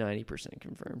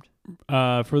 confirmed.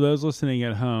 For those listening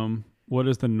at home, what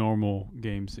is the normal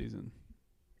game season?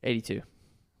 82.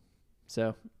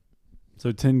 So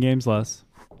 10 games less.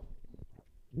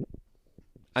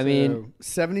 I mean,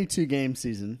 72 game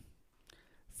season.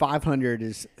 500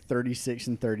 is 36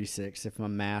 and 36 if my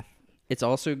math it's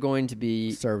also going to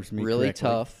be serves me really correctly.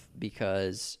 tough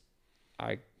because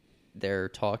they're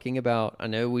talking about, I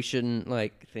know we shouldn't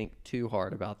like think too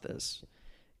hard about this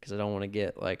because I don't want to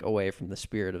get like away from the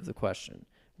spirit of the question,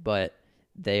 but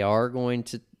they are going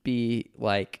to be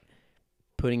like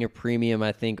putting a premium,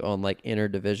 I think, on like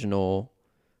interdivisional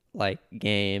like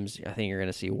games. I think you're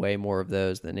going to see way more of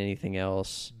those than anything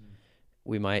else.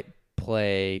 We might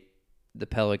play the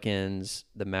Pelicans,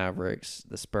 the Mavericks,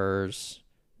 the Spurs,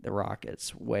 the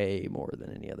Rockets way more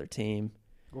than any other team.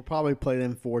 We'll probably play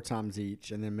them 4 times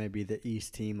each, and then maybe the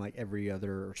East team like every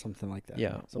other or something like that.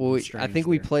 Yeah. Something Well, I strange think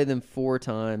we there. play them 4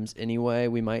 times anyway.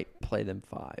 We might play them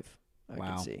 5. I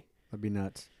Wow. can see. That'd be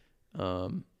nuts.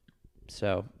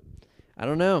 So I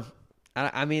don't know.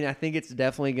 I mean, I think it's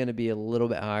definitely going to be a little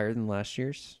bit higher than last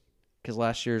year's because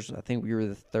last year's, I think we were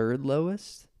the 3rd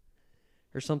lowest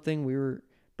or something.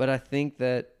 But I think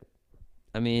that,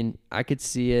 I mean, I could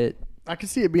see it. I could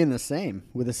see it being the same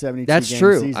with a 72 That's game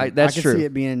true. season. That's I could true. see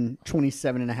it being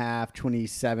 27.5,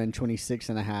 27,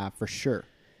 26.5 for sure.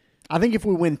 I think if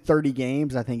we win 30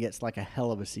 games, I think it's like a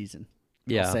hell of a season.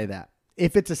 Yeah. I'll say that.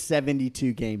 If it's a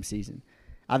 72 game season.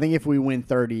 I think if we win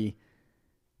 30,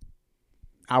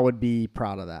 I would be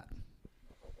proud of that.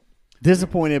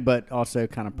 Disappointed, but also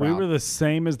kind of proud. We were the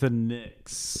same as the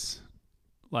Knicks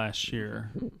last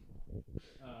year.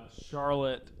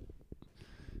 Charlotte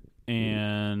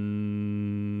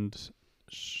and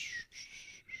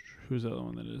who's the other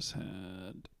one that just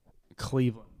had?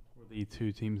 Cleveland were the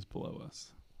 2 teams below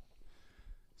us.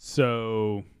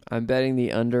 So I'm betting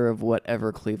the under of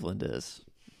whatever Cleveland is.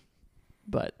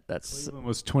 But that's Cleveland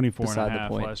was 24 and a beside the half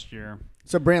point. last year.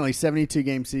 So, Brantley, 72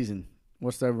 game season.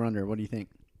 What's the over-under? What do you think?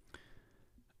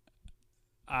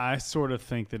 I sort of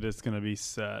think that it's going to be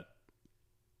set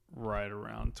right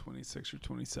around 26 or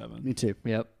 27. Me too.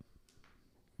 Yep.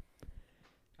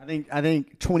 I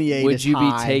think 28 Would is you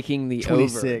high. be taking the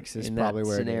 26 over is in probably that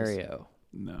where scenario?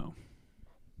 No.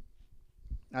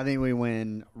 I think we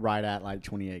win right at like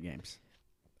 28 games.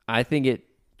 I think it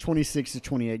 26 to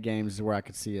 28 games is where I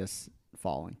could see us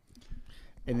falling.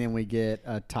 And then we get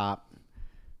a top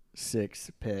 6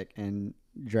 pick and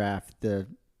draft the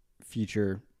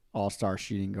future all-star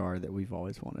shooting guard that we've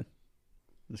always wanted.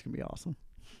 This can be awesome.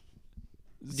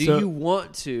 Do you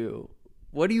want to?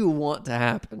 What do you want to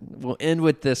happen? We'll end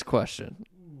with this question.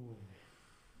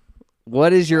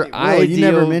 What is your Will, ideal you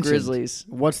never mentioned. Grizzlies?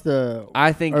 What's the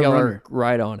I think y'all over-under? are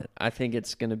right on it. I think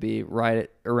it's going to be right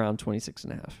at around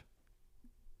 26.5. Okay.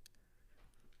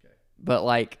 But,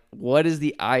 like, what is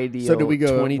the ideal So do we go,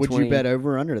 2020? would you bet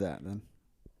over or under that then?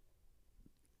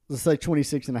 Let's say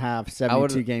 26.5,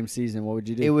 72 game season. What would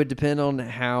you do? It would depend on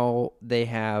how they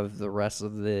have the rest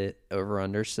of the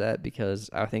over-under set because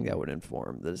I think that would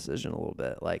inform the decision a little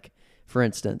bit. Like, for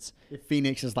instance. If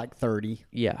Phoenix is like 30.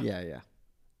 Yeah. Yeah.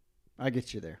 I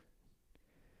get you there.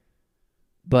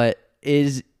 But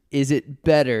is it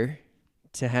better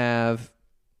to have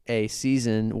a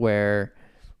season where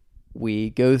we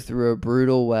go through a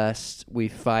brutal West, we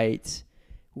fight,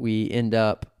 we end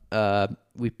up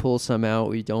we pull some out,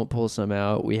 we don't pull some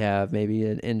out, we have maybe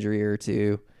an injury or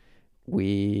two,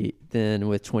 we then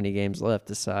with 20 games left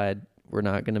decide we're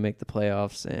not going to make the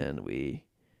playoffs and we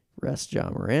rest Ja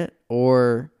Morant?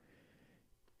 Or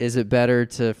is it better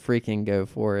to freaking go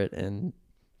for it and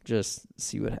just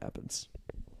see what happens.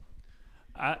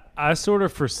 I sort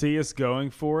of foresee us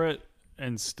going for it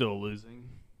and still losing.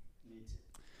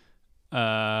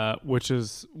 Which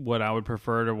is what I would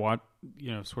prefer to watch,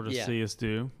 sort of see us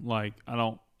do. Like,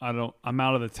 I'm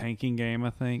out of the tanking game, I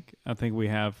think. I think we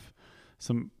have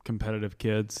some competitive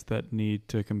kids that need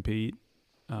to compete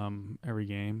every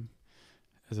game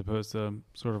as opposed to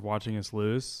sort of watching us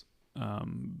lose.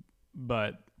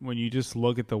 But when you just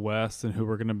look at the West and who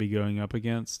we're going to be going up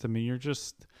against, I mean,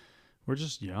 we're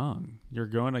just young. You're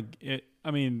going to,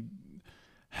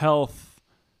 health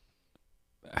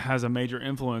has a major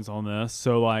influence on this.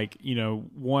 So, like,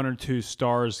 one or two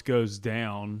stars goes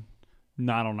down,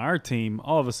 not on our team,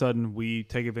 all of a sudden we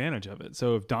take advantage of it.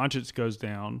 So if Doncic goes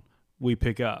down, we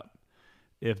pick up.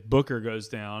 If Booker goes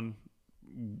down,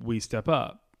 we step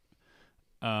up.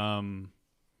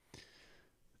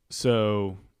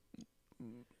 So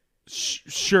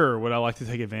sure, would I like to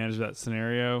take advantage of that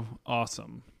scenario?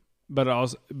 Awesome.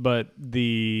 But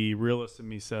the realist in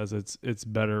me says it's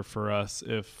better for us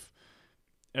if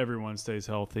everyone stays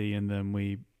healthy and then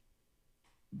we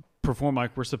perform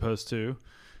like we're supposed to,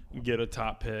 get a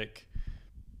top pick,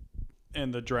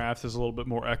 and the draft is a little bit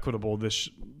more equitable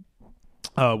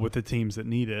with the teams that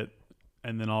need it,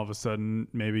 and then all of a sudden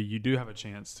maybe you do have a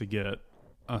chance to get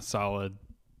a solid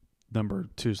number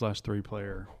 2/3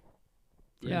 player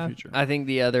for your future. I think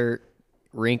the other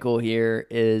wrinkle here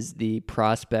is the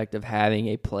prospect of having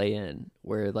a play-in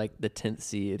where, like, the 10th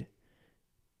seed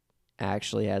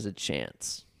actually has a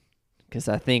chance, because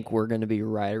I think we're going to be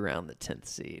right around the 10th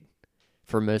seed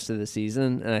for most of the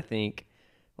season. And I think,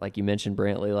 like you mentioned,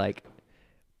 Brantley, like,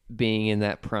 being in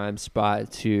that prime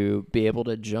spot to be able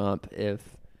to jump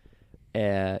if,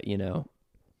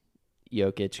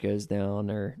 Jokic goes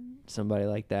down or somebody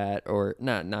like that, or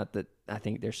not that I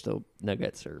think they're still,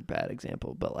 Nuggets are a bad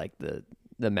example, but like the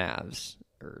Mavs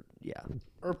or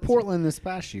Portland this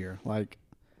past year. Like,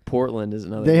 Portland is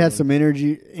another. They had some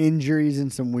injuries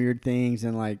and some weird things,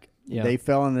 and like they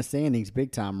fell in the standings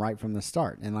big time right from the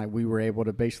start. And like we were able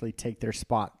to basically take their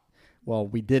spot. Well,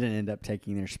 we didn't end up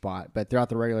taking their spot, but throughout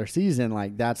the regular season,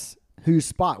 like that's whose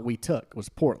spot we took was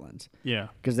Portland's. Yeah,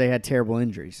 because they had terrible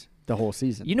injuries the whole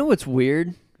season. You know what's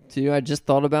weird too? I just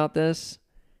thought about this.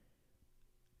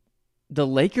 The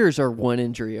Lakers are one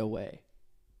injury away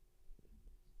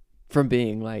from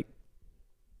being like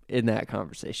in that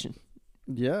conversation.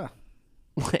 Yeah.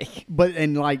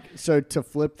 Like, so to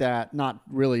flip that, not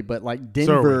really, but like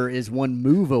Denver is one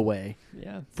move away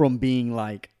from being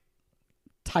like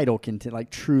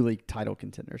truly title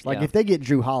contenders. Like if they get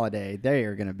Drew Holiday, they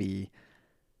are going to be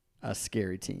a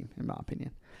scary team in my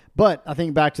opinion. But I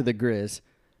think back to the Grizz,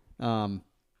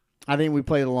 I think we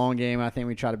play the long game. I think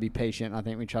we try to be patient. I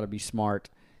think we try to be smart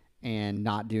and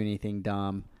not do anything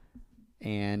dumb.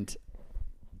 And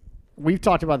we've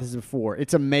talked about this before.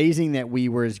 It's amazing that we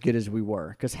were as good as we were,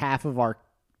 because half of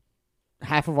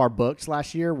our books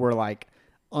last year were like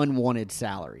unwanted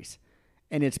salaries,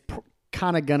 and it's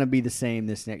kind of going to be the same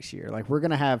this next year. Like we're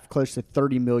going to have close to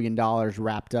 $30 million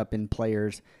wrapped up in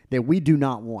players that we do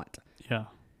not want. Yeah.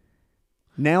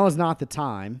 Now is not the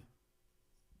time,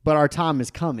 but our time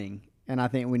is coming, and I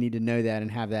think we need to know that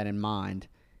and have that in mind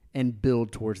and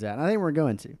build towards that. And I think we're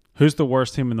going to. Who's the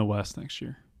worst team in the West next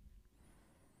year?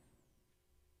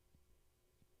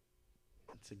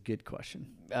 That's a good question.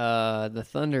 The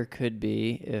Thunder could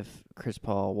be if Chris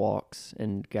Paul walks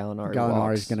and Gallinari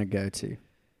Gallinari's going to go too.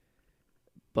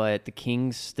 But the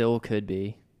Kings still could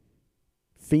be.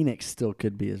 Phoenix still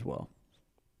could be as well.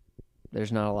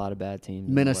 There's not a lot of bad teams.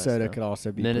 Minnesota in the West, could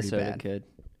also be Minnesota pretty bad. Could.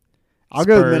 I'll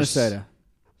go with Minnesota.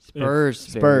 Spurs,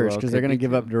 because they're going to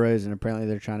give up DeRozan. Apparently,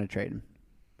 they're trying to trade him.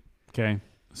 Okay,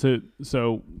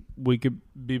 so we could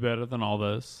be better than all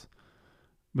this,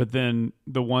 but then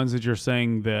the ones that you're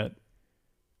saying that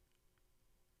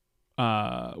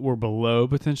were below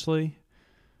potentially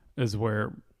is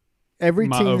where every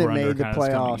my team that over-under made the kinda is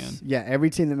coming playoffs. in. Yeah, every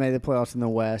team that made the playoffs in the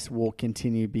West will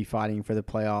continue to be fighting for the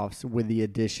playoffs, with the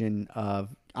addition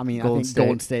of. I think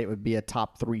Golden State would be a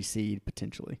top 3 seed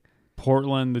potentially.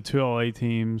 Portland, the 2 LA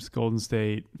teams, Golden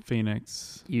State,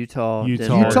 Phoenix, Utah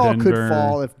Utah could Denver.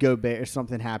 fall if Gobert, if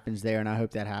something happens there, and I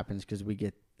hope that happens because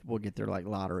we'll get their like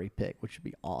lottery pick, which would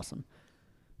be awesome.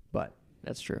 But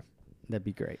that's true. That'd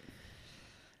be great.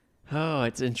 Oh,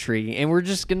 it's intriguing, and we're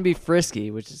just gonna be frisky,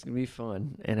 which is gonna be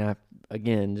fun. And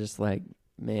just like,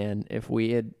 man,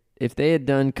 if they had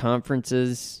done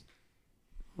conferences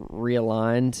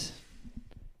realigned,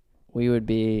 we would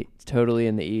be totally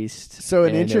in the East. So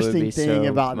an interesting thing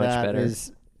about that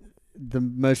is the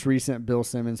most recent Bill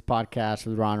Simmons podcast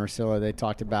with Ron Russillo, they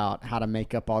talked about how to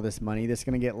make up all this money that's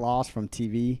going to get lost from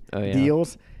TV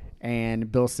deals.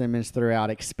 And Bill Simmons threw out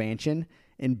expansion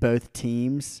in both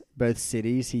teams, both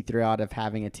cities. He threw out of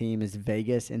having a team as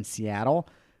Vegas and Seattle.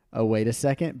 Oh, wait a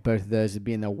second. Both of those would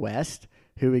be in the West.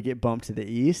 Who would get bumped to the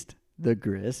East? The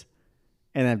Grizz.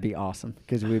 And that'd be awesome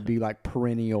because we'd be like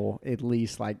perennial, at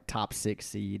least like top 6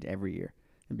 seed every year.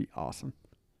 It'd be awesome.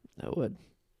 That would.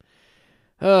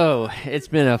 Oh, it's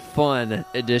been a fun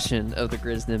edition of the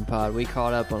Grizzden Pod. We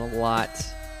caught up on a lot.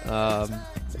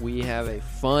 We have a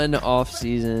fun off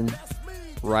season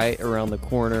right around the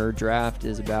corner. Draft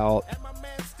is about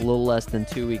a little less than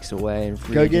 2 weeks away.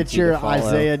 And go get your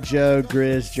Isaiah Joe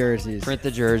Grizz jerseys. Print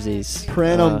the jerseys.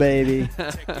 Print them, baby.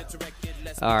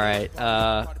 All right.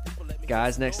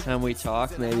 Guys, next time we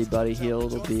talk, maybe Buddy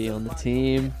Hield will be on the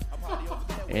team.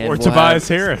 And or Tobias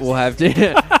Harris. We'll have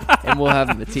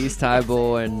Matisse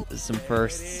Thybulle and some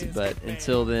firsts. But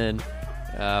until then,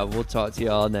 we'll talk to you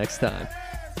all next time.